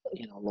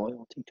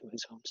 loyalty to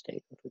his home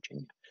state of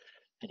Virginia.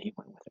 And he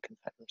went with the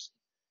Confederacy.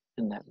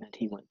 And that meant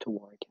he went to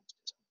war against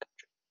his own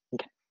country.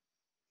 Okay.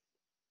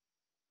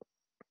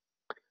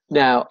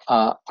 Now,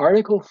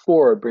 Article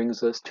 4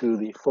 brings us to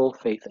the full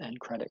faith and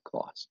credit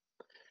clause.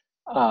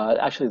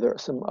 Actually, there are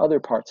some other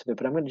parts of it,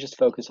 but I'm going to just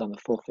focus on the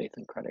full faith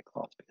and credit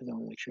clause because I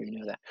want to make sure you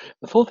know that.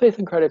 The full faith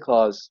and credit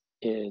clause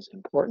is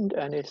important,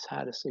 and it's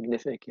had a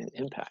significant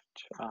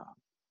impact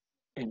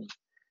in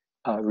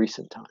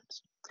recent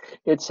times.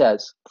 It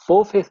says,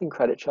 full faith and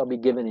credit shall be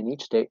given in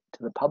each state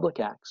to the public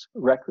acts,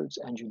 records,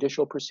 and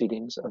judicial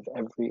proceedings of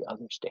every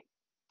other state.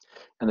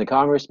 And the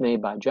Congress may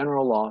by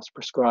general laws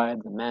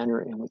prescribe the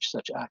manner in which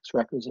such acts,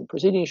 records, and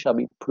proceedings shall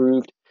be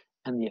proved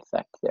and the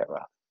effect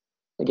thereof.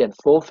 Again,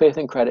 full faith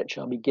and credit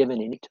shall be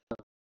given in each of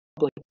the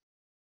public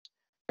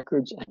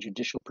records and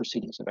judicial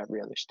proceedings of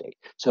every other state.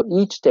 So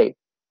each state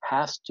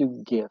has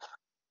to give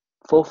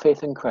full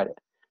faith and credit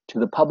to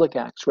the public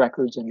acts,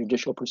 records, and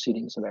judicial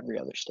proceedings of every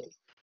other state.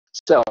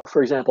 So,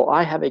 for example,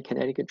 I have a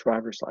Connecticut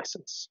driver's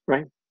license,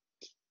 right?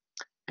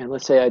 And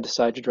let's say I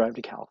decide to drive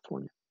to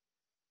California.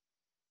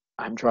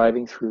 I'm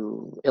driving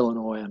through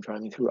Illinois, I'm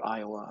driving through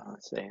Iowa,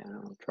 let's say, and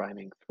I'm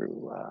driving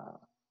through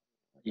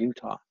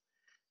Utah.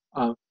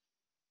 I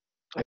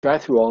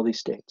drive through all these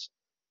states.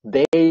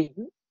 They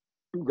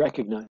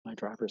recognize my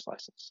driver's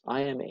license.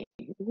 I'm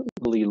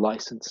legally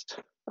licensed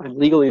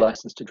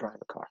to drive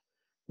a car.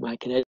 My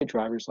Connecticut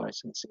driver's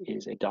license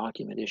is a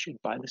document issued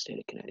by the state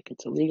of Connecticut.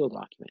 It's a legal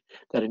document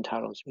that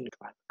entitles me to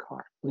drive a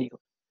car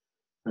legally.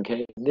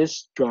 Okay,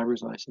 this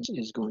driver's license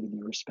is going to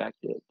be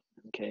respected,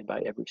 okay, by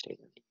every state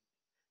in the union.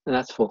 And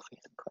that's full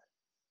faith and credit.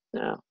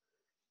 Now,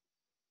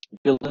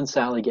 Bill and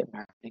Sally get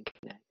married in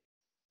Connecticut.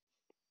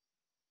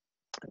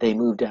 They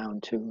move down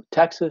to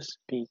Texas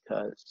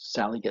because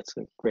Sally gets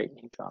a great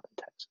new job in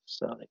Texas.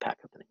 So they pack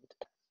up and they move to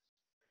Texas.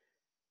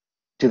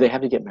 Do they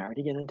have to get married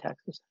again in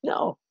Texas?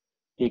 No.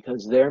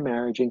 because their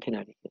marriage in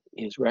Connecticut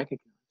is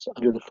recognized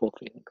under the full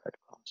faith and credit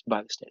clause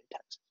by the state of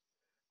Texas.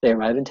 They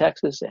arrive in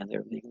Texas and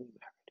they're legally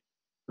married.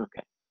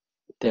 Okay,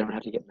 they don't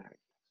have to get married.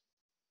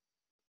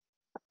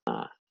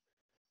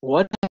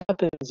 What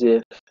happens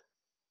if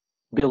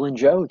Bill and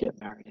Joe get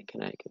married in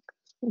Connecticut?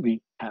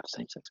 We have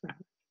same-sex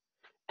marriage,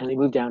 and they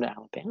move down to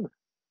Alabama,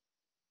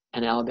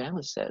 and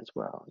Alabama says,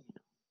 well,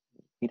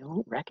 we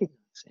don't recognize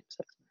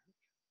same-sex marriage.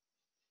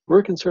 We're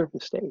a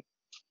conservative state.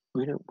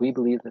 We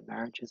believe that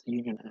marriage is a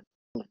union and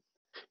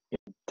it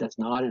does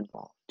not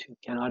involve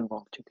cannot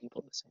involve two people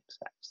of the same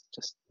sex. It's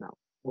just not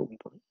what we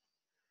believe.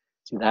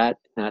 So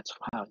that's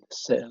how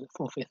the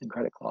full faith and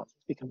credit clause has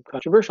become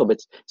controversial,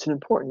 but it's an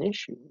important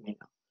issue,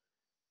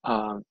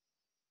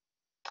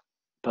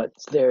 but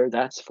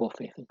that's full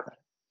faith and credit.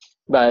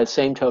 By the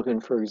same token,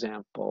 for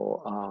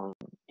example,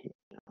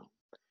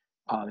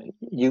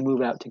 you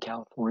move out to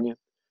California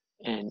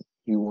and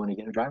you want to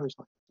get a driver's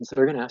license.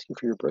 They're going to ask you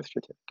for your birth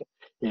certificate.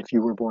 And if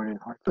you were born in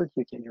Hartford,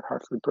 you get your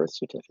Hartford birth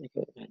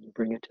certificate and you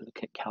bring it to the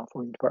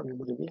California Department of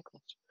Motor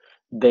Vehicles.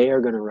 They are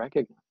going to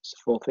recognize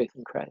full faith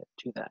and credit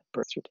to that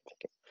birth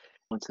certificate.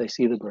 Once they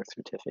see the birth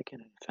certificate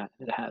and in fact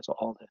it has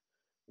all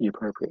the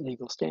appropriate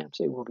legal stamps,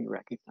 it will be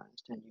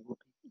recognized and you will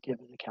be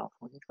given a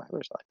California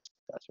driver's license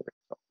as a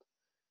result.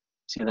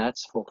 See,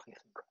 that's full faith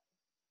and credit.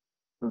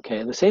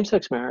 Okay, the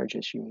same-sex marriage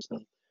issue is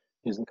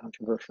the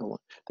controversial one.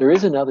 There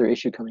is another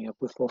issue coming up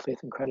with full faith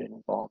and credit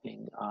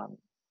involving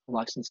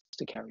license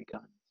to carry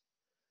guns.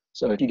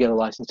 So if you get a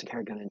license to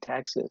carry a gun in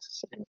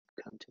Texas and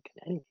come to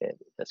Connecticut,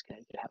 does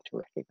Connecticut have to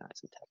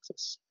recognize the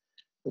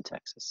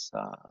Texas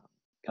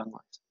gun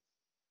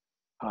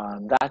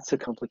license? That's a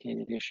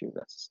complicated issue.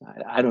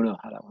 I don't know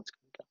how that one's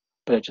going to go,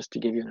 but just to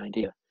give you an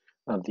idea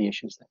of the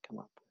issues that come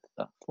up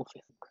with full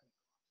faith and credit.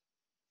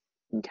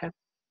 Okay.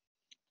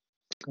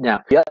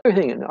 Now, the other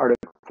thing in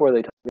Article 4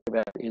 they talk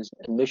about is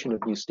admission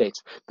of new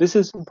states. This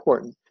is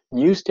important.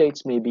 New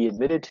states may be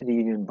admitted to the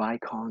Union by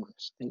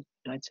Congress. The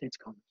United States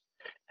Congress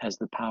has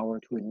the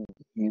power to admit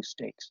new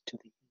states to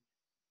the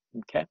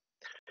Union. Okay?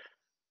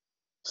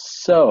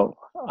 So,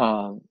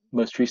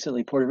 most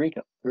recently, Puerto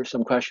Rico. There's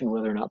some question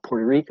whether or not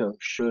Puerto Rico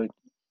should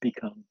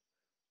become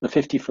the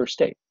 51st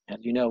state. As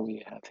you know,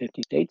 we have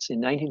 50 states. In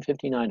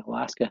 1959,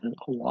 Alaska and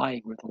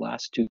Hawaii were the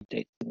last two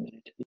states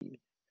admitted to the Union.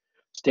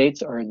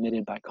 States are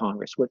admitted by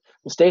Congress. What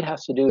the state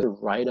has to do is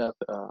write up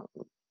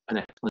an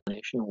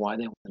explanation of why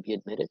they want to be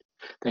admitted.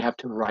 They have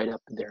to write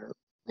up their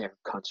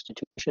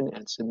constitution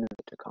and submit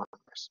it to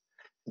Congress.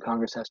 And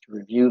Congress has to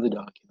review the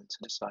documents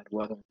and decide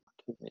whether or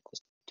not to admit the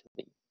state to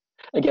the Union.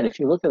 Again, if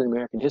you look at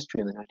American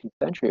history in the 19th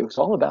century, it was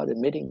all about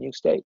admitting new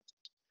states.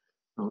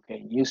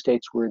 Okay, new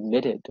states were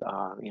admitted.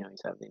 You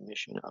have the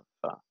admission of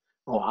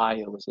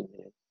Ohio was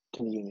admitted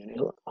to the Union.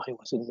 Illinois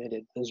was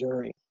admitted.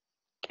 Missouri,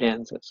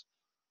 Kansas.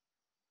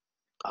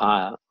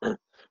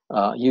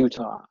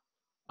 Utah,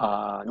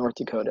 North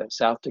Dakota,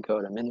 South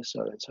Dakota,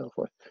 Minnesota, and so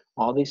forth.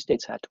 All these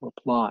states had to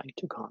apply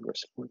to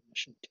Congress for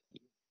admission to the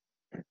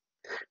Union.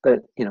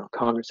 But,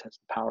 Congress has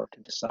the power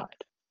to decide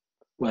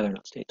whether or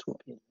not states will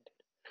be admitted.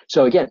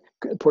 So again,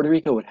 Puerto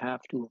Rico would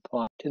have to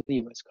apply to the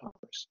U.S.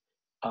 Congress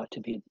to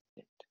be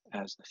admitted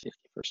as the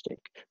 51st state.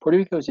 Puerto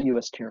Rico is a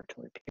U.S.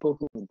 territory. People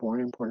who were born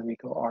in Puerto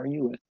Rico are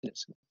U.S.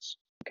 citizens,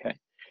 okay?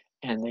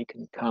 And they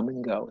can come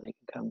and go. They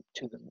can come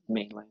to the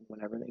mainland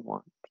whenever they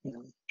want.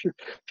 If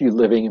you're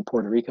living in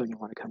Puerto Rico and you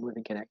want to come live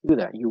in Connecticut, do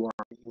that. You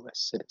are a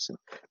U.S. citizen.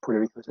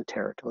 Puerto Rico is a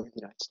territory of the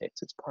United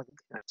States. It's part of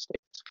the United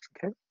States.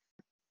 Okay.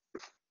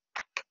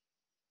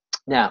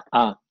 Now,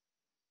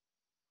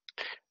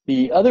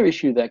 the other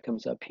issue that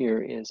comes up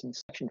here is in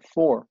Section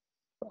 4,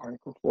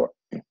 Article 4.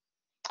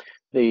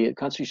 The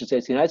Constitution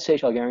states the United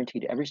States shall guarantee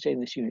to every state in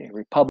this union a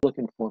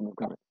republican form of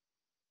government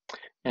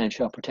and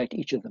shall protect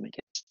each of them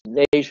against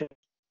invasion.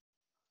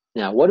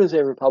 Now, what is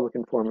a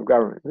republican form of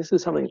government? This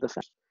is something that the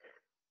founders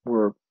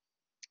were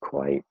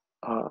quite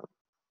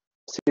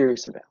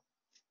serious about.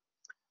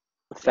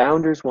 The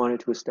founders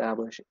wanted to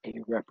establish a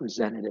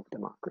representative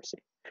democracy,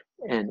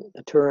 and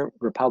the term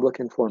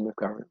republican form of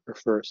government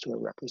refers to a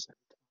representative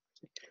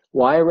democracy.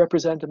 Why a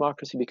representative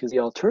democracy? Because the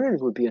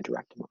alternative would be a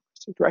direct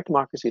democracy. Direct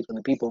democracy is when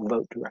the people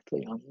vote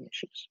directly on the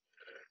issues.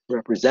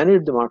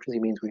 Representative democracy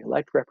means we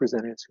elect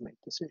representatives who make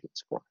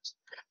decisions for us.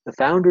 The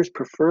founders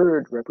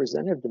preferred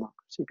representative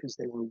democracy because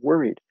they were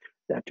worried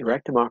that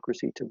direct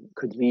democracy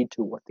could lead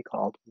to what they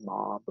called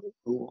mob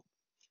rule.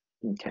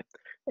 Okay,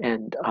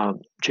 and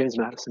James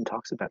Madison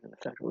talks about in the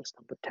Federalist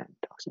Number 10,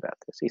 talks about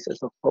this. He says,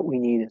 look, what we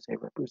need is a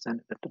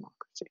representative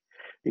democracy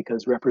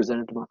because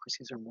representative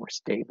democracies are more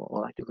stable.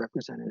 Elected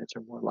representatives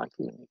are more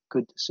likely to make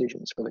good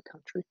decisions for the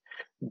country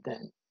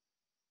than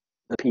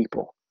the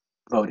people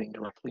voting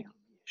directly on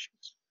the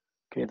issues.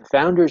 Okay, the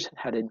founders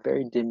had a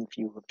very dim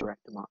view of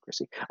direct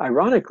democracy.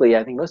 Ironically,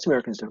 I think most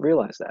Americans don't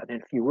realize that.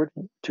 And if you were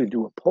to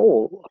do a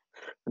poll of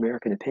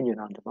American opinion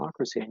on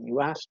democracy and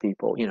you asked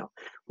people,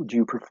 would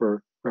you prefer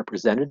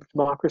representative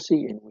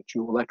democracy in which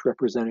you elect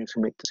representatives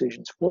who make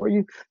decisions for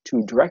you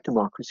to direct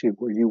democracy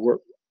where you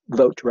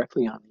vote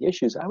directly on the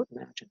issues, I would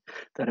imagine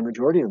that a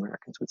majority of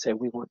Americans would say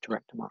we want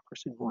direct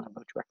democracy, we want to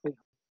vote directly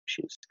on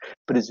issues.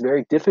 but it's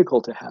very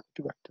difficult to have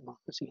direct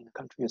democracy in a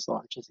country as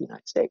large as the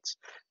United States.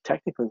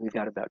 Technically, we've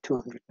got about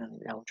 200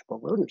 million eligible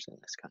voters in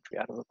this country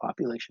out of a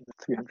population of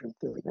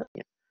 330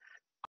 million.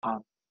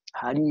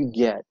 How do you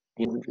get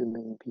 100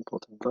 million people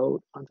to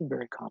vote on some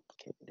very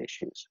complicated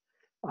issues?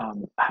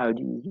 How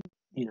do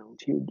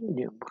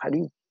how do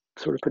you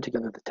sort of put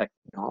together the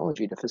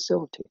technology to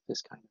facilitate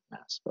this kind of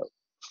mass vote,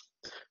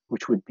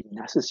 which would be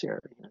necessary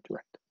in a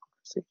direct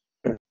democracy?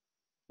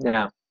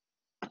 Now,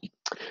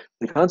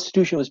 the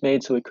Constitution was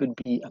made so it could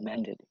be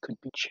amended, it could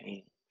be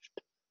changed.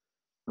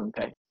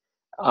 Okay,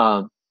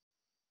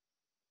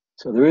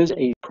 so there is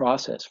a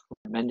process for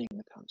amending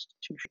the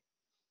Constitution.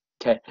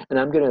 Okay, and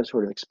I'm going to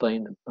sort of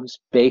explain the most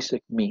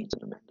basic means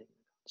of amending the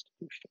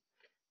Constitution.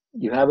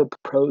 You have a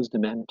proposed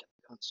amendment to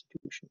the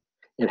Constitution.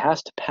 It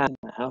has to pass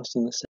the House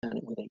and the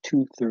Senate with a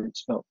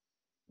 2/3 vote.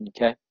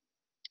 Okay,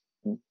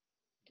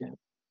 okay,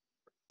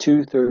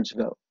 2/3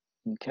 vote.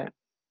 Okay,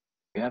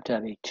 you have to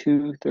have a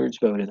 2/3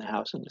 vote in the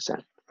House and the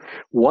Senate.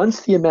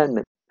 Once the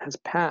amendment has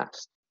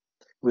passed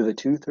with a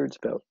 2/3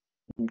 vote,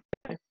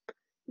 okay,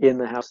 in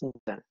the House and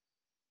the Senate,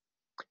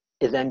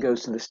 it then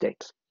goes to the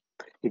states.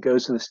 It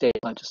goes to the state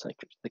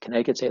legislatures, the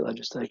Connecticut State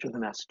Legislature, the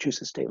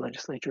Massachusetts State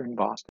Legislature in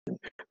Boston,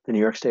 the New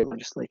York State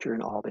Legislature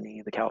in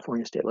Albany, the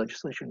California State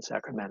Legislature in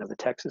Sacramento, the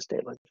Texas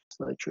State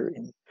Legislature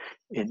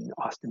in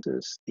Austin,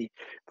 the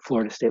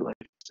Florida State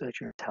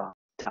Legislature in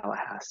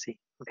Tallahassee.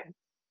 Okay,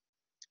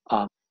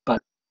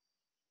 but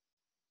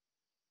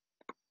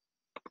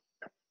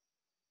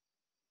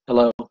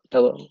hello.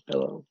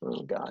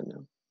 Oh God,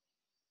 no.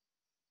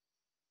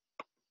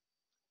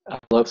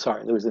 Hello.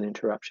 Sorry, there was an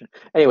interruption.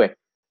 Anyway,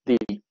 the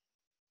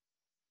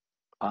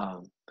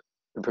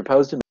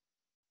proposed amendment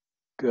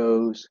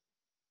goes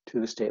to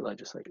the state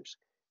legislatures,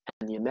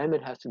 and the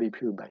amendment has to be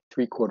approved by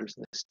 3/4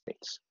 of the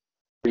states.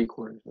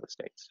 3/4 of the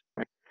states,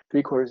 right?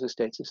 3/4 of the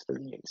states is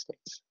 38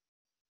 states.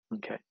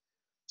 Okay,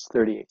 it's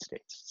 38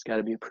 states. It's got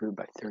to be approved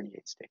by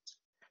 38 states.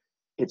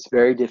 It's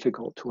very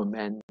difficult to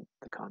amend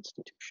the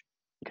Constitution.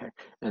 Okay,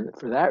 and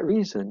for that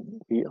reason,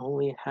 we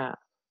only have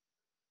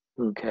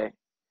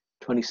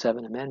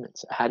 27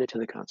 amendments added to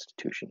the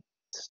Constitution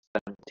in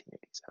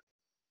 1787.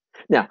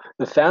 Now,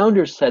 the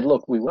founders said,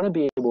 look, we want to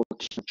be able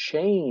to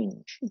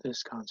change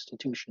this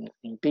Constitution if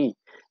need be,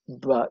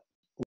 but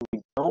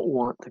we don't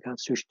want the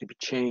Constitution to be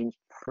changed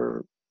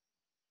for,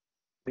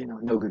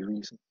 no good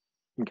reason.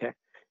 Okay?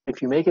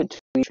 If you make it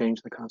to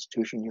change the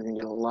Constitution, you're going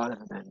to get a lot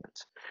of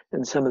amendments,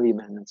 and some of the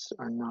amendments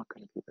are not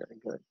going to be very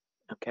good.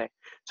 Okay?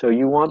 So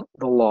you want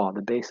the law,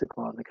 the basic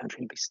law of the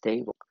country, to be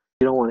stable.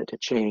 You don't want it to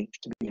change,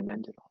 to be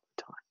amended all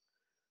the time.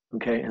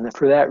 Okay? And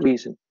for that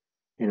reason,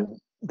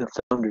 the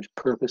founders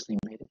purposely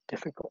made it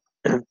difficult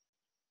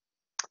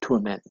to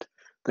amend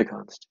the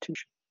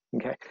Constitution.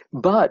 Okay,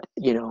 but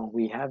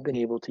we have been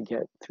able to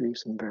get through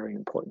some very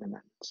important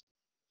amendments.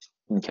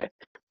 Okay,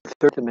 the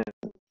Third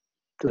Amendment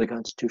to the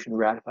Constitution,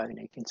 ratified in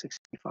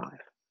 1865.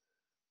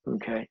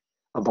 Okay,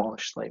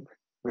 abolished slavery.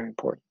 Very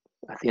important.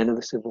 At the end of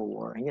the Civil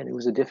War, again, it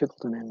was a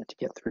difficult amendment to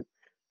get through,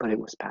 but it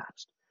was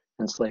passed,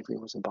 and slavery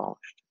was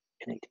abolished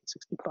in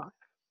 1865.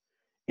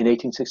 In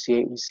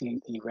 1868, we see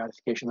the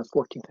ratification of the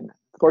 14th Amendment.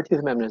 The 14th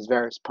Amendment has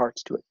various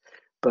parts to it,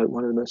 but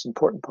one of the most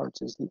important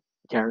parts is the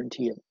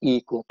guarantee of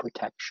equal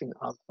protection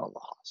of the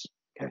laws.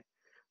 Okay,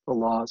 the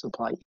laws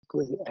apply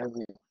equally to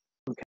everyone.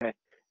 Okay,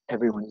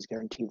 everyone is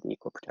guaranteed the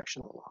equal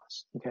protection of the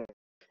laws. Okay,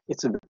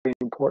 it's a very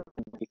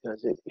important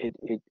because it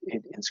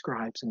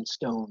inscribes in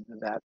stone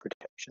that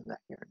protection, that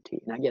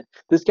guarantee. And again,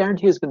 this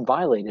guarantee has been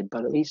violated,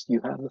 but at least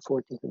you have the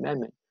 14th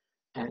Amendment,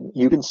 and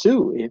you can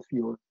sue if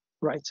your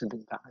rights have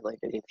been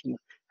violated, if you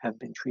have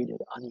been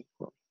treated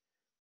unequally.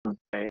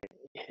 Okay,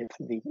 if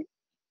the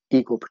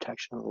equal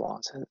protection of the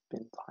laws have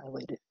been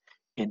violated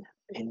in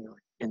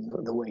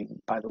the way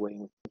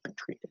you've been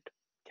treated.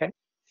 Okay,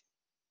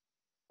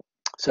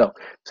 so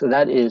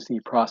that is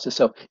the process.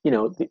 So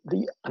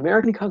the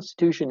American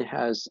Constitution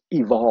has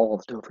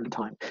evolved over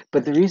time,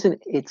 but the reason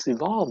it's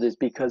evolved is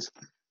because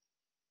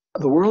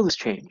the world has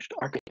changed,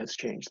 our country has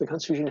changed. The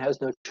Constitution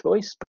has no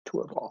choice but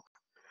to evolve.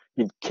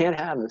 You can't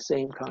have the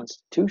same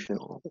Constitution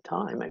all the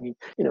time. I mean,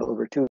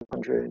 over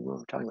 200,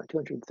 we're talking about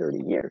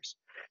 230 years.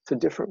 It's a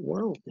different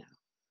world now.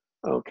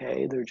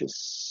 Okay, there are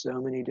just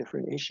so many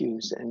different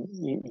issues, and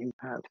you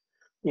have,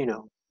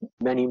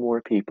 many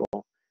more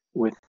people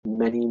with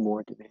many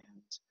more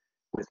demands,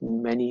 with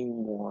many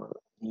more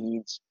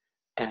needs,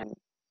 and,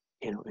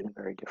 in a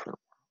very different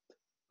world.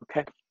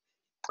 Okay.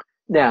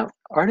 Now,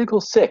 Article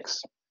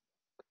 6.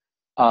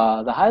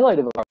 The highlight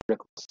of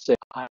Article 6,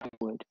 I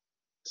would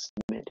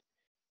submit,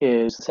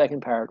 is the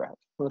second paragraph.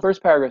 Well, the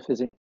first paragraph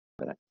is,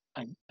 but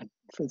I,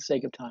 for the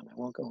sake of time, I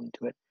won't go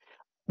into it.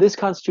 This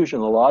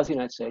Constitution, the laws of the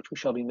United States, which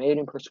shall be made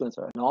in pursuance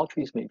of, and all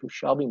treaties made, which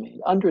shall be made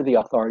under the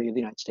authority of the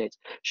United States,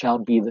 shall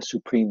be the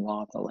supreme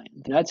law of the land.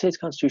 The United States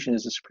Constitution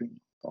is the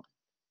supreme law of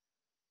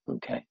the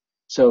land. Okay,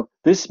 so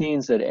this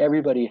means that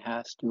everybody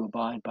has to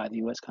abide by the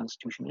U.S.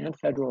 Constitution and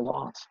federal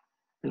laws,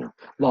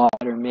 laws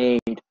that are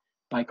made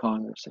by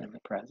Congress and the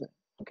President.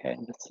 Okay,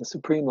 and it's the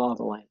supreme law of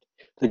the land.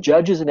 The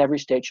judges in every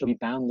state shall be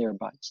bound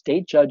thereby.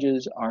 State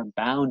judges are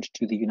bound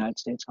to the United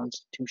States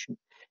Constitution.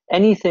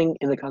 Anything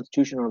in the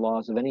Constitution or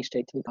laws of any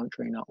state to the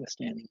contrary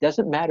notwithstanding.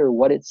 Doesn't matter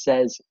what it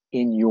says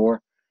in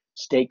your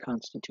state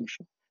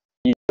constitution.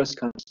 The U.S.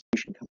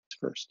 Constitution comes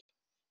first.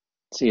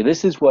 See,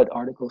 this is what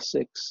Article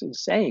 6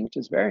 is saying, which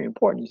is very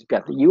important. You've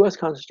got the U.S.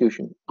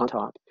 Constitution on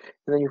top,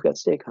 and then you've got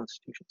state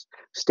constitutions.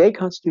 State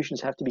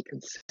constitutions have to be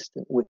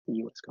consistent with the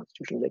U.S.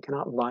 Constitution. They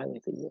cannot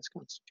violate the U.S.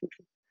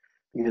 Constitution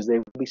because they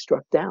will be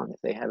struck down if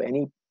they have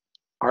any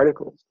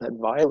articles that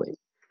violate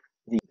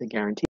the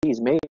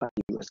guarantees made by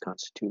the U.S.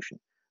 Constitution.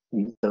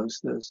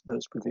 Those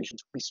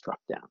provisions will be struck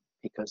down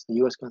because the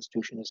U.S.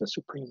 Constitution is a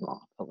supreme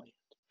law of the land.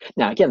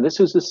 Now, again, this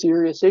was a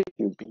serious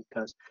issue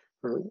because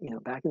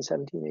back in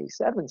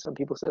 1787, some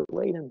people said,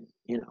 wait a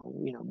minute,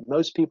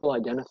 most people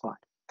identified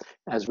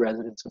as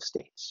residents of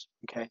states,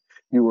 okay?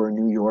 You were a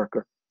New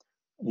Yorker,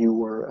 you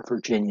were a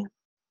Virginian,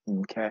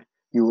 okay?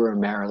 You were a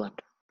Marylander.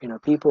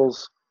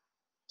 People's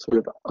sort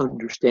of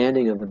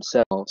understanding of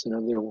themselves and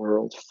of their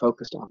world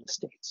focused on the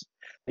states.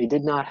 They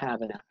did not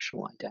have a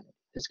national identity.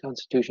 This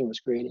Constitution was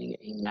creating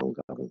a national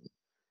government.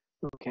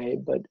 Okay,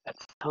 but at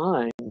the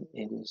time,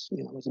 it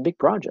was a big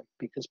project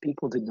because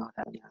people did not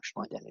have a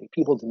national identity.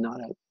 People did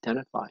not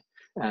identify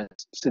as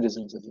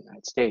citizens of the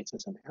United States,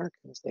 as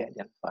Americans. They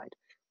identified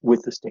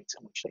with the states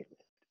in which they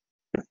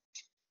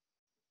lived.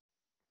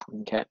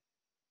 Okay.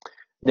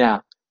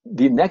 Now,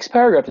 the next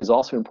paragraph is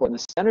also important.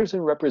 The senators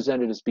and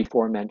representatives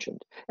before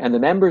mentioned, and the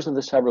members of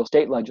the several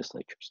state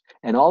legislatures,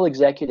 and all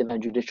executive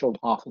and judicial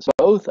office,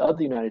 both of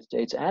the United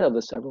States and of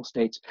the several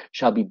states,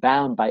 shall be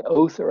bound by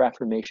oath or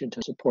affirmation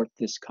to support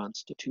this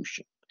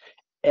Constitution.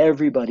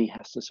 Everybody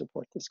has to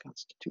support this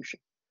Constitution.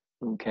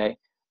 Okay,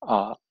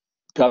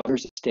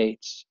 governors of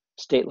states,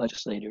 state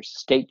legislators,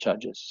 state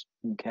judges.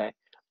 Okay,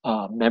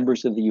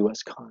 members of the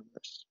U.S.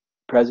 Congress,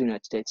 President of the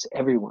United States,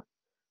 everyone.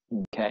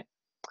 Okay,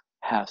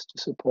 has to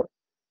support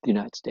the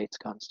United States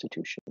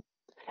Constitution.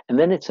 And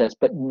then it says,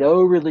 but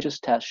no religious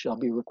test shall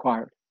be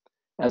required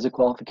as a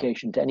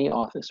qualification to any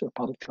office or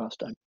public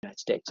trust under the United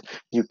States.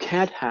 You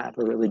can't have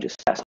a religious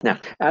test.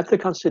 Now, at the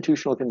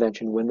Constitutional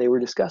Convention, when they were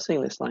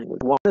discussing this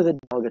language, one of the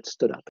delegates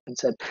stood up and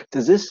said,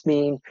 does this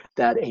mean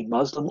that a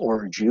Muslim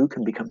or a Jew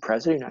can become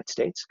president of the United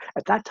States?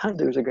 At that time,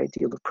 there was a great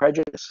deal of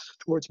prejudice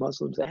towards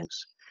Muslims and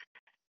Jews.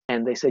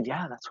 And they said,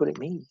 yeah, that's what it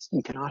means.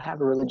 You cannot have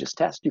a religious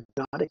test. You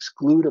cannot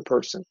exclude a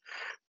person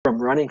from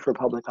running for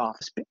public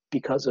office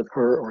because of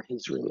her or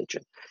his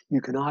religion.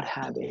 You cannot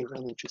have a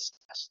religious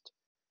test.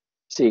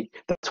 See,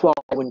 that's why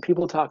when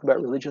people talk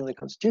about religion in the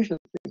Constitution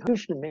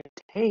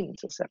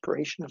maintains a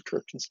separation of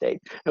church and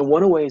state. And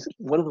one of the ways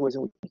in which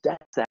it does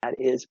that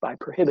is by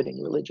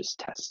prohibiting religious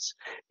tests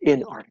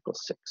in Article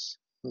 6.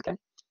 Okay?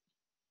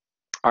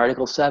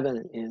 Article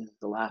 7 is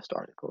the last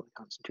article of the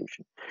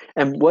Constitution.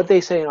 And what they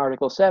say in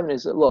Article 7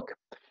 is that, look,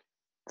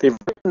 they've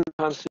written the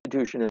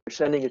Constitution and they're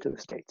sending it to the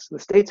states. The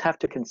states have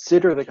to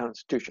consider the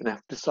Constitution, have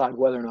to decide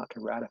whether or not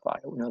to ratify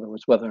it. In other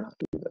words, whether or not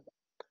to do that.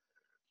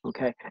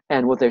 Okay,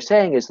 and what they're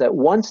saying is that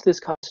once this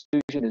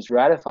Constitution is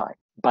ratified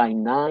by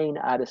 9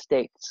 out of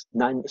 13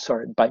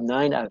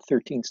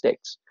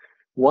 states,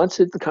 once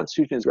the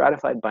Constitution is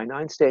ratified by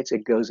 9 states,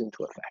 it goes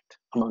into effect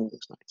among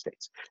those 9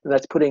 states. And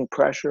that's putting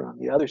pressure on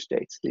the other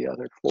states, the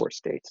other 4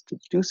 states, to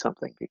do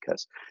something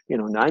because,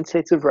 9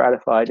 states have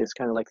ratified. It's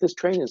kind of like this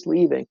train is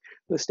leaving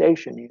the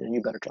station and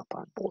you better jump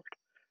on board.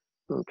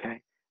 Okay.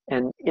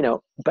 And,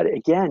 but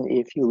again,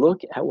 if you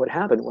look at what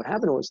happened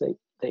was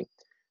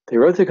they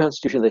wrote the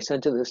Constitution, they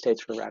sent it to the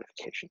states for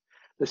ratification.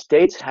 The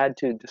states had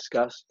to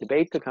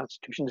debate the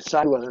Constitution,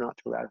 decide whether or not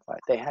to ratify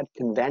it. They had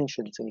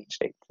conventions in each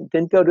state. It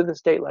didn't go to the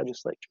state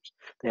legislatures.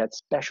 They had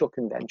special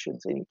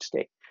conventions in each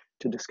state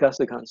to discuss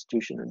the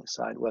Constitution and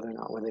decide whether or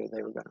not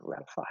they were going to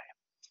ratify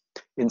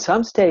it. In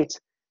some states,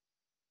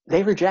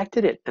 they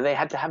rejected it and they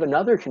had to have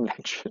another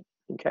convention.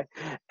 Okay,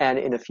 and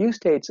in a few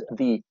states,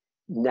 the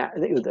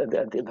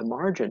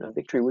margin of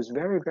victory was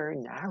very, very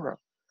narrow.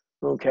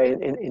 Okay,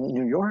 in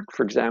New York,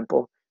 for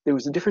example, there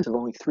was a difference of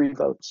only 3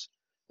 votes.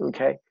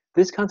 Okay,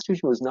 this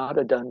Constitution was not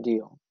a done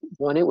deal.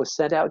 When it was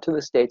sent out to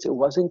the states, it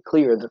wasn't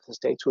clear that the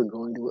states were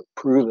going to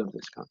approve of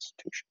this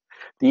Constitution.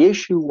 The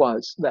issue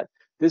was that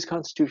this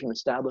Constitution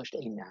established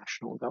a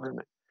national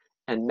government.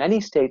 And many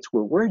states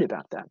were worried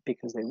about that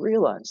because they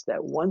realized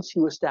that once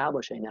you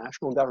establish a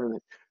national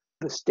government,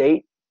 the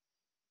state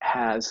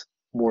has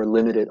more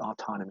limited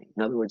autonomy.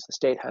 In other words, the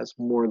state has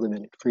more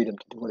limited freedom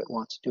to do what it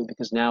wants to do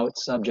because now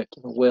it's subject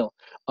to the will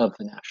of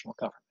the national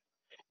government.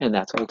 And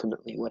that's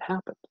ultimately what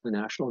happened. The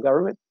national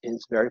government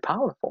is very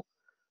powerful.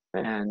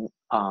 And,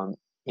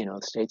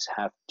 states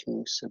have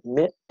to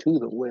submit to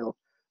the will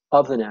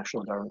of the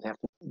national government.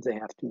 They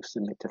have to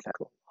submit to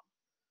federal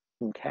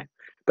law. Okay?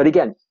 But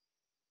again,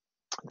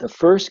 the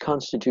first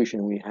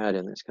Constitution we had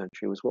in this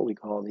country was what we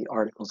call the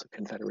Articles of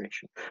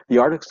Confederation. The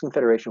Articles of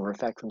Confederation were in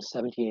effect from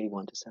 1781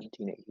 to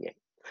 1788.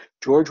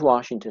 George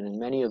Washington and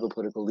many of the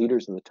political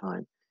leaders of the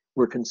time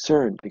were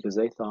concerned because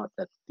they thought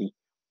that the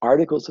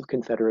Articles of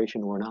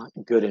Confederation were not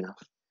good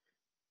enough.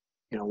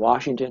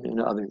 Washington and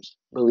others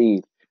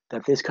believed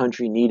that this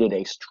country needed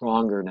a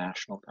stronger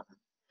national government.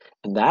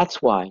 And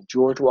that's why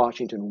George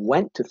Washington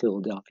went to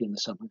Philadelphia in the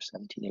summer of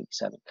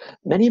 1787.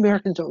 Many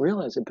Americans don't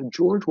realize it, but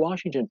George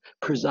Washington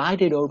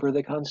presided over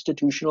the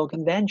Constitutional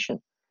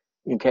Convention.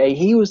 Okay,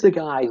 he was the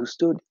guy who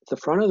stood at the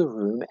front of the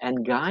room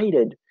and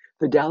guided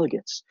the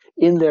delegates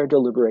in their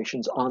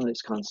deliberations on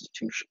this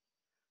Constitution.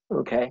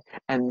 Okay,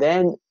 and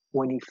then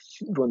when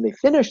they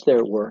finished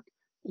their work,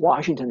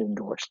 Washington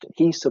endorsed it.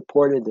 He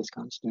supported this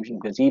Constitution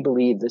because he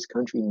believed this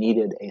country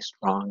needed a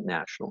strong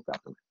national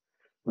government.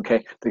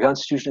 Okay, the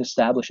Constitution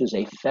establishes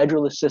a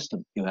federalist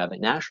system. You have a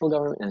national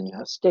government and you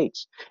have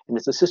states, and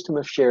it's a system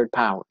of shared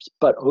powers.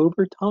 But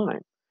over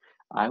time,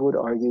 I would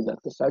argue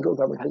that the federal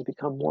government has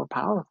become more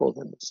powerful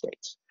than the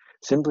states,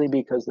 simply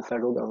because the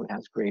federal government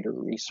has greater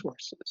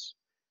resources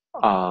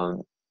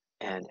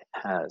and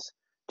has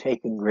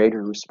taken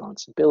greater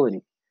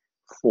responsibility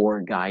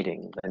for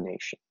guiding the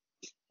nation.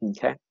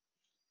 Okay.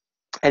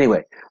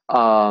 Anyway,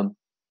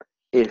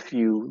 if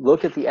you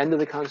look at the end of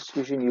the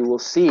Constitution, you will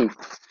see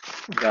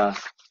the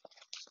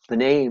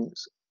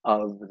names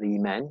of the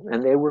men,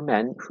 and they were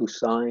men who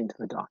signed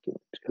the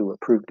document, who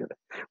approved of it.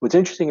 What's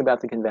interesting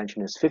about the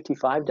convention is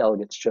 55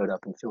 delegates showed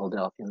up in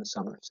Philadelphia in the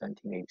summer of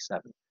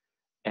 1787.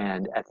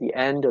 And at the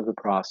end of the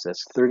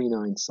process,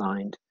 39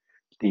 signed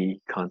the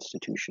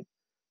Constitution.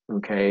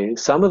 Okay,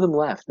 some of them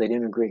left. They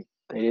didn't agree.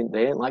 They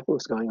didn't like what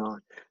was going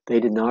on. They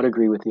did not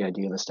agree with the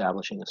idea of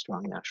establishing a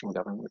strong national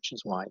government, which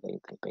is why they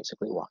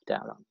basically walked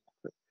out on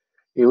it.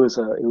 It was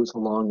a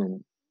long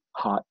and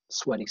hot,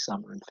 sweaty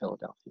summer in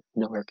Philadelphia.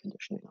 No air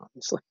conditioning,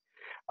 obviously.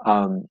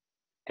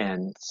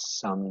 And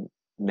some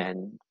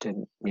men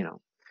didn't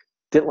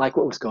like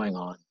what was going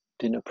on,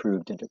 didn't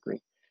approve, didn't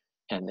agree,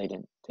 and they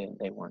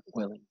weren't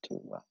willing to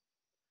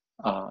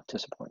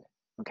support it.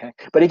 Okay,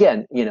 but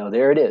again,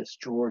 there it is,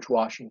 George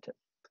Washington,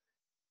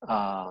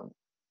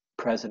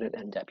 president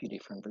and deputy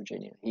from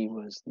Virginia. He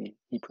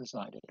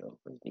presided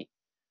over the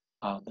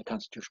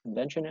Constitutional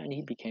Convention, and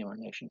he became our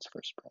nation's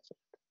first president.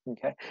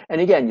 Okay,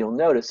 and again, you'll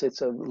notice it's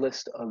a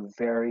list of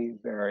very,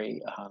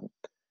 very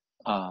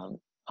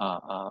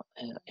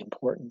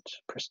important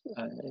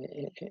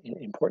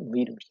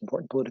leaders,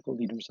 important political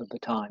leaders of the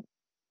time.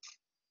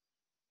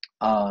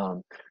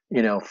 From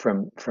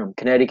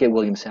Connecticut,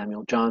 William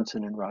Samuel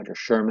Johnson and Roger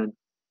Sherman,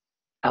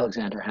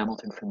 Alexander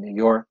Hamilton from New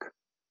York,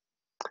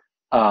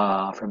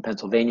 from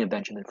Pennsylvania,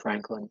 Benjamin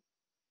Franklin,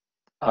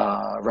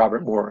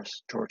 Robert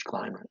Morris, George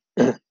Clymer.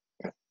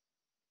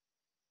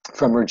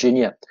 From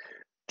Virginia,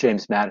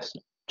 James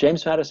Madison.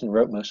 James Madison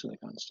wrote most of the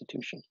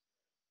Constitution.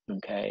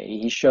 Okay,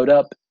 he showed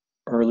up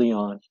early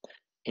on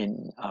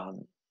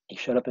he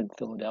showed up in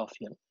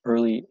Philadelphia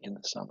early in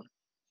the summer,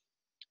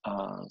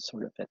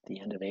 sort of at the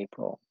end of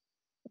April,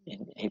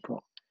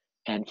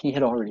 and he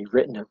had already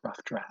written a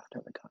rough draft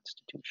of the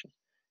Constitution,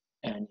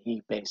 and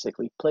he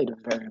basically played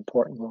a very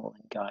important role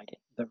in guiding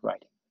the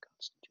writing of the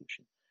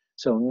Constitution.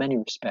 So in many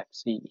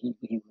respects, he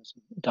was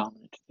a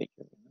dominant figure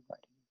in the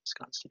writing of this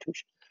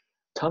Constitution.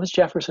 Thomas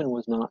Jefferson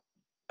was not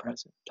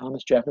president.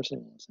 Thomas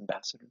Jefferson was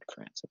ambassador to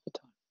France at the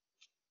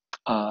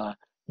time.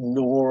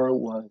 Nor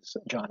was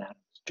John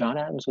Adams. John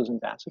Adams was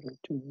ambassador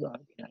to the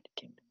United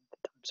Kingdom at the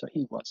time, so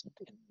he wasn't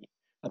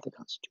at the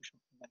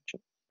Constitutional Convention.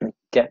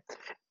 Okay,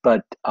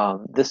 but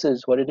this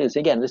is what it is.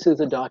 Again, this is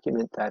a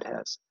document that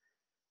has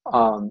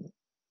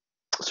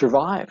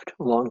survived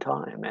a long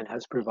time and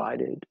has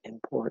provided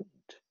important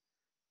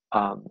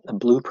a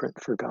blueprint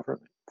for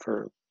government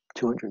for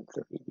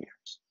 230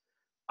 years.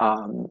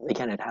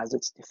 Again, it has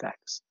its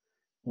defects,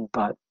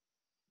 but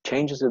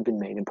changes have been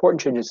made.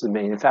 Important changes have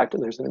been made. In fact,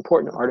 there's an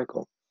important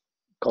article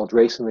called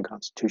Race in the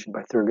Constitution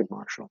by Thurgood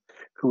Marshall,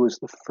 who was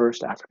the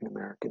first African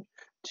American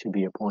to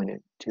be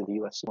appointed to the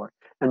U.S. Court.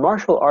 And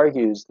Marshall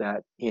argues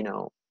that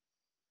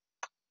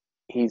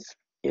he's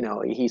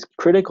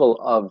critical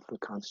of the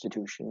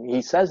Constitution.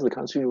 He says the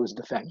Constitution was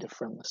defective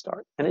from the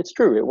start, and it's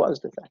true, it was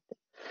defective.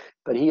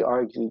 But he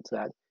argues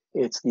that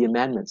it's the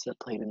amendments that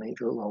played a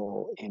major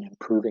role in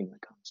improving the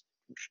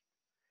Constitution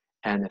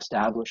and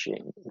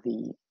establishing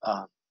the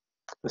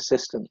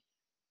system,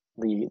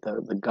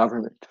 the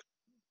government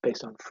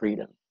based on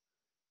freedom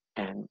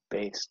and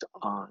based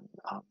on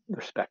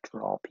respect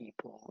for all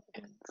people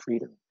and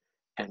freedom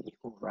and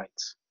equal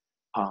rights.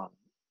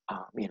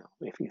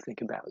 If you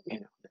think about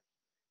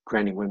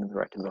granting women the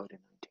right to vote in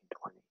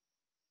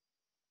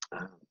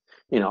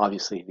 1920,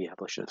 obviously the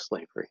abolition of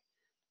slavery,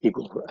 the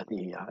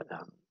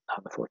 14th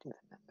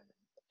Amendment,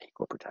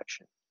 equal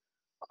protection,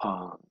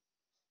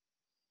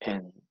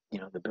 and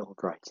the Bill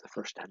of Rights, the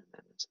first 10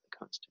 amendments of the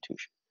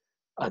Constitution,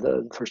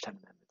 the first 10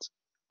 amendments.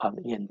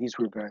 Again, these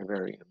were very,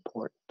 very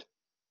important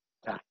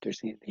factors.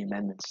 The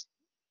amendments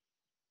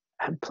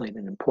have played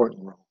an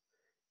important role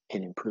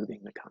in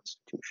improving the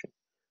Constitution.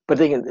 But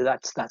again,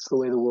 that's the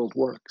way the world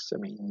works. I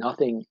mean,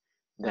 nothing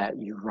that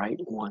you write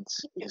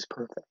once is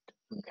perfect.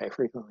 Okay,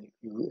 frequently,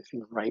 if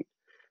you write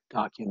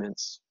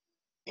documents,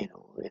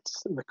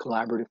 it's the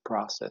collaborative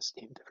process.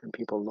 Different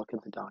people look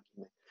at the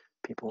document,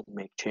 people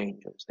make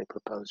changes, they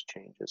propose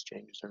changes,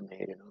 changes are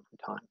made, and over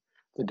time,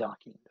 the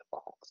document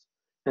evolves.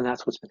 And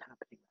that's what's been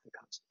happening with the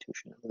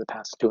Constitution over the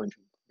past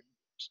 230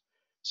 years.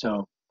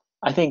 So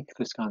I think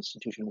this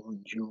Constitution will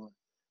endure.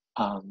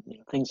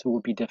 Things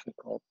will be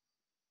difficult.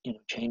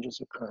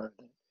 Changes occur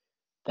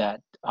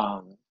that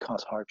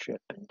cause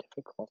hardship and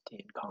difficulty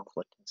and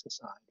conflict in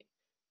society.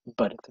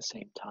 But at the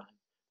same time,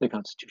 the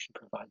Constitution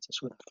provides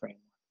us with a framework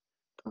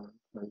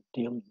for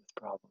dealing with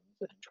problems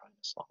and trying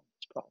to solve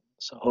these problems.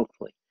 So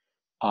hopefully,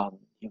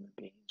 human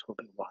beings will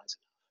be wise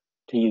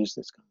enough to use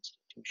this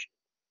Constitution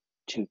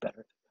to better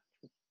the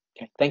country.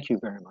 Okay, thank you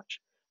very much.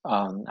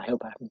 I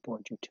hope I haven't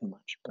bored you too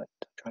much, but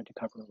I tried to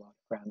cover a lot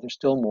of ground. There's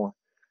still more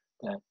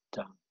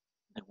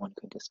that one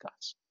could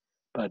discuss.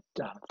 But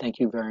thank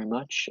you very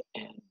much,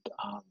 and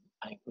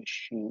I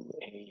wish you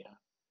a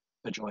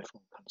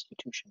joyful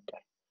Constitution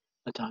Day,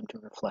 a time to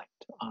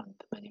reflect on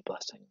the many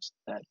blessings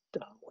that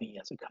we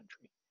as a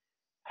country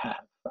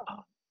have